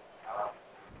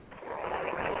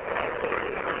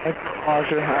 Thank you,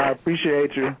 Marsha. I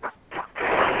appreciate you.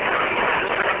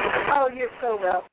 Oh, you're so welcome.